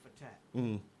tit for tat,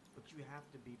 but you have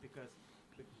to be, because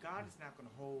God is not going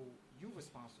to hold you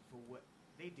responsible for what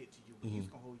they did to you, but He's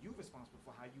going to hold you responsible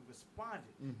for how you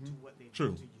responded to what they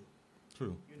did to you.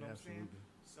 True. You know what I'm saying?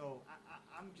 So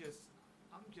I'm just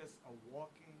a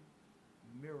walking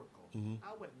miracle.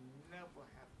 I would never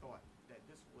have thought that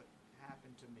this would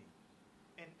happened to me.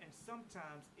 And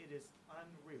sometimes it is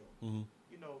unreal. Mm-hmm.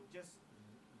 You know, just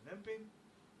limping.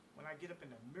 When I get up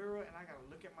in the mirror and I got to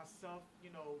look at myself,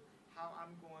 you know, how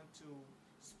I'm going to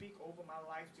speak over my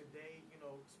life today, you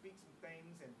know, speak some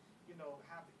things and, you know,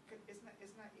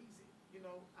 it's not easy. You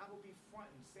know, I will be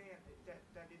fronting saying that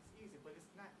it's easy, but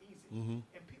it's not easy. Mm-hmm.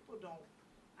 And people don't,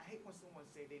 I hate when someone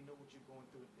say they know what you're going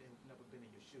through and they've never been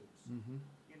in your shoes. Mm-hmm.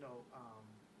 You know,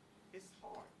 it's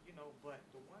hard, you know, but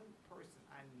the one person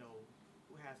I know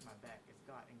who has my back is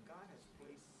God. And God has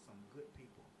placed some good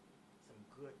people, some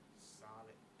good,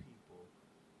 solid people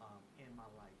in my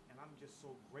life. And I'm just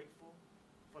so grateful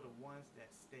for the ones that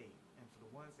stayed. And for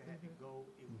the ones that had to go,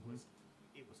 it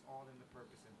was all in the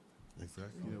purpose. And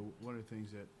Exactly. You know, one of the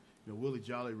things that, you know, Willie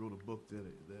Jolly wrote a book that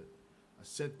a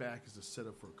setback is a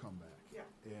setup for a comeback. Yeah.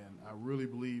 And I really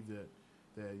believe that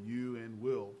you and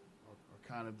Will are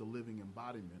kind of the living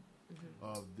embodiment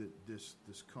of this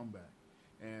comeback.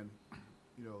 And,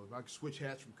 you know, if I could switch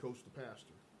hats from coach to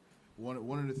pastor, one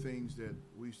of the things that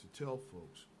we used to tell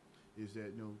folks is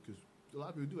that, you know, because a lot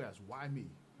of people do ask, why me?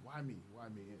 Why me? Why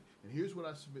me? And here's what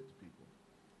I submit to people.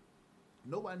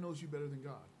 Nobody knows you better than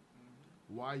God.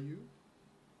 Why you?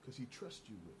 Because he trusts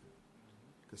you with it.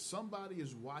 Because somebody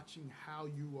is watching how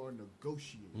you are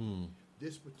negotiating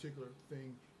this particular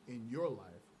thing in your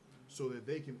life so that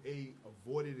they can, A,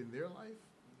 avoid it in their life,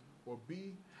 or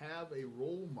B, have a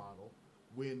role model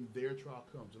when their trial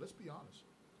comes. And let's be honest.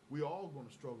 We're all going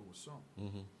to struggle with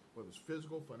something. Whether it's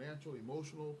physical, financial,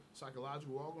 emotional,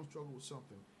 psychological, we're all going to struggle with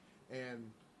something.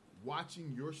 And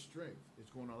watching your strength is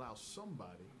going to allow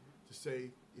somebody to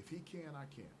say, if he can, I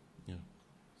can. Yeah.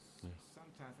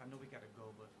 Sometimes, I know we got to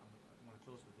go, but I want to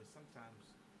close with this. Sometimes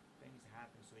things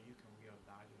happen so you can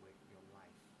reevaluate your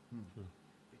life. Sure.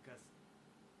 Because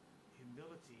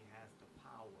humility has the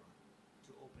power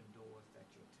to open doors that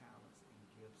your talents and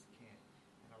gifts can't.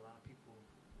 And a lot of people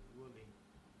really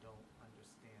don't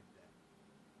understand that.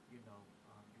 You know,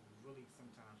 you really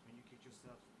sometimes when you get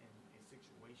yourself in a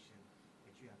situation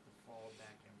that you have to fall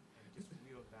back and just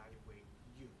reevaluate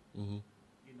you. Mm-hmm.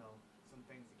 You know, some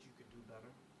things that you could do better,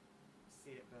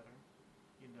 say it better,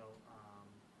 you know,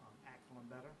 act on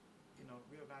better, you know,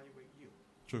 reevaluate you.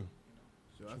 True. You know.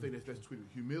 So I think that's tweetable.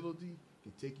 Humility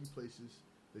can take you places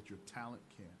that your talent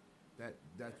can't.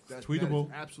 That's tweetable.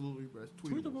 That is absolutely, that's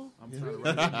tweetable. Tweetable. I'm Yeah. trying to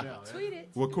write it now. Tweet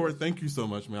it. Well, Corey, thank you so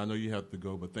much, man. I know you have to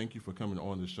go, but thank you for coming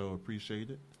on the show.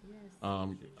 Appreciate it. Yes.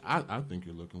 I think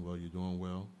you're looking well. You're doing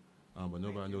well. But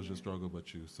nobody knows your struggle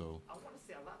but you. So I want to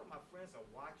say a lot of my friends are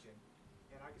watching,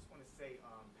 and I just want to say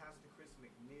Pastor Chris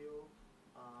McNeil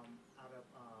out of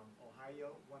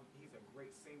Ohio. He's a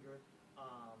great singer.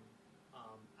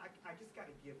 I just got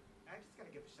to give a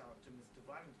shout out to Miss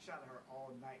DeVoe. I didn't shout at her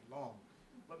all night long,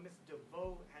 but Miss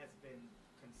DeVoe has been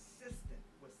consistent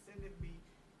with sending me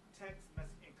text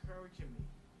message encouraging me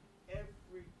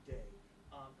every day.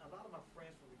 A lot of my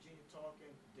friends from Virginia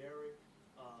talking, Derek,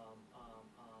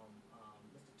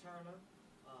 Mr. Turner,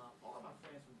 all of my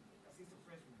friends I see some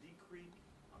friends from D Creek.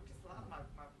 Just a lot of my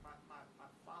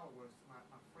followers, my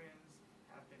friends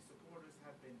have been supporters,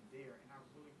 have been there, and I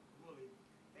really, really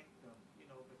thank them. You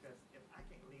know, because if I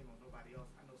can't lean on nobody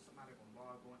else, I know somebody will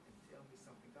log on and tell me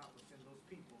something. God will send those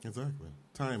people. exactly.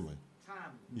 Timely.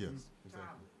 Timely. Yes.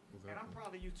 Timely. Exactly. And I'm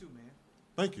proud of you too, man.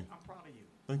 Thank you. I'm proud of you.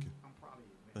 Thank you. I'm proud of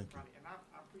you, man. Thank Proud of you. And I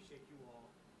appreciate you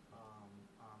all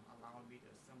allowing me to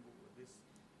assemble with this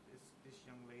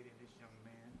young lady and this young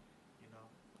man. You know,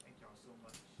 thank y'all so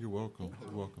much. You're welcome.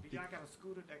 You're welcome. Do y'all got a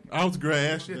scooter that can? I was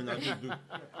grass. Then I just do. Yeah,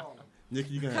 call him.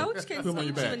 Nikki, you can Coach can put him on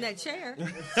your scoot you back. in that chair. I'll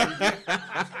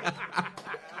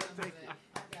take it.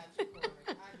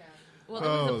 Well, it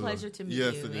was a pleasure to meet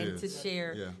yes, you it and is. to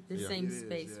share Yeah, the yeah. same It is,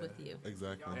 space yeah. with you.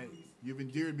 Exactly. And you've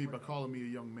endeared me by calling me a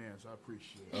young man, so I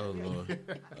appreciate it. Oh Lord. I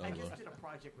Oh just Lord. did a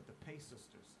project with the Pay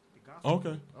Sisters. The gospel.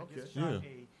 Okay. I Okay. just shot Yeah.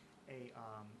 a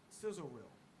sizzle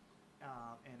reel,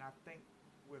 and I think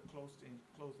we're close to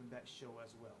closing that show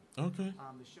as well. Okay.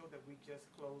 The show that we just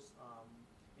closed,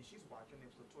 and she's watching.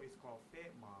 It's Latoya. It's called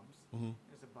Fed Moms. Mhm.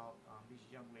 It's about these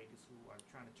young ladies who are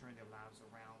trying to turn their lives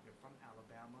around. They're from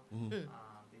Alabama. Mhm.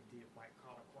 They did white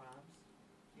collar crimes,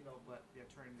 you know, but they're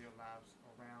turning their lives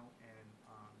around, and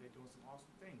they're doing some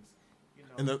awesome things. You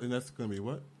know, And that's gonna be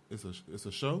what? It's a show. it's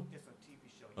a TV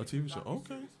show. A It's TV show. docuseries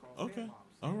Okay. called Okay. Fed Moms.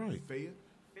 All right. Fayette?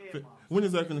 Fed Moms. When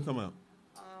is that gonna come out?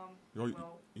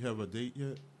 Well, You have a date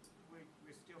yet?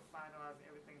 we're still finalizing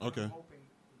everything. Okay. I'm hoping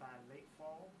by late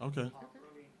fall. Okay. Or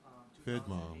early Fed 2018.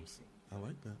 Moms. I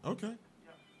like that. Okay.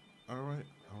 Yeah. All right.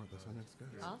 All right. That's our next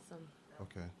guest. Awesome.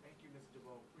 Okay. Thank you, Mr.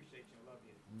 DeVoe. Appreciate you. Love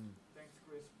you. Thanks,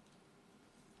 Chris.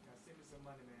 Now send me some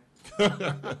money, man.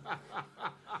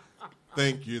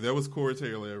 Thank you. That was Corey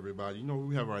Taylor, everybody. You know,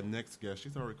 we have our next guest.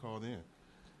 She's already called in.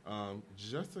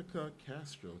 Jessica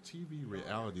Castro, TV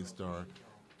reality star,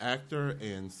 actor,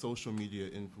 and social media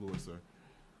influencer.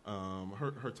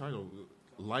 Her title,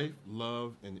 Life,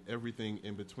 Love, and Everything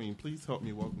in Between. Please help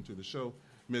me welcome to the show,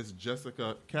 Miss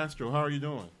Jessica Castro. How are you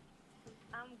doing?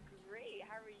 I'm great.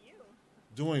 How are you?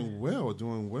 Doing well,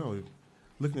 doing well.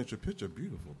 Looking at your picture,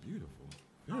 beautiful, beautiful.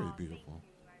 Very beautiful.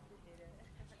 Thank you.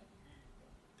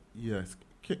 I appreciate it. Yes.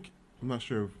 I'm not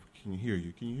sure if can you hear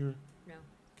you. Can you hear? No.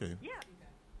 Okay. Yeah.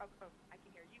 Oh, I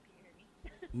can hear you. Can you hear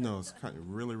me? No, it's kind of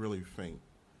really, really faint.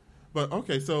 But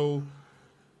okay, so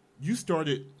you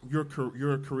started your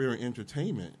career in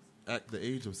entertainment at the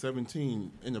age of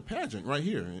 17 in a pageant right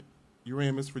here. You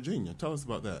ran Miss Virginia. Tell us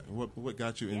about that. What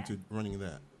got you into running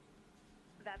that?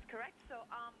 That's correct. So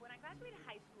when I graduated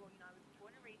high school, I was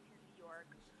born and raised in New York.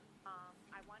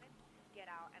 I wanted to get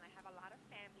out, and I have a lot of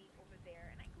family over there.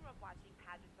 And I grew up watching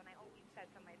pageants, and I always said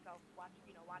to myself, watching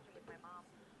with my mom,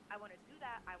 I want to do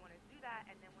that. I want to do that.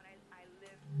 And then when I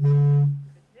lived in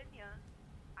Virginia,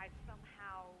 I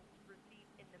somehow received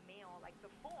in the mail like the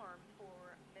form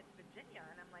for Miss Virginia,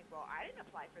 and I'm like, well, I didn't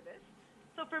apply for this.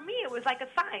 So for me, it was like a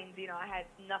sign. I had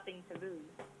nothing to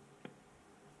lose.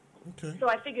 Okay. So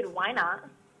I figured, why not?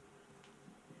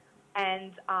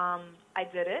 And I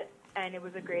did it, and it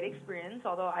was a great experience,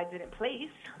 although I didn't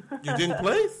place. You didn't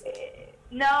place?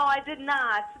 No, I did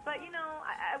not. But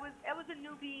I was a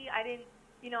newbie. I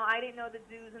didn't know the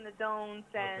do's and the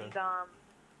don'ts, and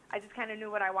I just kind of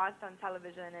knew what I watched on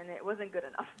television, and it wasn't good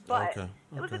enough. But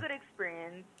it was a good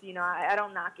experience. I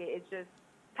don't knock it. It's just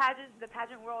the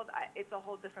pageant world. It's a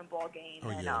whole different ball game,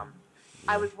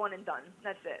 I was one and done.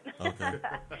 That's it. Okay.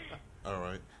 All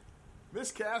right.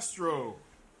 Miss Castro.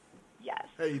 Yes.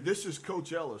 Hey, this is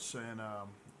Coach Ellis,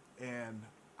 and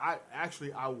I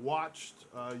watched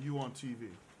you on TV.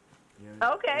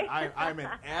 Okay. I'm an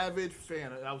avid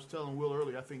fan. I was telling Will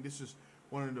earlier, I think this is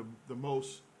one of the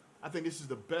most, I think this is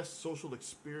the best social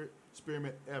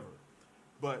experiment ever.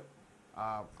 But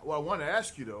what I want to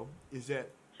ask you, though, is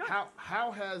that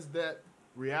how has that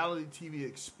reality TV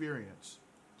experience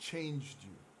changed you?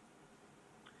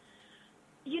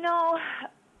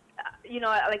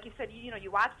 Like you said,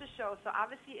 you watched the show, so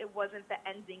obviously it wasn't the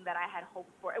ending that I had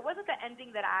hoped for. It wasn't the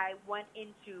ending that I went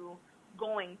into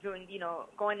doing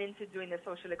the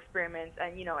social experiments,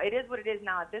 and it is what it is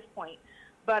now at this point.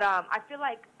 But I feel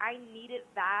like I needed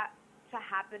that to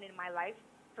happen in my life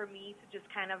for me to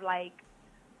just kind of like,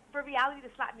 for reality to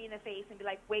slap me in the face and be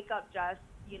like, wake up, Jess.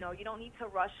 You don't need to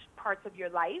rush parts of your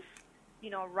life.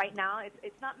 Right now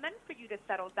it's not meant for you to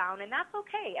settle down, and that's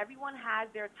okay. Everyone has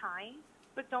their time,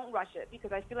 but don't rush it,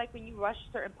 because I feel like when you rush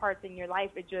certain parts in your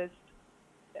life, it just,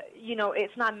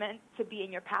 it's not meant to be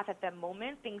in your path at that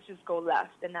moment. Things just go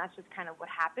left, and that's just kind of what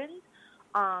happened.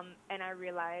 And I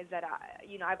realized that,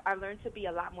 I learned to be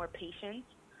a lot more patient.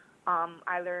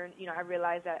 I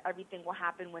realized that everything will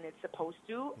happen when it's supposed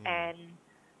to, and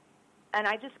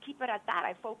I just keep it at that.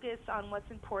 I focus on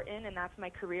what's important, and that's my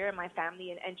career and my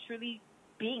family, and truly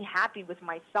being happy with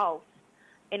myself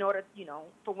in order,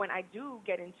 for when I do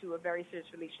get into a very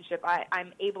serious relationship,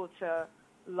 I'm able to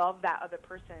love that other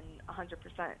person 100%.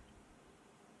 Okay.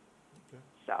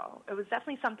 So it was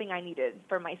definitely something I needed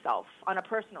for myself on a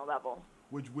personal level.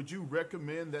 Would you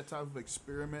recommend that type of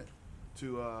experiment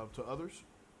to others?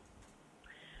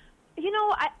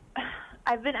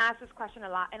 I've been asked this question a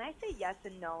lot, and I say yes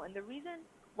and no. And the reason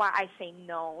why I say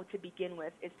no to begin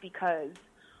with is because,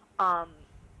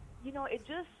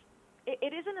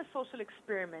 it isn't a social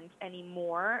experiment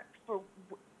anymore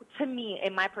to me,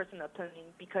 in my personal opinion,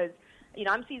 because,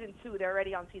 I'm season 2. They're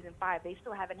already on season 5. They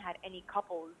still haven't had any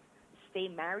couples stay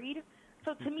married.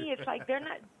 So to me, it's like they're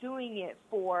not doing it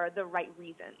for the right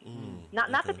reasons.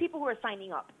 Not the people who are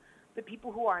signing up, the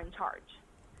people who are in charge.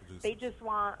 They just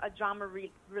want a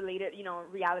drama-related,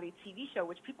 reality TV show,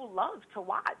 which people love to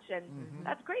watch, and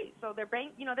that's great. So they're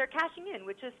they're cashing in,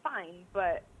 which is fine.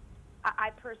 But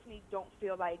I personally don't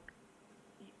feel like,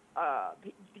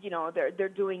 they're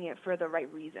doing it for the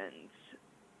right reasons.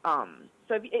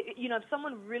 So if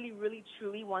someone really, really,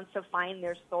 truly wants to find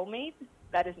their soulmate,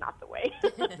 that is not the way.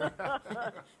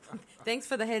 Thanks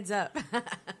for the heads up.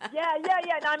 Yeah.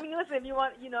 No, I mean, listen, if you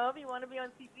want to be on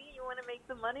TV, you want to make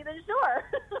some money, then sure.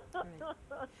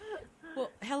 Right.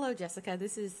 Well, hello, Jessica.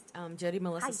 This is Jody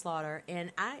Melissa Slaughter,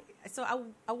 and I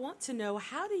want to know,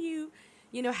 how do you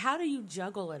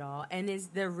juggle it all, and is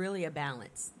there really a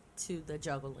balance to the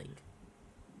juggling?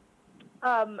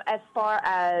 As far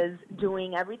as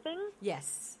doing everything?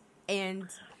 Yes, and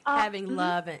having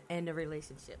love and a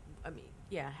relationship. I mean,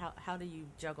 yeah. How do you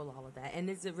juggle all of that, and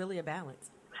is it really a balance?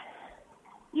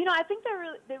 I think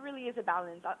there really is a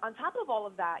balance. On top of all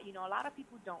of that, a lot of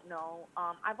people don't know.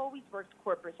 I've always worked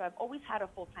corporate, so I've always had a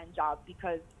full-time job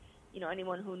because,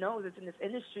 anyone who knows it's in this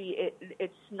industry,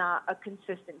 it's not a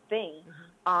consistent thing.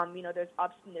 There's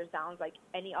ups and there's downs like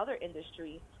any other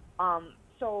industry.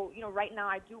 So, right now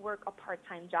I do work a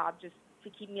part-time job just to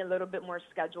keep me a little bit more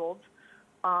scheduled.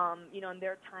 And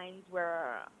there are times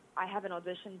where I have an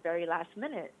audition very last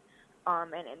minute.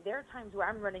 And there are times where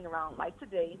I'm running around like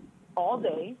today, all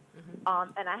day,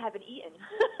 and I haven't eaten.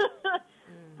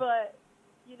 But,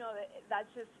 that's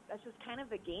just kind of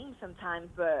the game sometimes.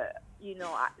 But,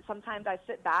 sometimes I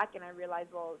sit back and I realize,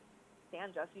 well,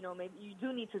 Sandra, maybe you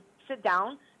do need to sit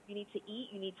down, you need to eat,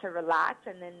 you need to relax,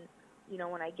 and then,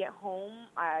 when I get home,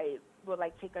 I will,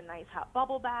 take a nice hot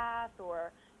bubble bath,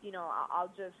 or,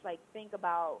 I'll just, think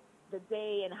about the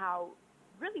day and how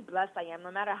really blessed I am.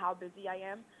 No matter how busy I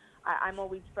am, I'm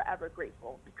always forever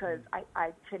grateful because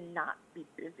I cannot be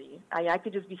busy. I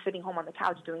could just be sitting home on the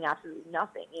couch doing absolutely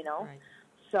nothing, Right.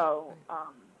 So,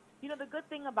 the good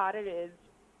thing about it is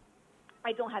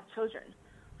I don't have children,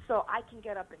 so I can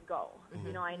get up and go.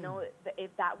 I know that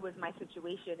if that was my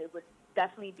situation, it would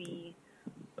definitely be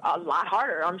a lot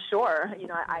harder, I'm sure.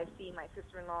 I see my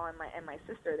sister-in-law and my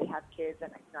sister, they have kids,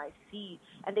 and I see,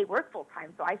 and they work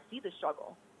full-time, so I see the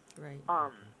struggle. Right.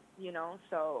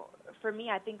 So for me,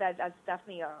 I think that's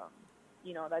definitely,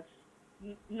 that's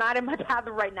not in my path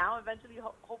right now, eventually,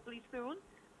 hopefully soon.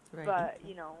 Right. But,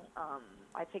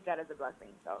 I take that as a blessing,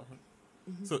 so.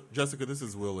 So, Jessica, this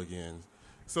is Will again.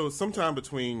 So sometime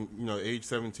between, age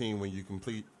 17 when you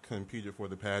competed for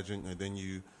the pageant, and then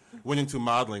you went into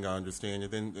modeling, I understand,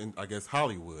 and then I guess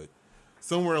Hollywood.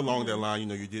 Somewhere along that line,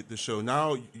 you did the show.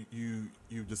 Now you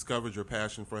discovered your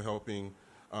passion for helping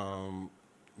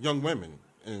young women,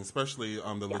 and especially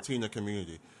the Latina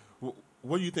community.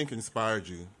 What do you think inspired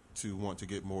you to want to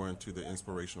get more into the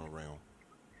inspirational realm?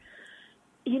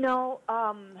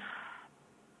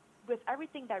 With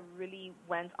everything that really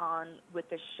went on with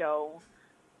the show,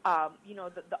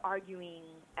 the arguing,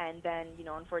 and then,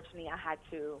 unfortunately I had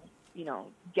to,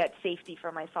 get safety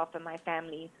for myself and my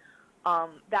family.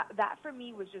 That for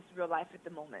me was just real life at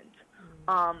the moment.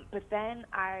 But then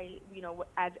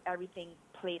as everything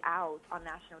played out on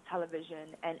national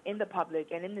television and in the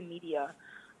public and in the media,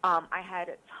 I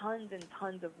had tons and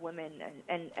tons of women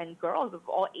and girls of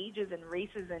all ages and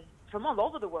races and from all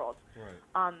over the world,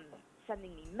 right.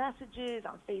 Sending me messages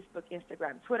on Facebook,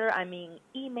 Instagram, Twitter.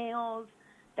 Emails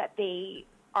that they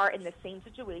are in the same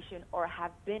situation or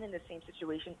have been in the same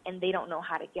situation and they don't know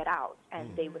how to get out,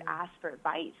 and they would ask for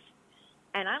advice.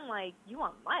 And I'm like, you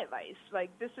want my advice?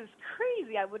 This is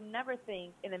crazy. I would never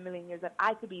think in a million years that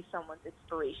I could be someone's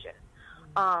inspiration.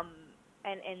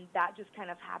 And that just kind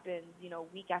of happened,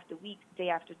 week after week, day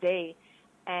after day.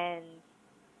 And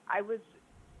I was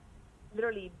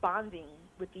literally bonding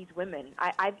with these women.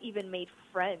 I've even made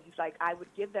friends. I would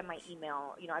give them my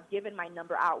email. I've given my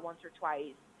number out once or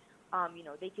twice.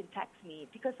 They can text me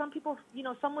because some people,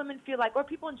 some women feel like, or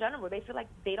people in general, they feel like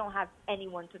they don't have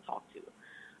anyone to talk to.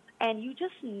 And you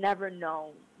just never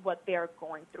know what they're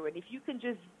going through. And if you can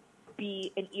just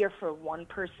be an ear for one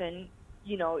person,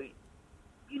 you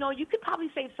could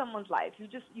probably save someone's life.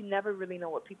 You never really know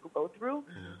what people go through.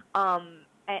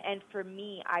 And for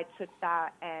me, I took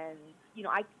that and,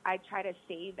 I try to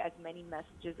save as many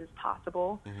messages as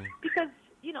possible because,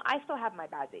 I still have my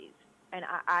bad days. And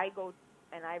I go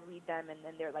and I read them, and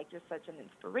then they're just such an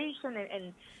inspiration.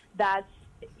 And that's,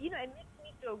 it makes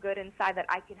me feel good inside that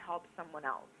I can help someone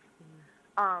else.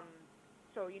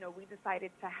 So, we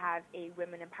decided to have a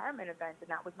women empowerment event, and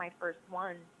that was my first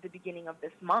one the beginning of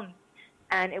this month.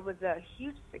 And it was a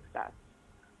huge success.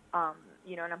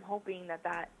 And I'm hoping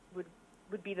that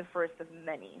would be the first of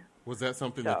many. Was that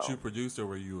something that you produced, or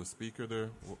were you a speaker there?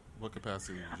 What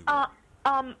capacity did you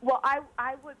do? Well,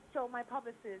 I was, so my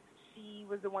publicist, she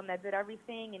was the one that did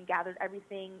everything and gathered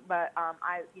everything, but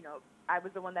I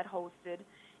was the one that hosted,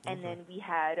 and then we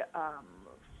had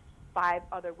 5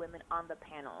 other women on the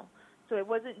panel. So it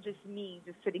wasn't just me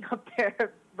just sitting up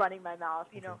there running my mouth.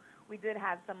 We did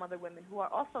have some other women who are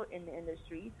also in the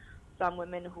industry, some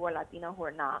women who are Latina who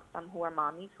are not, some who are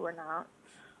mommies who are not.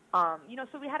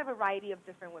 So we had a variety of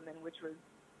different women,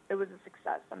 it was a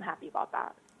success. I'm happy about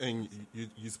that. And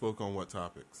you spoke on what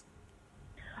topics?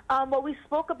 Well, we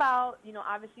spoke about,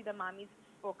 obviously the mommies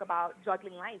spoke about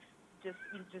juggling life.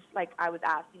 Just like I was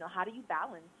asked, how do you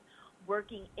balance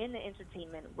working in the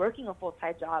entertainment, working a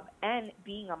full-time job, and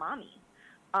being a mommy?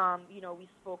 We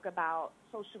spoke about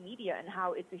social media and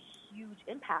how it's a huge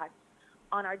impact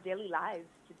on our daily lives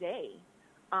today.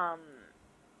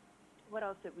 What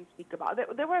else did we speak about?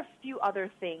 There were a few other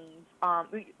things.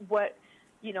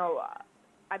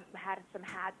 I've had some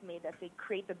hats made that say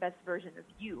create the best version of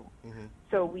you.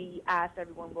 So we asked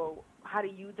everyone, well, how do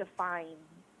you define,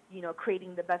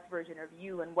 creating the best version of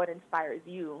you and what inspires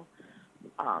you?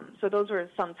 So those were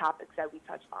some topics that we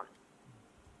touched on.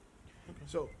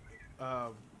 So,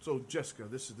 so Jessica,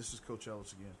 this is Coach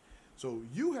Ellis again. So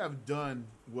you have done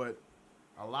what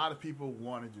a lot of people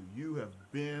want to do. You have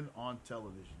been on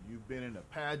television. You've been in a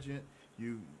pageant.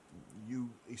 You've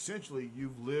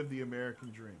lived the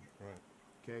American dream. Right.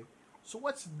 Okay. So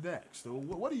what's next?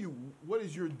 What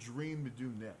is your dream to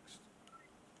do next?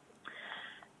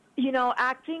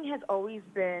 Acting has always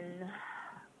been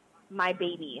my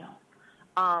baby.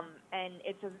 And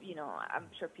it's I'm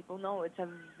sure people know it's a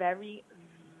very,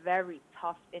 very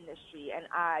tough industry. And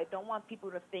I don't want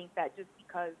people to think that just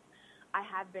because I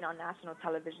have been on national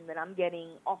television that I'm getting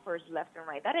offers left and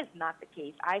right. That is not the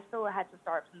case. I still had to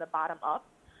start from the bottom up.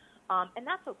 And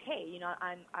that's okay.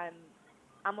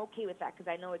 I'm okay with that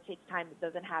because I know it takes time. It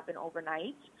doesn't happen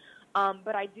overnight.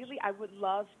 But ideally, I would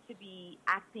love to be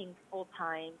acting full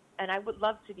time, and I would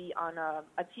love to be on a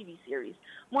TV series,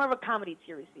 more of a comedy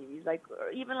TV series,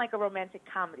 even like a romantic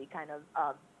comedy kind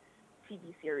of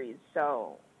TV series.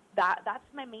 So that's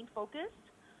my main focus.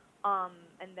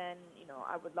 And then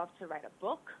I would love to write a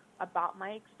book about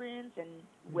my experience and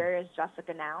where is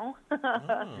Jessica now.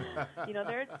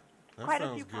 There's quite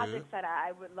a few projects that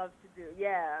I would love to do.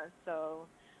 Yeah. So.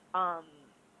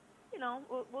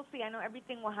 We'll see. I know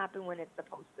everything will happen when it's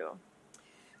supposed to.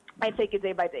 I take it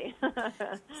day by day.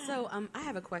 So I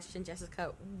have a question,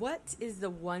 Jessica. What is the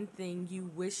one thing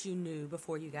you wish you knew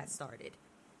before you got started?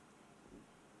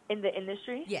 In the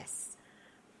industry? Yes.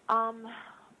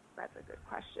 That's a good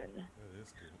question. That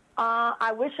is good.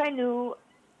 I wish I knew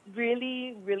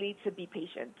really, really to be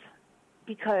patient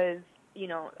because,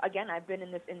 again, I've been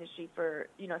in this industry for,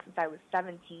 since I was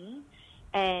 17.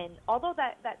 And although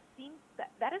that seems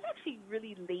that is actually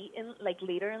really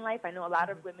later in life. I know a lot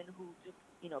of women who do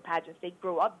pageants, they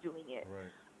grow up doing it.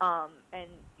 Right. And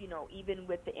even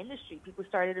with the industry, people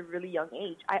started at a really young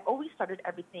age. I always started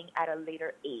everything at a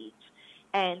later age.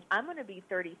 And I'm going to be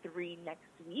 33 next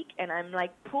week, and I'm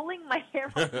pulling my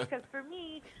hair out because for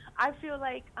me, I feel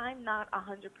like I'm not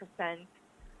 100%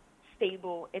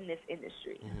 stable in this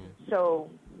industry. So,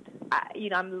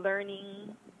 I'm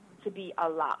learning to be a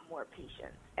lot more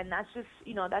patient, and that's just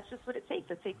what it takes.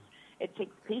 It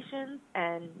takes patience,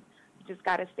 and you just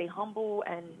got to stay humble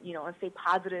and and stay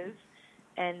positive,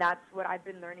 and that's what I've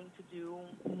been learning to do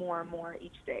more and more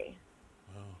each day.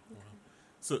 Wow.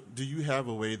 So, do you have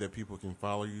a way that people can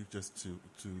follow you just to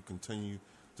continue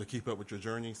to keep up with your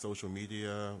journey? Social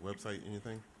media, website,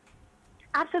 anything?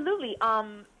 Absolutely.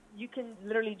 You can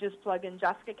literally just plug in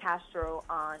Jessica Castro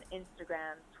on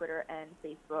Instagram, Twitter, and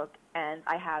Facebook, and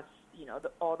I have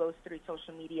all those 3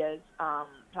 social medias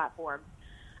platforms.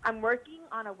 I'm working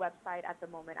on a website at the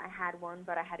moment. I had one,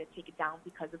 but I had to take it down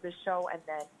because of this show, and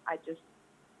then I just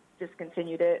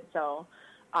discontinued it. So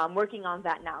I'm working on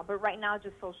that now. But right now,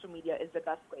 just social media is the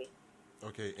best way.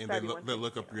 Okay, and they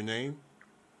look up your name?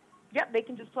 Yep, they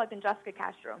can just plug in Jessica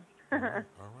Castro. All right.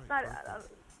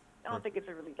 I don't think it's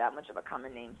really that much of a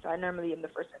common name, so I normally am the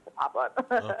first one to pop up.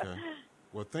 Okay.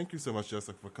 Well, thank you so much,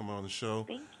 Jessica, for coming on the show.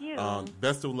 Thank you.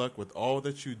 Best of luck with all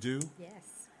that you do.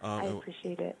 Yes. I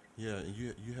appreciate it. Yeah, and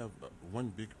you have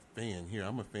one big fan here.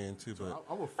 I'm a fan, too. But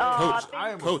I'm a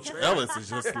fan. Coach Ellis is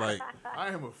just like... I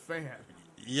am a fan.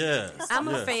 Yes. I'm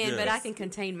a fan, but I can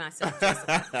contain myself.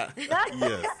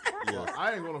 Yes. Well,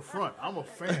 I ain't going to front. I'm a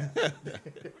fan.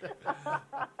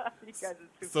 You guys are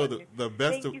too So funny. the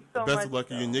best Thank of you so best much, of luck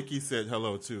to you. though. Nikki said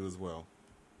hello, too, as well.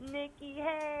 Nikki,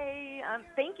 hey,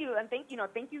 thank you, and thank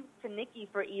you to Nikki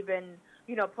for even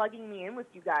plugging me in with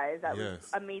you guys. That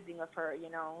was amazing of her,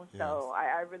 So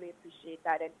I really appreciate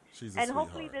that, and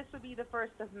hopefully this will be the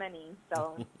first of many.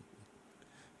 So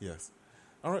yes,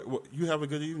 all right. Well, you have a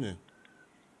good evening.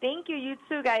 Thank you. You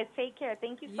too, guys. Take care.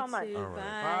 Thank you so much. Too. All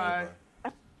right.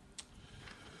 Bye.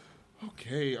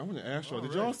 Okay, I want to ask y'all.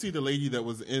 Did y'all see the lady that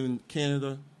was in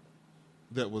Canada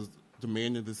that was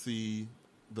demanding to see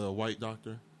the white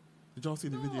doctor? Did y'all see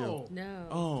the video? No.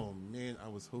 Oh, man, I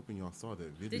was hoping y'all saw that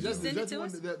video. Did you send it Is that to the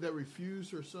us? one that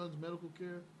refused her son's medical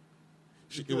care?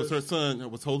 It was her son that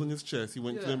was holding his chest. He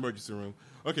went to the emergency room.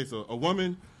 Okay, so a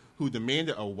woman who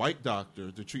demanded a white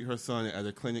doctor to treat her son at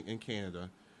a clinic in Canada.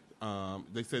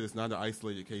 They said it's not an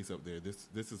isolated case up there.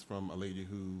 This is from a lady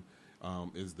who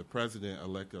is the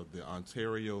president-elect of the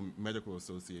Ontario Medical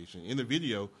Association. In the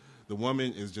video, the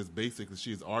woman is just basically,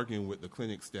 she's arguing with the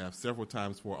clinic staff several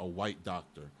times for a white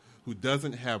doctor who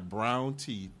doesn't have brown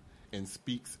teeth and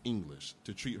speaks English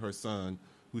to treat her son,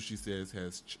 who she says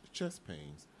has chest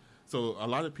pains. So a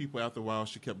lot of people, after a while,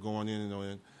 she kept going in and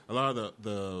on. A lot of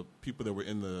the people that were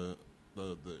in the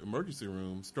emergency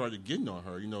room started getting on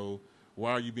her.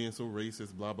 Why are you being so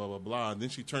racist? Blah blah blah blah. And then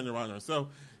she turned around herself,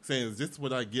 saying, "Is this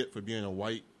what I get for being a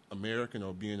white American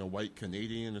or being a white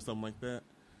Canadian or something like that?"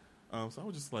 So I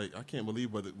was just like, I can't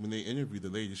believe when they interviewed the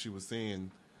lady, she was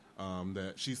saying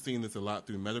that she's seen this a lot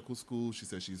through medical school. She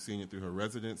said she's seen it through her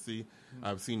residency. Mm-hmm.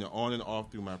 I've seen it on and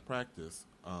off through my practice.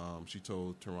 She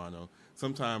told Toronto.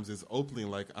 Sometimes it's openly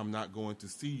like, I'm not going to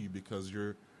see you because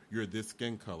you're this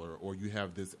skin color or you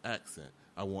have this accent.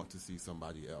 I want to see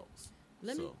somebody else.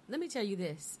 Let me tell you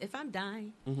this. If I'm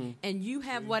dying and you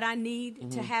have what I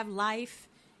need to have life,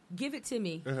 give it to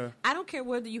me. I don't care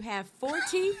whether you have 4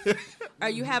 teeth or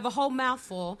you have a whole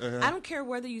mouthful. I don't care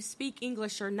whether you speak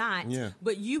English or not.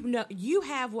 But you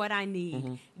have what I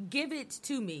need. Give it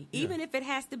to me. Even if it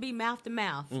has to be mouth to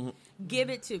mouth.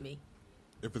 Give it to me.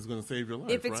 If it's going to save your life,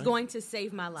 if it's going to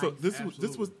save my life. So this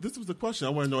was the question.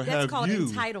 I want to know: That's called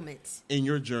entitlement. In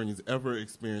your journeys, ever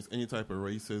experienced any type of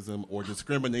racism or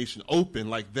discrimination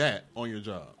open like that on your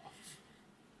job?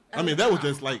 I mean, that was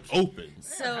just like open.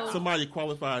 So somebody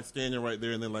qualified standing right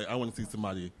there, and then like, I want to see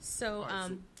somebody. So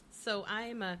I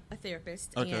am a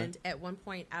therapist, and at one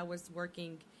point I was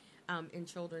working in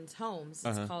children's homes.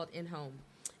 It's called In Home.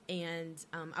 And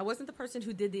I wasn't the person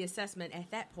who did the assessment at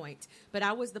that point, but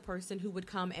I was the person who would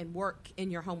come and work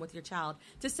in your home with your child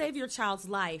to save your child's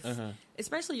life,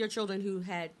 especially your children who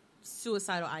had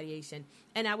suicidal ideation.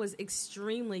 And I was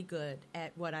extremely good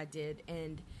at what I did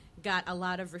and got a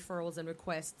lot of referrals and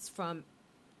requests from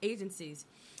agencies.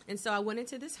 And so I went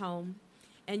into this home,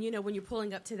 and, when you're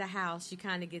pulling up to the house, you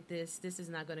kind of get this is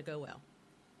not going to go well.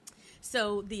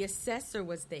 So the assessor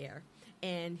was there,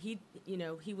 and he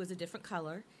was a different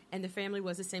color, and the family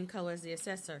was the same color as the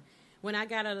assessor. When I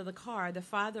got out of the car, the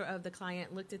father of the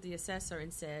client looked at the assessor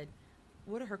and said,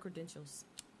 "What are her credentials?"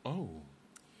 Oh.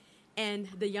 And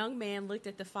the young man looked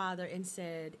at the father and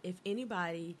said, "If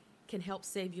anybody can help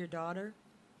save your daughter,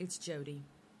 it's Jody."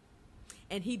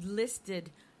 And he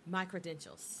listed my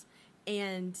credentials.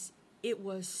 And it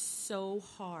was so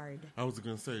hard. I was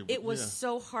going to say. It was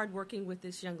so hard working with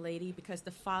this young lady because the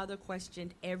father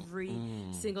questioned every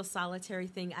single solitary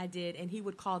thing I did, and he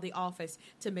would call the office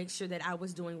to make sure that I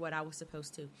was doing what I was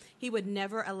supposed to. He would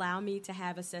never allow me to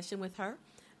have a session with her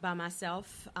by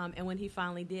myself, and when he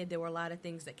finally did, there were a lot of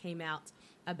things that came out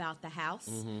about the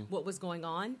house, what was going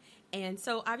on, and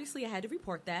so obviously I had to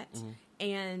report that.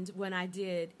 And when I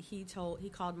did, he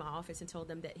called my office and told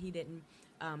them that he didn't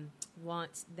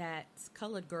want that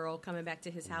colored girl coming back to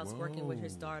his house working with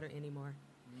his daughter anymore.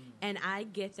 And I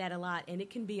get that a lot. And it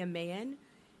can be a man,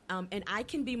 and I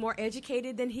can be more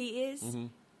educated than he is.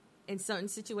 In certain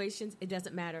situations, it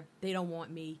doesn't matter. They don't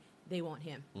want me. They want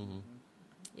him.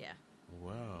 Yeah.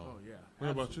 Wow. Oh, yeah.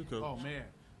 What about you, Coach? Oh, man.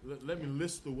 Let me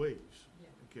list the ways.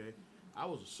 Okay. I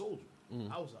was a soldier.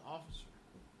 I was an officer.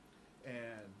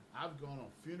 And I've gone on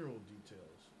funeral details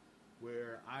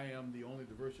where I am the only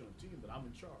diversity on the team, but I'm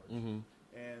in charge.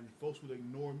 And folks would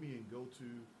ignore me and go to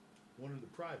one of the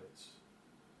privates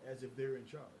as if they're in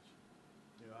charge.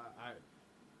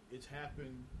 It's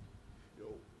happened,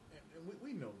 and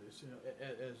we know this.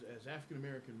 As African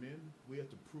American men, we have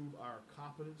to prove our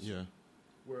competence.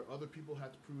 Where other people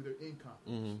have to prove their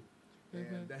incompetence.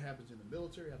 And that happens in the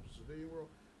military, happens in the civilian world.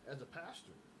 As a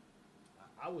pastor,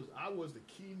 I was the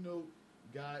keynote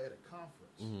guy at a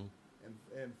conference,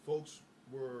 and folks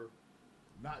were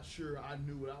not sure I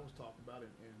knew what I was talking about,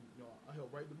 and I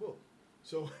helped write the book.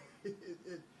 So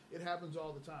it happens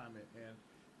all the time,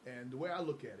 and the way I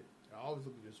look at it, I always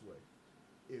look at it this way: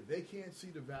 if they can't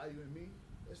see the value in me,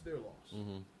 that's their loss.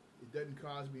 It doesn't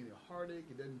cause me any heartache.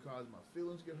 It doesn't cause my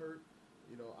feelings to get hurt.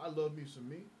 I love me some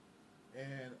me,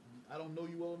 and I don't know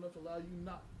you well enough to allow you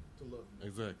not to love me.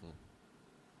 Exactly.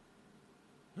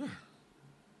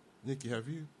 Nikki, have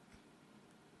you?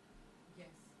 Yes.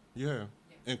 Yeah.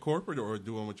 Yes. In corporate or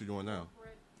doing what you're doing now?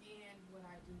 Corporate and what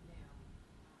I do now.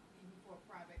 Even for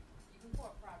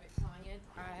a private client,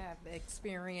 I have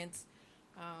experience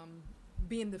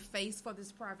being the face for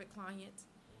this private client.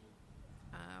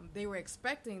 They were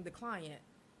expecting the client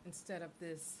instead of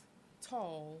this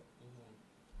tall,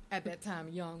 at that time,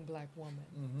 young black woman.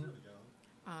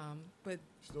 But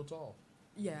still tall.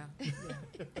 Yeah,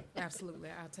 absolutely.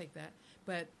 I'll take that.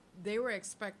 But they were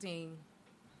expecting,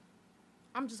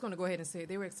 I'm just going to go ahead and say it,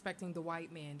 they were expecting the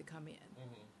white man to come in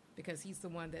because he's the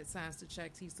one that signs the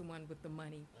checks. He's the one with the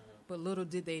money. But little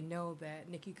did they know that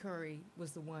Nikki Curry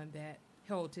was the one that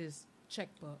held his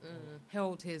checkbook,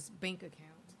 held his bank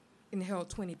account, and held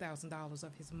 $20,000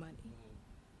 of his money.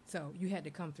 So you had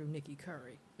to come through Nikki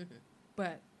Curry.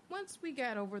 But once we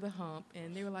got over the hump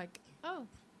and they were like, oh,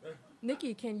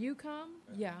 Nikki, can you come?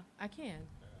 Yeah, I can.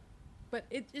 But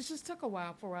it just took a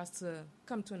while for us to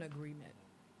come to an agreement.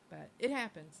 But it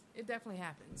happens. It definitely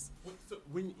happens. So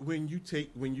when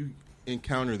you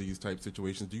encounter these type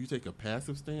situations, do you take a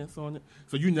passive stance on it?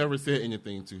 So you never said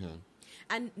anything to him?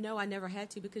 No, I never had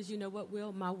to, because you know what,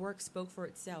 Will? My work spoke for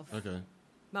itself. Okay.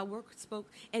 My work spoke,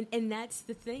 and that's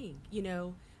the thing, you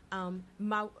know.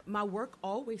 My work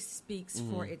always speaks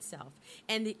for itself.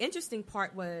 And the interesting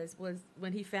part was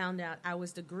when he found out I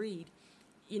was degreed,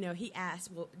 you know, he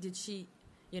asked, well, did she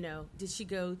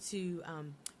go to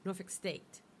Norfolk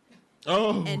State?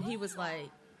 Oh. And he was like,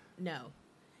 no.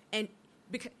 And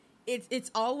because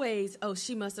it's always, oh,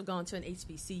 she must have gone to an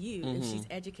HBCU and she's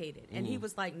educated. And he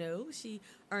was like, no, she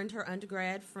earned her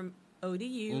undergrad from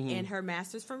ODU and her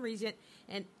master's from Regent.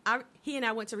 And he and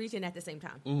I went to Regent at the same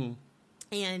time.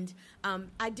 And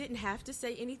I didn't have to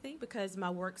say anything because my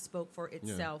work spoke for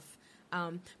itself.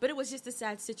 But it was just a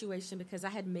sad situation because I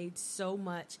had made so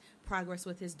much progress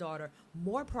with his daughter,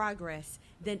 more progress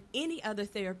than any other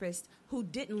therapist who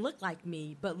didn't look like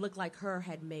me but looked like her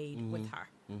had made with her.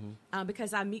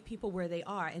 Because I meet people where they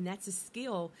are, and that's a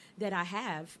skill that I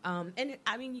have. And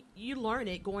I mean, you learn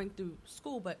it going through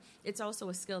school, but it's also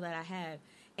a skill that I have.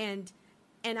 And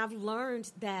I've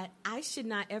learned that I should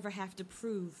not ever have to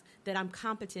prove that I'm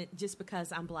competent just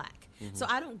because I'm black. So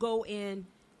I don't go in.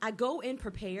 I go in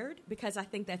prepared because I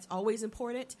think that's always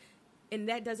important, and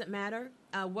that doesn't matter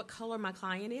what color my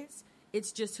client is.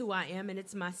 It's just who I am, and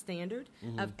it's my standard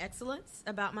of excellence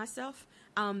about myself.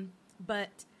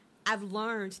 But I've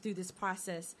learned through this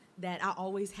process that I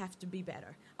always have to be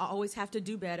better. I always have to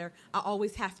do better. I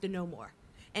always have to know more.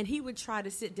 And he would try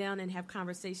to sit down and have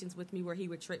conversations with me where he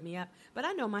would trip me up. But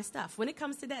I know my stuff. When it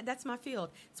comes to that, that's my field.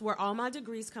 It's where all my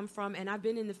degrees come from, and I've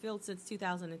been in the field since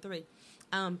 2003.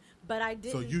 But I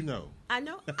didn't. So you know. I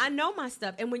know my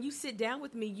stuff. And when you sit down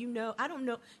with me, you know,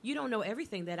 you don't know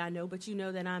everything that I know, but you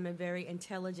know that I'm a very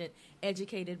intelligent,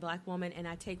 educated black woman, and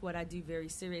I take what I do very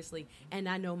seriously. And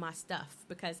I know my stuff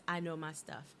because I know my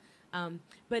stuff.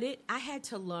 But I had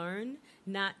to learn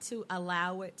not to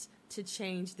allow it to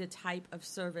change the type of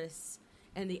service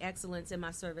and the excellence in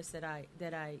my service that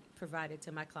I provided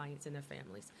to my clients and their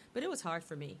families. But it was hard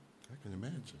for me. I can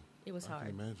imagine. It was hard.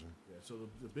 I can imagine. Yeah, so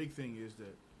the big thing is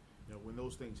that, you know, when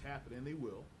those things happen, and they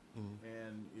will,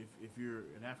 and if you're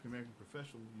an African-American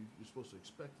professional, you're supposed to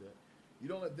expect that. You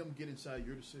don't let them get inside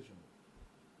your decision.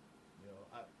 You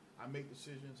know, I make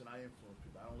decisions and I influence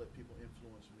people. I don't let people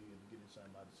influence me and get inside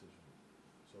my decision.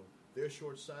 So their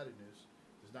short-sightedness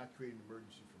does not create an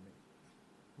emergency for me.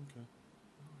 Okay.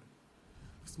 All right.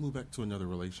 Let's move back to another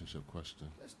relationship question.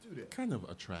 Let's do that. Kind of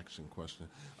attraction question.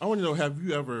 I want to know, have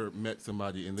you ever met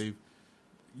somebody and you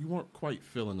weren't quite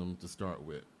feeling them to start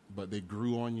with, but they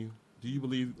grew on you? Do you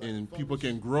believe in people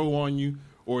can grow on you,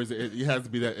 or is it has to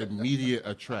be that immediate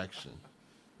attraction?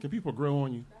 Can people grow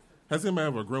on you? Has anybody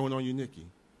ever grown on you, Nikki?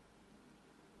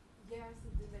 Yes,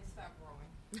 and then they stop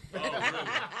growing.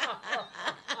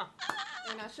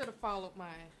 And I should have followed my...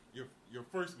 Your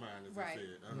first mind, as right. I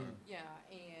said. Yeah,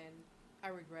 and I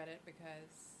regret it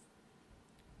because...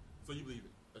 So you believe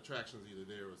attraction is either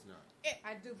there or it's not?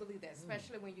 I do believe that,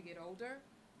 especially when you get older.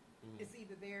 It's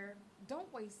either there. Don't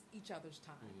waste each other's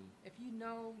time. If you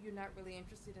know you're not really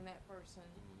interested in that person,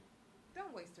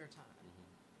 don't waste their time.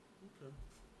 Okay.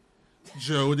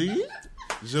 Jody?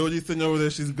 Jody's sitting over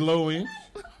there. She's glowing.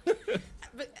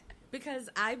 Because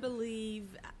I believe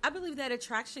that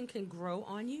attraction can grow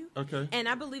on you. Okay. And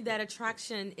I believe that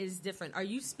attraction is different. Are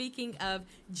you speaking of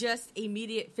just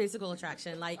immediate physical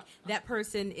attraction, like that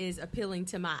person is appealing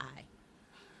to my eye?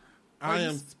 Are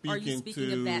you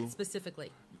speaking of that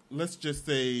specifically? Let's just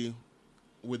say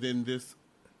within this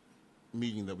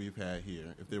meeting that we've had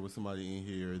here, if there was somebody in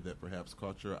here that perhaps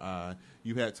caught your eye,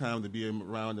 you had time to be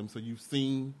around them, so you've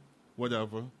seen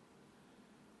whatever.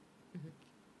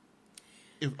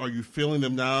 Are you feeling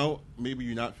them now? Maybe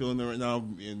you're not feeling them right now,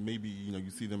 and maybe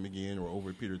you see them again or over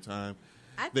a period of time.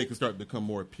 They can start to become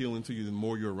more appealing to you the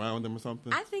more you're around them or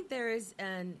something? I think there is,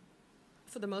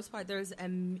 for the most part, there's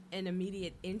an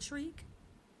immediate intrigue.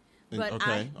 But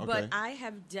but I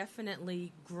have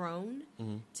definitely grown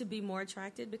to be more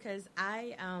attracted because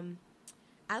I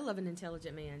love an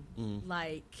intelligent man.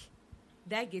 Like,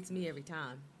 that gets me every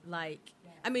time. Like,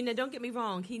 I mean, now don't get me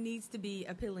wrong. He needs to be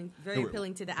appealing, very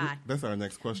appealing to the eye. That's our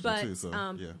next question, too. So,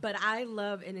 yeah. But I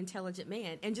love an intelligent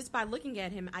man. And just by looking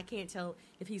at him, I can't tell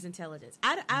if he's intelligent.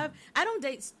 I don't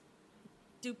date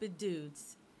stupid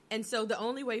dudes. And so the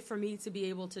only way for me to be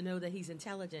able to know that he's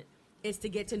intelligent is to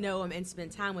get to know him and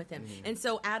spend time with him. And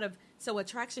so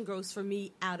attraction grows for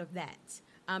me out of that.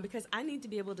 because I need to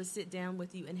be able to sit down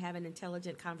with you and have an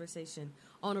intelligent conversation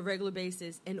on a regular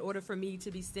basis in order for me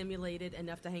to be stimulated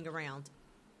enough to hang around.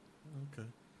 Okay.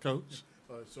 Coach?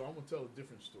 So I'm going to tell a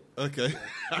different story. Okay.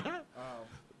 Don't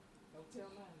tell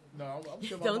mine. No, I'm going to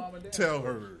tell my mom and dad. Tell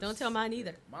hers. Don't tell mine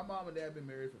either. My mom and dad have been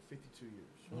married for 52 years.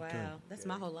 Wow. That's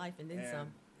my whole life and then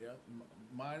some. Yeah,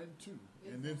 mine and two,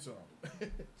 and then some.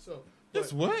 So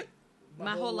That's what?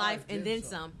 My whole life and then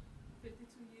some. 52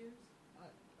 years?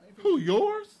 Who,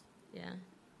 yours? Yeah.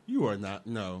 You are not.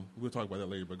 No. We'll talk about that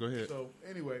later, but go ahead. So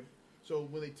anyway,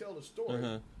 when they tell the story,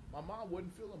 my mom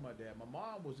wasn't feeling my dad. My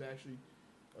mom was actually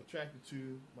attracted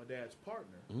to my dad's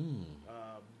partner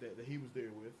that he was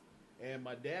there with, and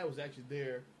my dad was actually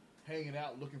there hanging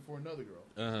out looking for another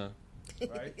girl.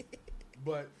 Right?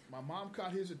 But my mom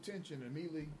caught his attention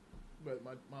immediately, but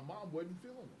my mom wasn't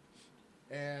feeling him.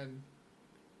 And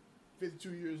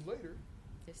 52 years later,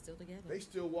 they're still together. They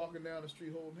still walking down the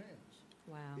street holding hands.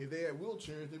 Wow. If they had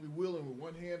wheelchairs, they'd be wheeling with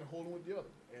one hand and holding with the other.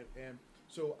 And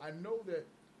so I know that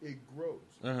it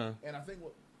grows. And I think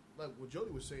what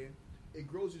Jody was saying, it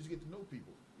grows as you get to know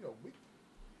people. You know,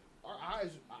 our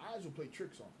eyes will play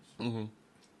tricks on us.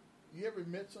 You ever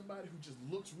met somebody who just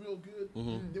looks real good?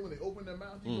 Then when they open their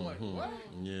mouth, you go like, what?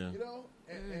 Yeah. You know?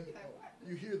 And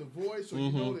you hear the voice, so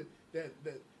you know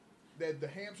that the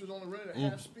hamster's only running at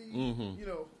half speed. You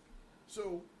know?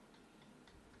 So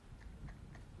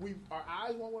our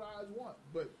eyes want what our eyes want,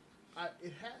 but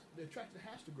the attraction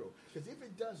has to grow. Because if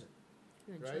it doesn't,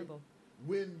 you're in right? trouble.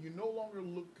 When you no longer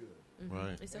look good,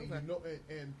 right? It's and over.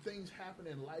 And things happen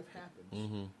and life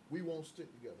happens, we won't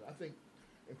stick together. I think,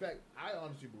 in fact, I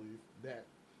honestly believe that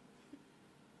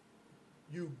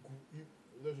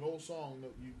there's an old song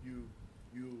that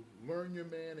you learn your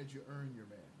man as you earn your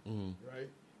man, right?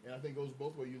 And I think it goes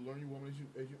both ways. You learn your woman as you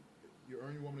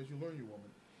earn your woman as you learn your woman.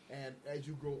 And as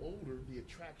you grow older, the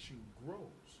attraction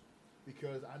grows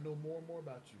because I know more and more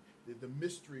about you. The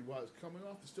mystery, while it's coming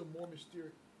off, there's still more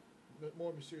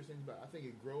mysterious things about it. I think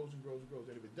it grows and grows and grows.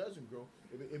 And if it doesn't grow,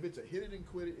 if it's a hit it and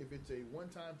quit it, if it's a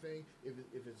one-time thing, if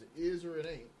it's an is or it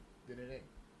ain't, then it ain't.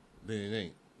 Then it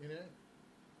ain't. It ain't.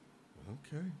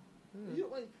 Okay. You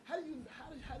don't, how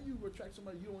do you attract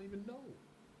somebody you don't even know?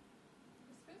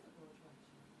 It's physical attraction.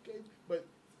 Okay, but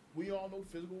we all know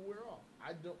physical wear off.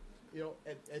 I don't. You know,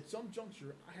 at some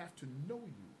juncture, I have to know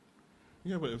you.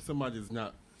 Yeah, but if somebody's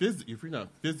not if you're not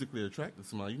physically attracted to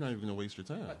somebody, you're not even going to waste your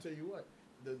time. I tell you what,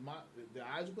 the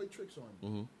eyes will play tricks on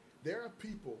you. There are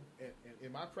people, and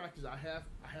in my practice, I have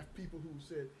people who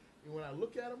said, when I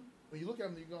look at them, when you look at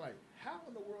them, you go like, how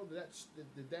in the world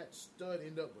did that stud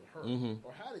end up with her,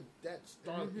 or how did that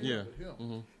star end up with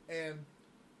him? And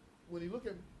when you look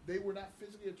at them, they were not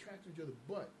physically attracted to each other,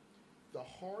 but the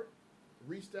heart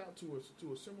reached out to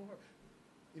a similar heart.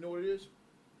 You know what it is?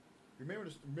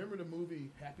 Remember the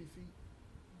movie Happy Feet?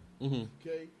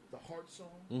 Okay, the heart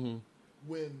song.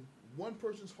 When one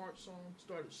person's heart song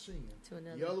started singing,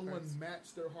 the other one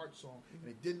matched their heart song, and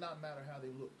it did not matter how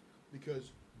they looked,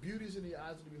 because beauty is in the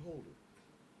eyes of the beholder.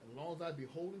 As long as I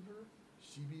beholding her,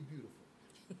 she be beautiful.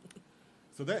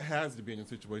 So that has to be in a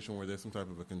situation where there's some type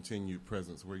of a continued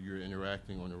presence where you're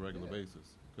interacting on a regular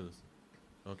basis.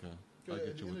 Okay. I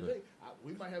get you with that.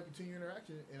 We might have continued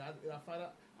interaction, and I find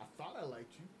out I thought I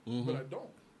liked you, but I don't.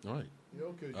 All right. You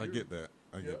know, cause I get that.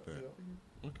 I get that.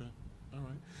 Yeah. Okay. All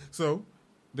right. So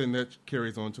then that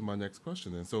carries on to my next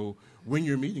question then. So when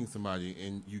you're meeting somebody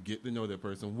and you get to know that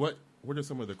person, what are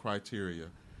some of the criteria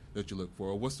that you look for,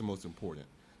 or what's the most important?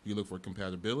 Do you look for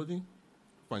compatibility,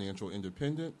 financial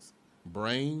independence,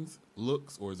 brains,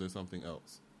 looks, or is there something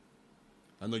else?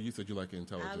 I know you said you like an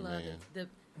intelligent man. I love it.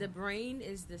 The brain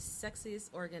is the sexiest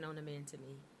organ on a man to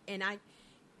me,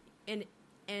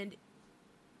 and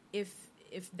if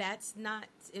that's not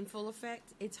in full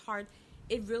effect, it's hard.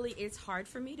 It really is hard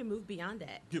for me to move beyond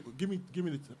that. Give me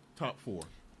the top four.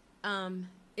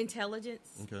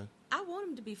 Intelligence. Okay. I want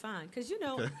him to be fine because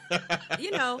I'm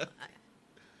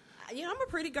a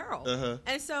pretty girl,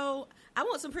 and so I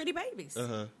want some pretty babies,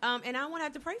 and I won't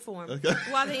have to pray for them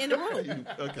while they're in the room.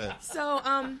 Okay. So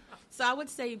I would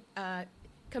say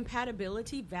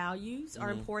compatibility, values are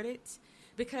important,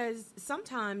 because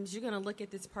sometimes you're going to look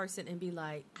at this person and be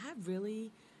like, I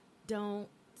really don't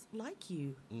like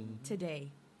you today,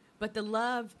 but the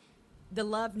love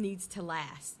needs to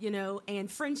last, and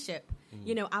friendship.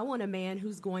 I want a man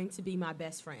who's going to be my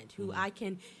best friend, who I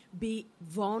can be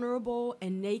vulnerable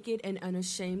and naked and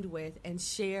unashamed with and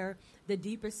share the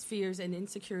deepest fears and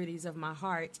insecurities of my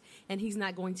heart. And he's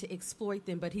not going to exploit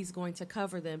them, but he's going to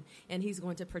cover them, and he's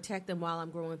going to protect them while I'm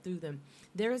growing through them.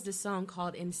 There is this song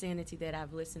called Insanity that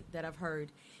I've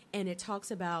heard, and it talks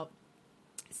about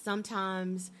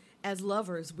sometimes as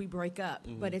lovers, we break up,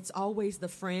 but it's always the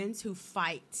friends who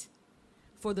fight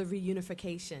for the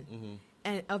reunification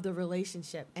and of the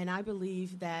relationship. And I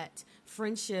believe that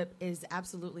friendship is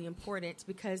absolutely important,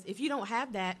 because if you don't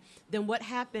have that, then what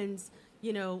happens,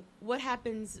 what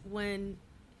happens when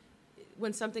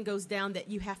something goes down that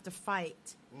you have to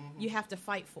fight, you have to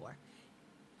fight for?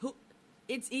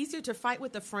 It's easier to fight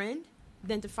with a friend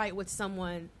than to fight with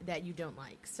someone that you don't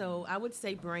like. So I would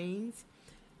say brains.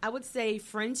 I would say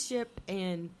friendship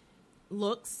and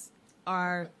looks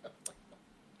are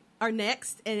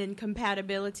next, and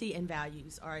compatibility and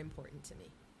values are important to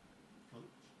me. All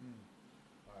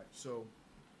right. So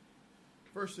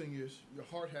first thing is, your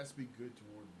heart has to be good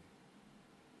toward me.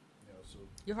 So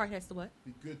Your heart has to what?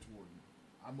 Be good toward me.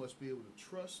 I must be able to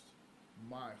trust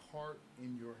my heart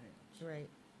in your hands. Right.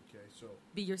 Okay, so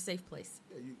Be your safe place.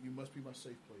 yeah, you must be my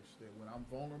safe place. That when I'm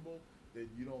vulnerable, that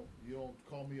you don't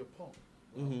call me a punk.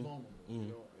 When I'm vulnerable,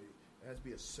 it has to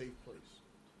be a safe place.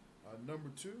 Number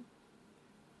two,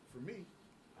 for me,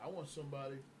 I want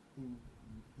somebody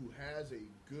who has a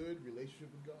good relationship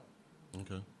with God.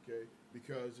 Okay. Okay,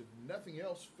 because if nothing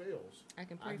else fails, I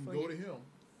can pray for go you. to Him,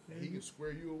 and He can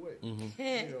square you away.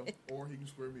 Or He can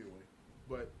square me away.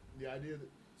 But the idea that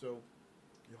your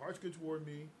heart's good toward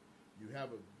me, you have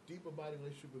a deep abiding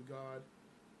relationship with God,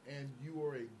 and you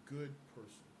are a good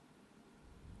person.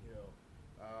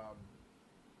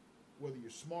 Whether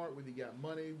you're smart, whether you got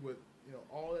money, with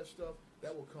all that stuff,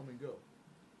 that will come and go.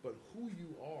 But who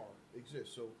you are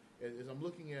exists. So as I'm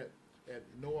looking at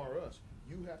Know Our Us,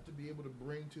 you have to be able to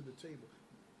bring to the table.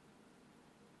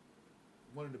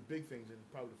 One of the big things, and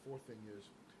probably the fourth thing, is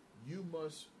you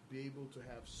must be able to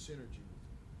have synergy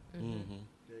with me.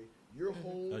 Okay, you're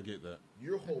whole. I get that.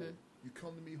 You're whole. You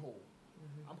come to me whole.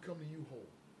 I'm coming to you whole.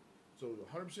 So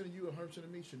 100% of you and 100%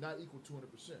 of me should not equal 200%.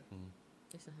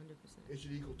 It's 100%. It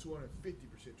should equal 250%,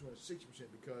 260%,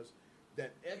 because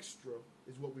that extra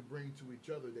is what we bring to each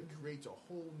other that creates a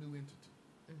whole new entity.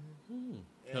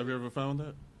 Have you ever found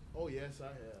that? Oh, yes, I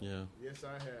have. Yeah. Yes,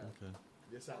 I have. Okay.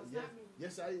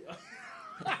 Yes, I.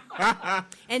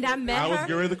 And I met her. I was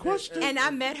getting ready to question. And I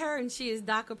met her, and she is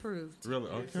DOC approved.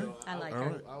 Really? Okay. So I like I,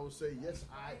 her. I would say yes,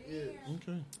 I is.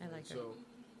 Okay. I like her.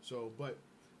 So, but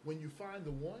when you find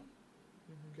the one,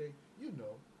 okay, you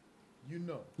know.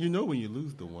 You know when you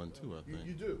lose the one too. I think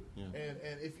You do. Yeah.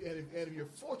 And if you're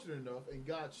fortunate enough, and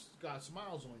God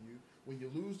smiles on you, when you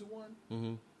lose the one,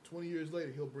 20 years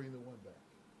later He'll bring the one back.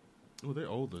 Oh, they're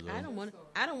older though. I don't want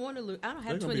to lose. I don't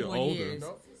have They're gonna be 21 older. years.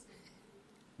 No.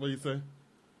 What do you say?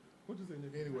 What do you say,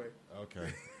 Nick? Anyway.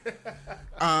 Okay.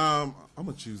 I'm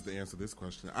gonna choose to answer this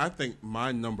question. I think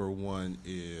my number one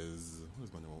is, what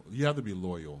is my number one? You have to be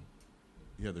loyal.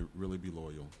 You have to really be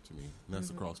loyal to me. And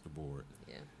that's across the board.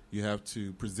 Yeah. You have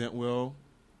to present well.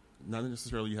 Not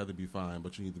necessarily you have to be fine,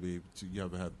 but you need to be able to. You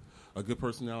have to have a good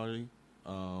personality.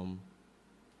 Present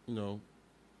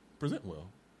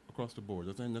well across the board.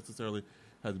 Doesn't necessarily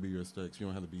have to be your aesthetics. You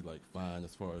don't have to be like fine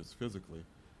as far as physically,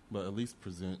 but at least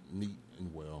present neat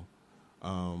and well.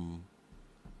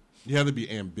 You have to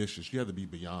be ambitious. You have to be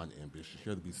beyond ambitious. You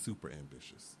have to be super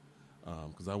ambitious.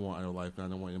 Because I want our life, and I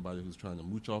don't want anybody who's trying to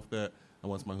mooch off that. I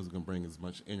want somebody who's going to bring as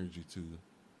much energy to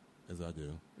as I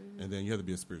do. And then you have to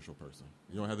be a spiritual person.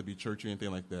 You don't have to be churchy or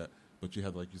anything like that, but you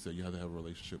have, like you said, you have to have a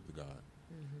relationship with God.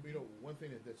 One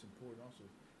thing that's important also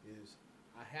is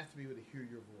I have to be able to hear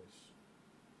your voice.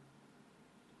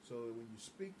 So that when you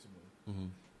speak to me,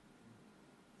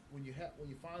 when you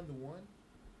find the one,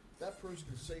 that person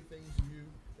can say things to you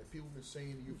that people have been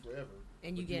saying to you forever,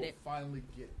 And you get it. Finally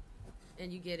get it.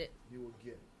 And you get it. You will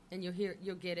get it. And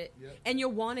you'll get it. Yep. And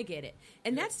you'll want to get it.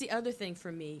 And that's the other thing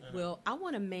for me, Will. I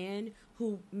want a man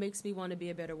who makes me want to be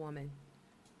a better woman.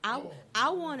 I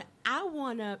want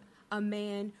a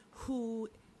man who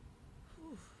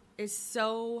is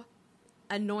so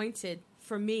anointed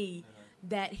for me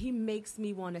that he makes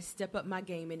me want to step up my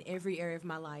game in every area of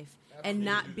my life. And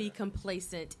not be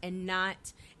complacent and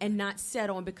not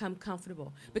settle and become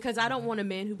comfortable, because I don't want a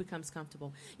man who becomes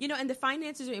comfortable. And the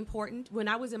finances are important. When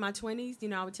I was in my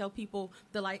 20s, I would tell people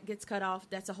the light gets cut off.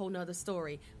 That's a whole nother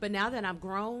story. But now that I'm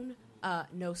grown,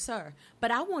 no, sir. But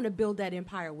I want to build that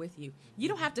empire with you. You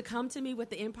don't have to come to me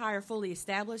with the empire fully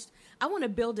established. I want to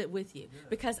build it with you,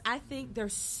 because I think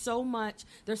there's so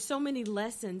many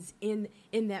lessons in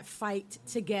that fight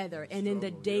together and in the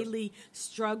daily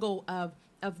struggle of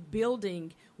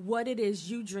building what it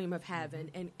is you dream of having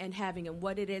and having, and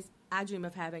what it is I dream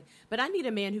of having. But I need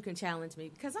a man who can challenge me,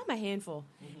 because I'm a handful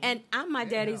and I'm my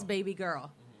daddy's baby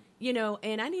girl,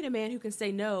 and I need a man who can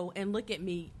say no and look at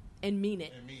me and mean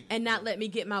it and not let me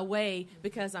get my way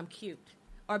because I'm cute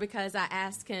or because I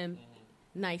asked him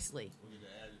nicely.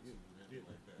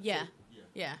 Yeah.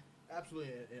 Yeah.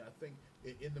 Absolutely, and I think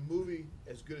in the movie,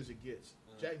 As Good as It Gets,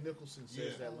 Jack Nicholson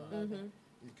says that line.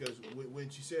 Because when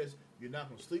she says, "You're not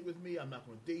going to sleep with me, I'm not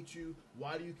going to date you,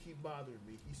 why do you keep bothering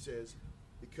me?" He says,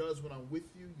 "Because when I'm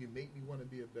with you, you make me want to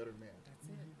be a better man." That's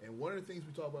it. And one of the things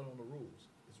we talk about on the rules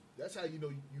is that's how you know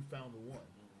you found the one.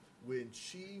 When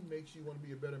she makes you want to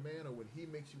be a better man, or when he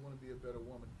makes you want to be a better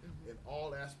woman in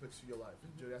all aspects of your life.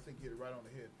 Jody, I think you hit it right on the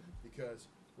head. Because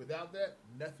without that,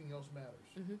 nothing else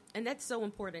matters. And that's so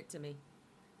important to me.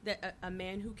 That a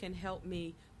man who can help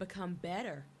me become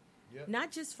better. Yep.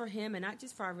 Not just for him and not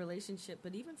just for our relationship,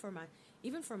 but even for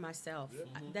myself.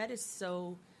 Yep. That is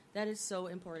so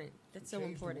important. That's so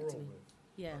important to me.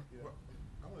 Yeah. Well,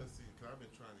 I want to see, because I've been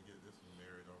trying to get this one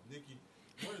married off. Nikki,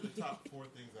 what are the top 4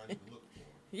 things I need to look for?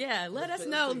 Yeah, let us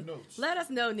know. Let us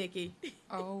know, Nikki.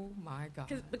 Oh my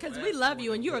God! Because we love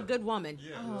you and you're a good woman.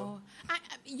 Yeah, oh,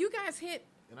 you guys hit.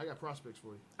 And I got prospects for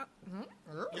you.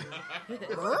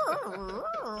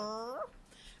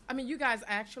 I mean, you guys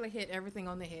actually hit everything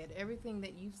on the head. Everything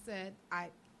that you said,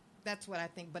 that's what I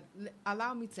think. But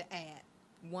allow me to add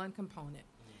one component.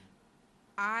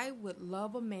 I would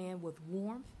love a man with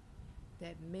warmth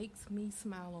that makes me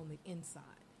smile on the inside.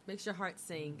 Makes your heart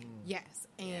sing. Yes.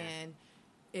 And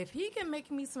if he can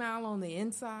make me smile on the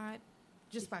inside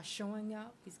just by showing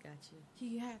up, he's got you.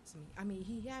 He has me. I mean,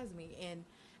 he has me.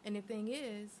 And the thing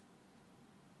is,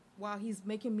 while he's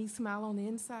making me smile on the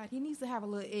inside, he needs to have a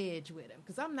little edge with him,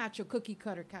 because I'm not your cookie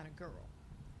cutter kind of girl.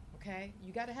 Okay?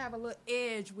 You got to have a little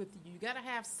edge with you. You got to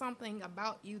have something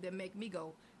about you that make me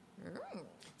go,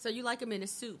 So you like him in a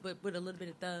suit, but with a little bit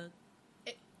of thug?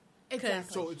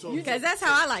 Exactly. Because that's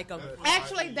how I like him.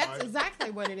 Actually, that's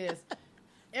exactly what it is.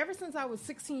 Ever since I was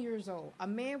 16 years old, a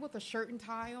man with a shirt and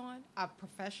tie on, a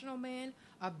professional man,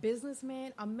 a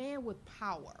businessman, a man with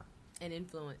power. And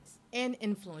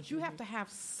influence. You have to have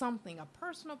something, a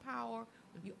personal power,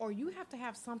 or you have to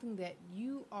have something that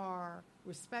you are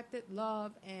respected,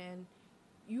 loved, and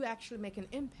you actually make an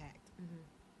impact.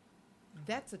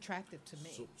 That's attractive to me.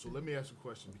 So let me ask a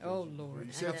question. Oh, Lord.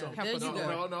 You said something.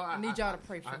 I need y'all to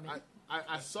pray for me.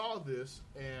 I saw this,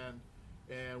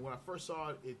 and when I first saw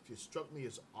it, it struck me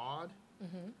as odd.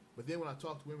 But then when I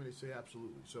talk to women, they say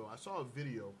absolutely. So I saw a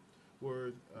video where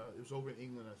it was over in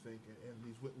England, I think, and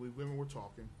these women were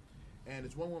talking. And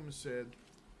this one woman said,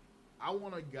 "I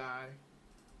want a guy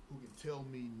who can tell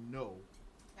me no,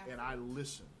 and I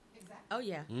listen." Oh,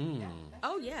 yeah.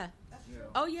 Oh, yeah.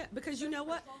 Oh, yeah. Because you know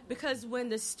what? Because when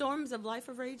the storms of life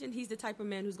are raging, he's the type of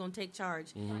man who's going to take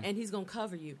charge, and he's going to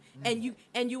cover you. And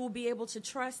you will be able to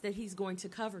trust that he's going to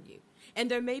cover you. And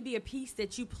there may be a piece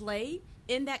that you play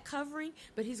in that covering,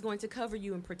 but he's going to cover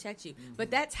you and protect you.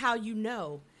 But that's how you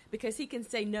know, because he can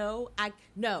say, no,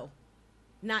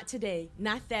 not today,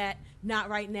 not that, not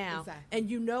right now. Exactly. And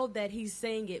you know that he's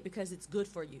saying it because it's good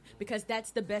for you, because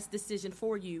that's the best decision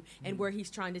for you and where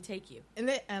he's trying to take you. And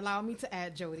then allow me to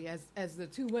add, Jody, as the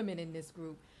 2 women in this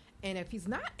group, and if he's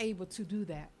not able to do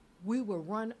that, we will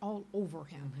run all over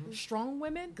him. Strong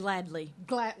women, Gladly,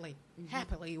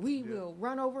 happily, we will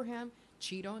run over him,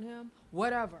 cheat on him,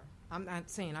 whatever. I'm not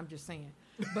saying, I'm just saying.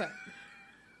 But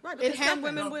right, because some happens.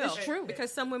 women will. It's true.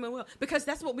 Because some women will. Because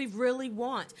that's what we really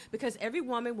want. Because every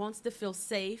woman wants to feel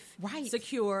safe,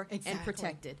 secure, and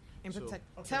protected.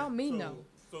 Tell me no.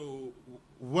 So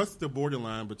what's the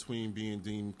borderline between being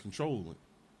deemed controlling?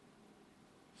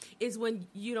 Is when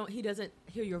he doesn't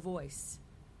hear your voice.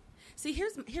 See,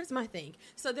 here's my thing.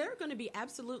 So there are going to be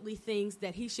absolutely things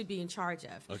that he should be in charge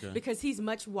of, because he's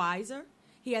much wiser.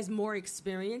 He has more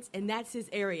experience, and that's his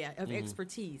area of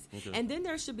expertise. And then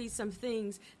there should be some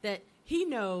things that he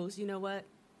knows, you know what,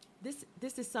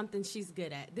 this is something she's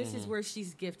good at. This is where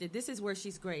she's gifted. This is where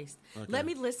she's graced. Let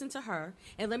me listen to her,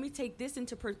 and let me take this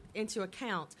into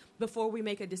account before we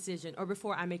make a decision, or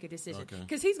before I make a decision.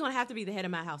 Because he's going to have to be the head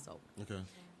of my household.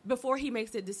 Before he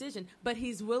makes a decision, but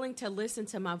he's willing to listen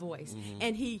to my voice,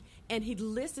 and he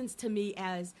listens to me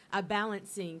as a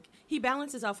balancing. He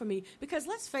balances out for me, because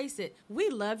let's face it, we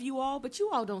love you all, but you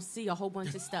all don't see a whole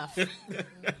bunch of stuff.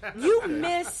 You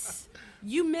miss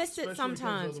it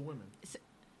sometimes.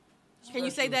 Can you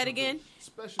say that again?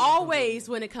 Always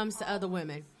when it comes to other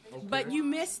women. But you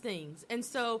miss things, and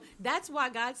so that's why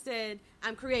God said,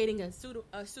 "I'm creating a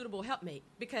suitable helpmate,"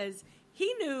 because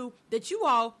He knew that you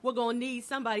all were going to need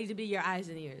somebody to be your eyes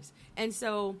and ears. And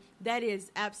so that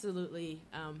is absolutely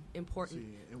important.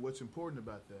 See, and what's important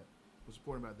about that is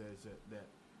that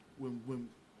when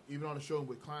even on the show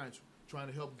with clients, trying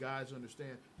to help guys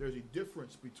understand there's a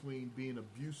difference between being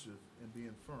abusive and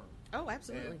being firm. Oh,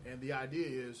 absolutely. And the idea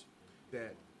is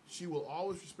that she will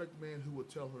always respect the man who will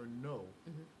tell her no,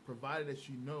 provided that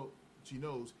she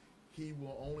knows he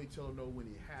will only tell her no when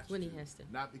he has to. When he has to.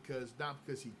 Not because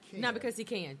he can. Not because he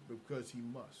can. But because he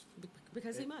must.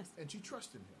 Because he must. And she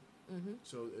trusted him. Mm-hmm.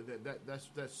 So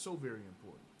that's so very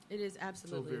important. It is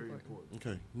absolutely so very important.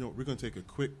 Okay. We're going to take a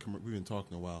quick. We've been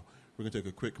talking a while. We're going to take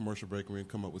a quick commercial break, and we're going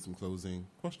to come up with some closing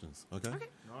questions. Okay. Okay.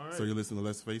 All right. So you're listening to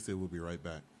Let's Face It. We'll be right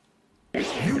back.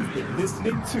 You've been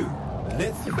listening to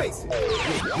Let's Face It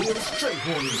with Will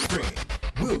Strayhorn and friends.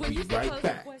 We'll be right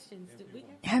back.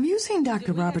 Have you seen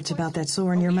Dr. Roberts about that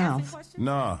sore in your mouth?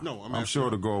 Nah, No, I'm sure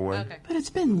it'll go away. Okay. But it's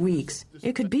been weeks.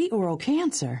 It could be oral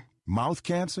cancer. Mouth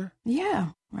cancer?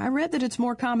 Yeah, I read that it's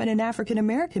more common in African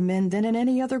American men than in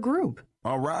any other group.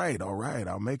 All right.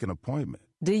 I'll make an appointment.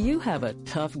 Do you have a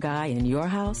tough guy in your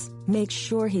house? Make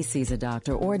sure he sees a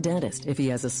doctor or dentist if he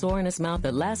has a sore in his mouth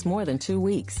that lasts more than 2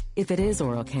 weeks. If it is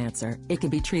oral cancer, it can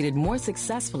be treated more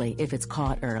successfully if it's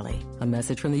caught early. A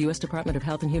message from the U.S. Department of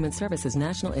Health and Human Services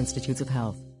National Institutes of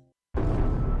Health.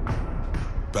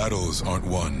 Battles aren't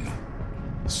won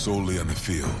solely on the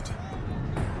field.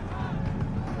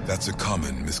 That's a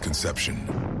common misconception.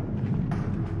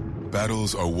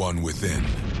 Battles are won within.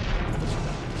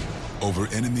 Over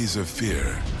enemies of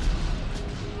fear,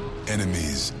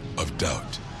 enemies of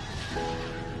doubt.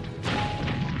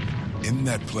 In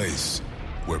that place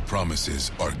where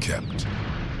promises are kept.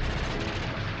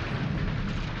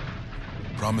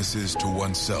 Promises to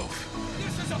oneself.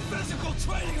 This is a physical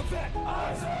training event.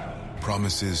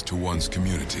 Promises to one's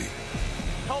community.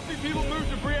 Helping people move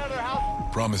debris out of their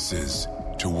house. Promises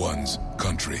to one's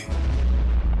country.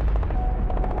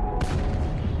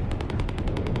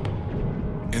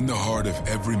 In the heart of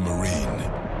every Marine,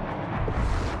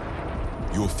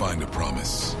 you'll find a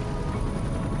promise.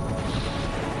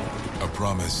 A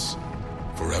promise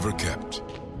forever kept.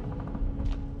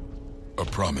 A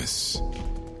promise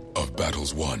of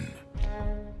battles won.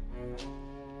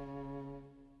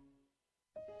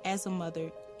 As a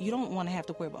mother, you don't want to have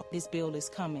to worry about this bill is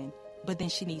coming, but then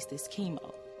she needs this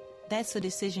chemo. That's a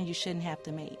decision you shouldn't have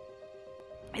to make.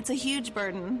 It's a huge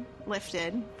burden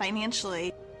lifted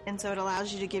financially, and so it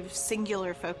allows you to give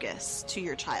singular focus to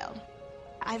your child.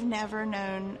 I've never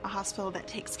known a hospital that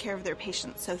takes care of their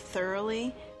patients so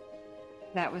thoroughly.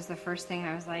 That was the first thing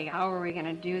I was like, how are we going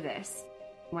to do this?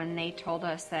 When they told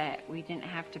us that we didn't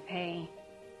have to pay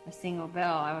a single bill,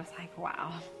 I was like,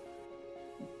 wow.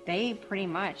 They pretty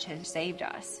much have saved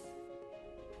us.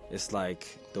 It's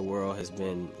like the world has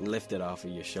been lifted off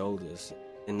of your shoulders,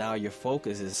 and now your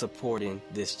focus is supporting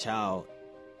this child.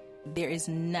 There is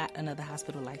not another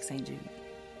hospital like St. Jude.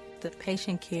 The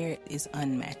patient care is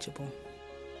unmatchable.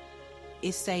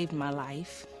 It saved my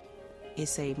life. It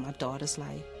saved my daughter's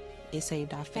life. It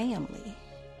saved our family.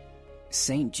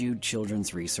 St. Jude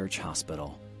Children's Research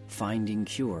Hospital. Finding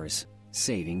cures,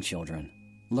 saving children.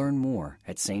 Learn more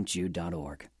at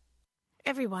stjude.org.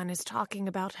 Everyone is talking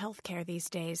about healthcare these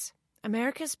days.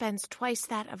 America spends twice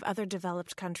that of other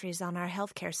developed countries on our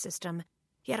healthcare system,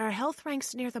 yet our health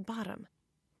ranks near the bottom.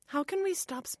 How can we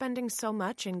stop spending so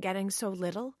much and getting so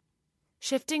little?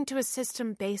 Shifting to a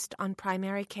system based on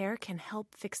primary care can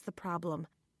help fix the problem.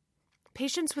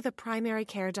 Patients with a primary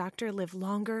care doctor live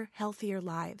longer, healthier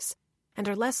lives and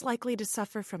are less likely to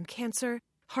suffer from cancer,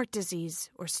 heart disease,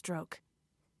 or stroke.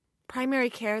 Primary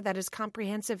care that is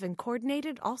comprehensive and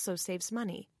coordinated also saves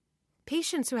money.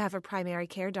 Patients who have a primary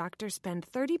care doctor spend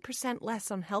 30% less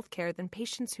on health care than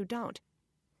patients who don't.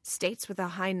 States with a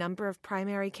high number of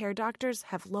primary care doctors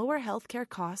have lower health care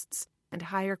costs and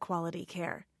higher quality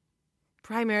care.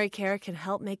 Primary care can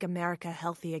help make America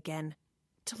healthy again.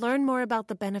 To learn more about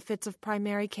the benefits of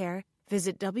primary care,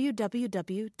 visit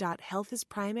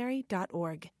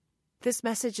www.healthisprimary.org. This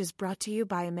message is brought to you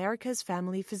by America's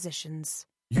Family Physicians.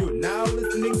 You're now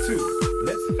listening to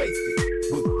Let's Face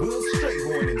It with Will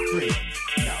Strayhorn and friends.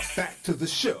 Now back to the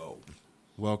show.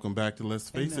 Welcome back to Let's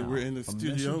Face It. We're in the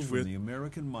studio with the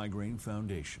American Migraine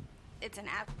Foundation. It's an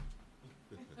app.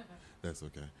 That's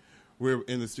okay. We're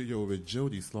in the studio with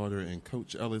Jody Slaughter and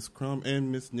Coach Ellis Crum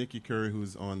and Miss Nikki Curry,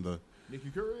 who's on the... Nikki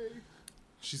Curry.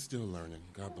 She's still learning.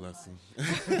 God bless her.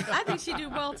 I think she did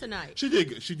well tonight. She did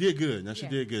good. She did good. Now, she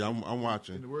did good. I'm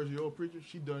watching. In the words of the old preacher,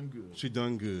 she done good. She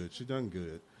done good. She done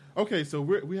good. Okay, so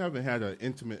we haven't had an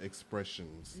intimate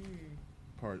expressions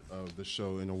part of the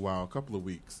show in a while, a couple of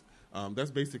weeks.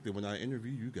 That's basically when I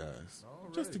interview you guys,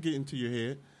 just to get into your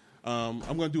head. I'm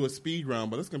going to do a speed round,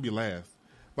 but it's going to be last.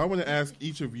 But I want to ask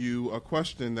each of you a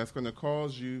question that's going to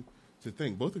cause you to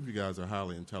think. Both of you guys are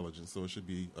highly intelligent, so it should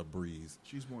be a breeze.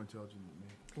 She's more intelligent than me.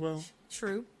 Well,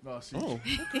 true. No, see. Oh.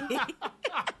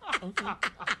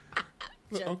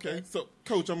 Okay. So,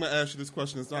 Coach, I'm going to ask you this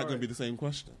question. It's not going to be the same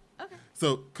question. Okay.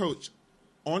 So, Coach,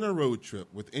 on a road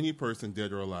trip with any person,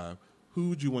 dead or alive, Who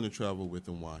would you want to travel with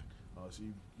and why? So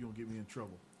you don't get me in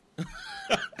trouble.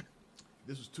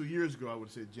 This was 2 years ago. I would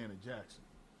have said Janet Jackson.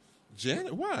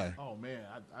 Janet? Why? Oh man,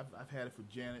 I've had it for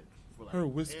Janet for like her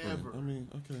whispering. Ever. I mean,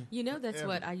 okay. You know that's Ever.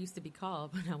 what I used to be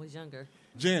called when I was younger.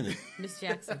 Janet. Miss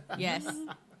Jackson. Yes,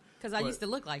 because I used to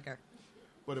look like her.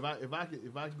 But if I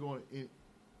could go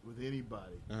with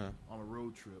anybody on a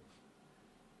road trip,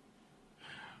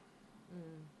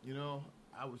 you know,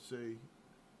 I would say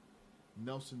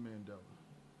Nelson Mandela.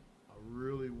 I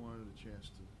really wanted a chance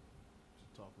to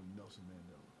talk with Nelson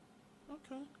Mandela.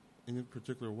 Okay. Any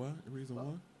particular why? Reason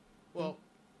why? Well,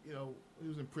 you know, he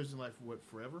was in prison life for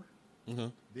forever.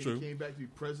 Then He came back to be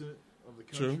president of the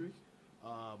country.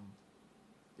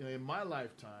 You know, in my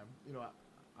lifetime, you know,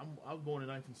 I was born in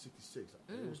 1966.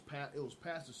 It was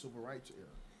past the civil rights era.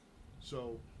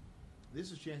 So this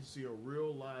is a chance to see a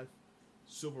real life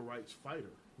civil rights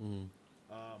fighter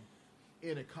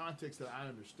in a context that I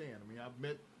understand. I mean, I've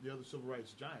met the other civil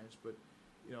rights giants, but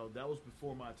you know, that was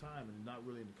before my time and not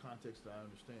really in the context that I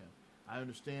understand. I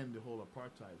understand the whole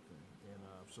apartheid thing, and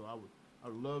so I would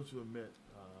love to have met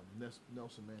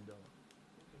Nelson Mandela.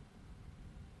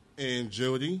 And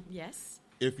Jody? Yes?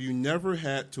 If you never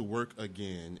had to work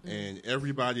again and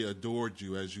everybody adored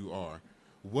you as you are,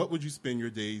 what would you spend your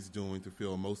days doing to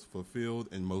feel most fulfilled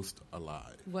and most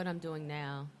alive? What I'm doing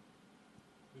now.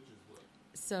 Which is what?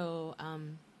 So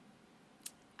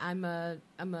I'm a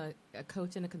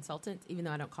coach and a consultant, even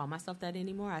though I don't call myself that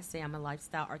anymore. I say I'm a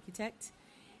lifestyle architect.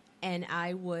 And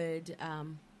I would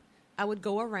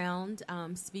go around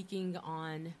speaking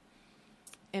on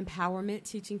empowerment,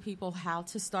 teaching people how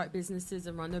to start businesses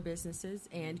and run their businesses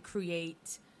and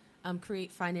create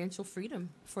financial freedom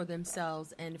for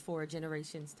themselves and for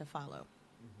generations to follow.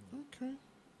 Okay.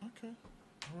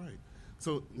 All right.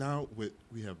 So now we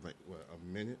have like a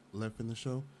minute left in the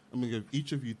show. I'm going to give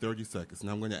each of you 30 seconds.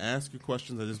 Now I'm going to ask you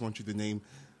questions. I just want you to name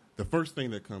the first thing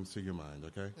that comes to your mind,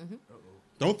 okay?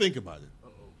 Don't think about it.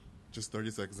 Just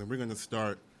 30 seconds. And we're going to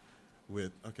start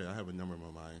with, okay, I have a number in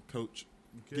my mind. Coach,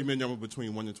 give me a number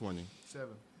between 1 and 20. 7.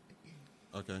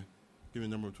 Okay. Give me a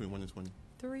number between 1 and 20.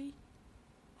 3.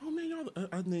 Oh, man, y'all,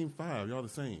 I named 5. Y'all the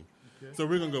same. Okay. So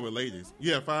we're going to go with ladies.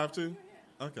 Yeah, 5 too?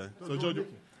 Okay. So, Jody,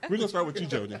 we're going to start with you,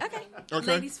 Jody. Okay.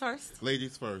 Ladies first.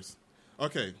 Ladies first.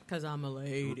 Okay. Because I'm a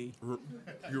lady.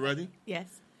 You ready?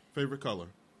 Yes. Favorite color?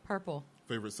 Purple.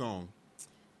 Favorite song?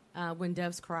 When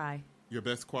Doves Cry. Your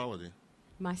best quality?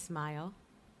 My smile.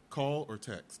 Call or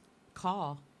text?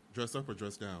 Call. Dress up or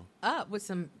dress down? Up with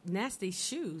some nasty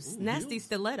shoes. Ooh, nasty heels.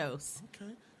 Stilettos.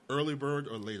 Okay. Early bird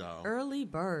or late owl? Early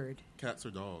bird. Cats or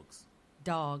dogs?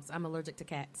 Dogs. I'm allergic to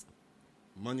cats.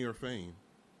 Money or fame?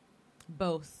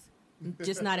 Both.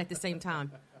 Just not at the same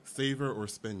time. Saver or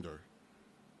spender?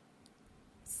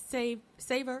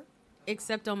 Saver,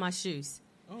 except on my shoes.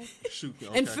 Oh, shoot.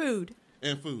 Okay. And food.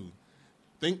 And food.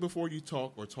 Think before you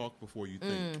talk or talk before you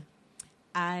think?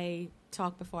 I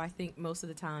talk before I think most of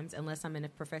the times, unless I'm in a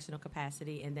professional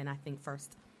capacity, and then I think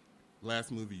first.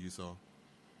 Last movie you saw?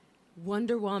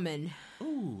 Wonder Woman.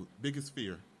 Ooh, biggest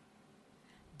fear?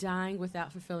 Dying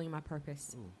without fulfilling my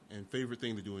purpose. Ooh. And favorite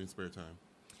thing to do in spare time?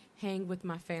 Hang with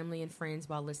my family and friends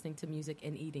while listening to music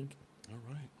and eating. All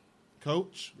right.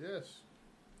 Coach? Yes.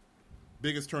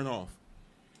 Biggest turn off?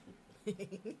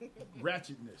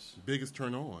 Ratchetness. Biggest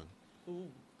turn on? Ooh.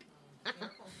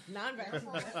 Non-ratchet.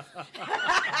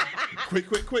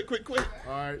 Quick. All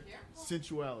right.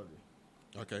 Sensuality.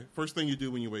 Okay. First thing you do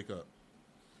when you wake up?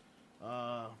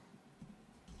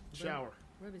 Shower.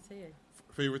 Rub his head.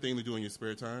 Favorite thing to do in your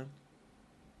spare time?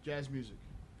 Jazz music.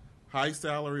 High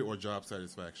salary or job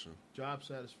satisfaction? Job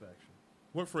satisfaction.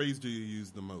 What phrase do you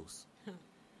use the most?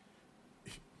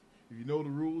 If you know the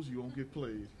rules, you won't get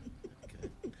played. Okay.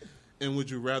 And would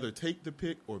you rather take the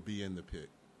pick or be in the pick?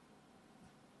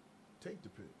 Take the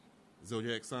pick.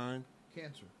 Zodiac sign?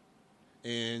 Cancer.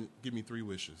 And give me 3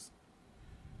 wishes.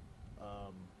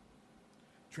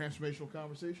 Transformational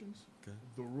conversations. Okay.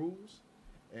 The rules.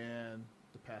 And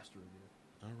the pastor again.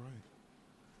 All right.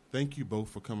 Thank you both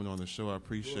for coming on the show. I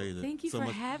appreciate it. Thank you so for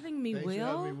much. having me, Thanks for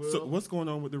having me, Will. So what's going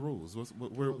on with the rules?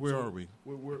 Where are we?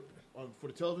 We're on, for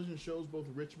the television shows, both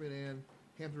in Richmond and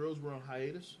Hampton Roads, we're on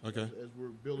hiatus. Okay. As we're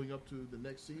building up to the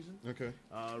next season. Okay.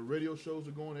 Radio shows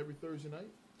are going every Thursday night.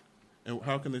 And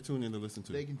how can they tune in to listen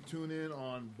to? They can tune in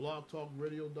on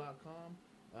blogtalkradio.com,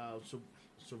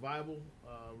 Survival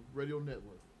Radio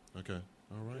Network. Okay.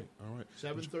 All right.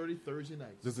 7:30 Thursday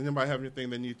nights. Does anybody have anything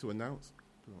they need to announce?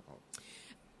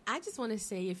 I just want to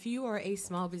say, if you are a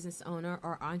small business owner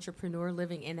or entrepreneur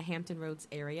living in the Hampton Roads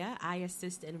area, I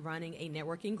assist in running a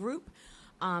networking group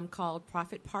called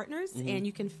Profit Partners, and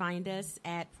you can find us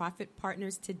at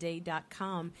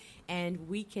profitpartnerstoday.com, and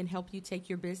we can help you take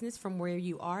your business from where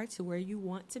you are to where you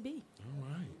want to be. All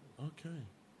right. Okay.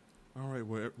 All right.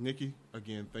 Well, Nikki,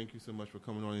 again, thank you so much for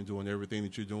coming on and doing everything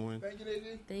that you're doing. Thank you,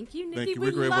 Nikki. Thank you, Nikki. Thank you.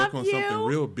 We're going to work on something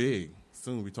real big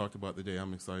soon. We talked about today.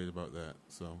 I'm excited about that.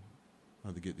 So I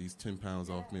have to get these 10 pounds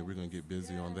off me. We're going to get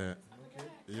busy on that. Okay.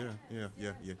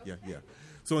 Yeah.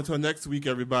 So until next week,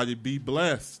 everybody, be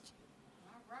blessed.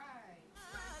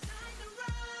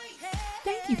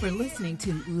 Thank you for listening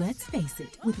to Let's Face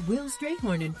It with Will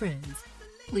Strayhorn and Friends.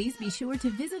 Please be sure to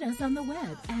visit us on the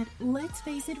web at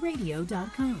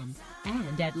letsfaceitradio.com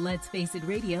and at Let's Face It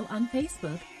Radio on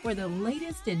Facebook for the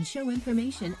latest in show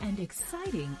information and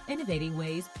exciting, innovating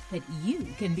ways that you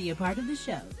can be a part of the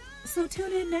show. So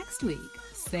tune in next week,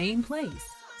 same place,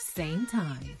 same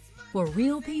time, for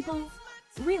real people,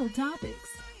 real topics,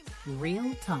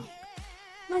 real talk.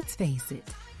 Let's face it.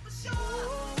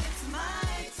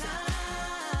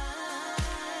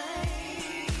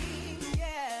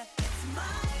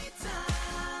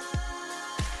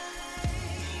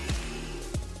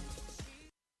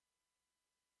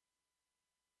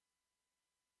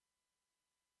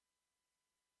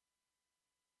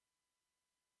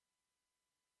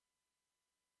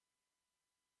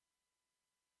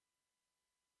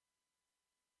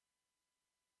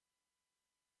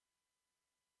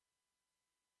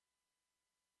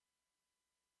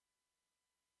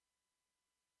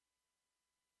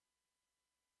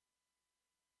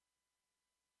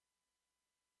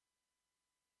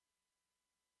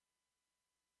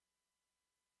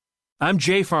 I'm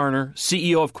Jay Farner,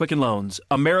 CEO of Quicken Loans,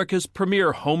 America's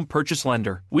premier home purchase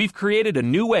lender. We've created a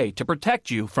new way to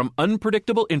protect you from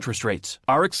unpredictable interest rates.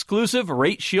 Our exclusive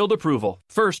Rate Shield approval.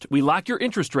 First, we lock your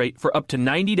interest rate for up to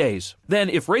 90 days. Then,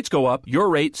 if rates go up, your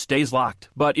rate stays locked.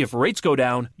 But if rates go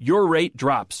down, your rate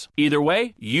drops. Either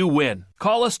way, you win.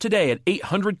 Call us today at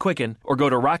 800-QUICKEN or go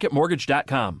to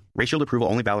rocketmortgage.com. Rate Shield approval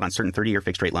only valid on certain 30-year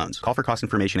fixed-rate loans. Call for cost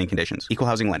information and conditions. Equal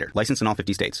housing lender. Licensed in all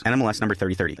 50 states. NMLS number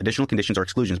 3030. Additional conditions or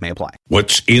exclusions may apply.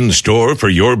 What's in store for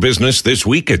your business this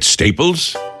week at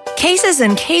Staples? Cases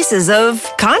and cases of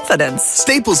confidence.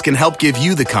 Staples can help give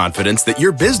you the confidence that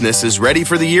your business is ready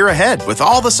for the year ahead with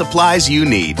all the supplies you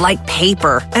need. Like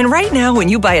paper. And right now, when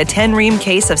you buy a 10-ream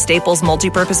case of Staples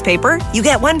multi-purpose paper, you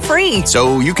get one free.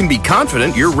 So you can be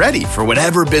confident you're ready for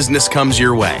whatever business comes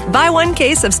your way. Buy one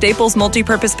case of Staples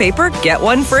multi-purpose paper, get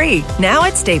one free. Now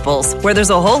at Staples, where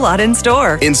there's a whole lot in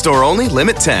store. In store only,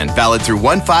 limit 10, valid through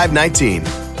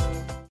 1/5/19.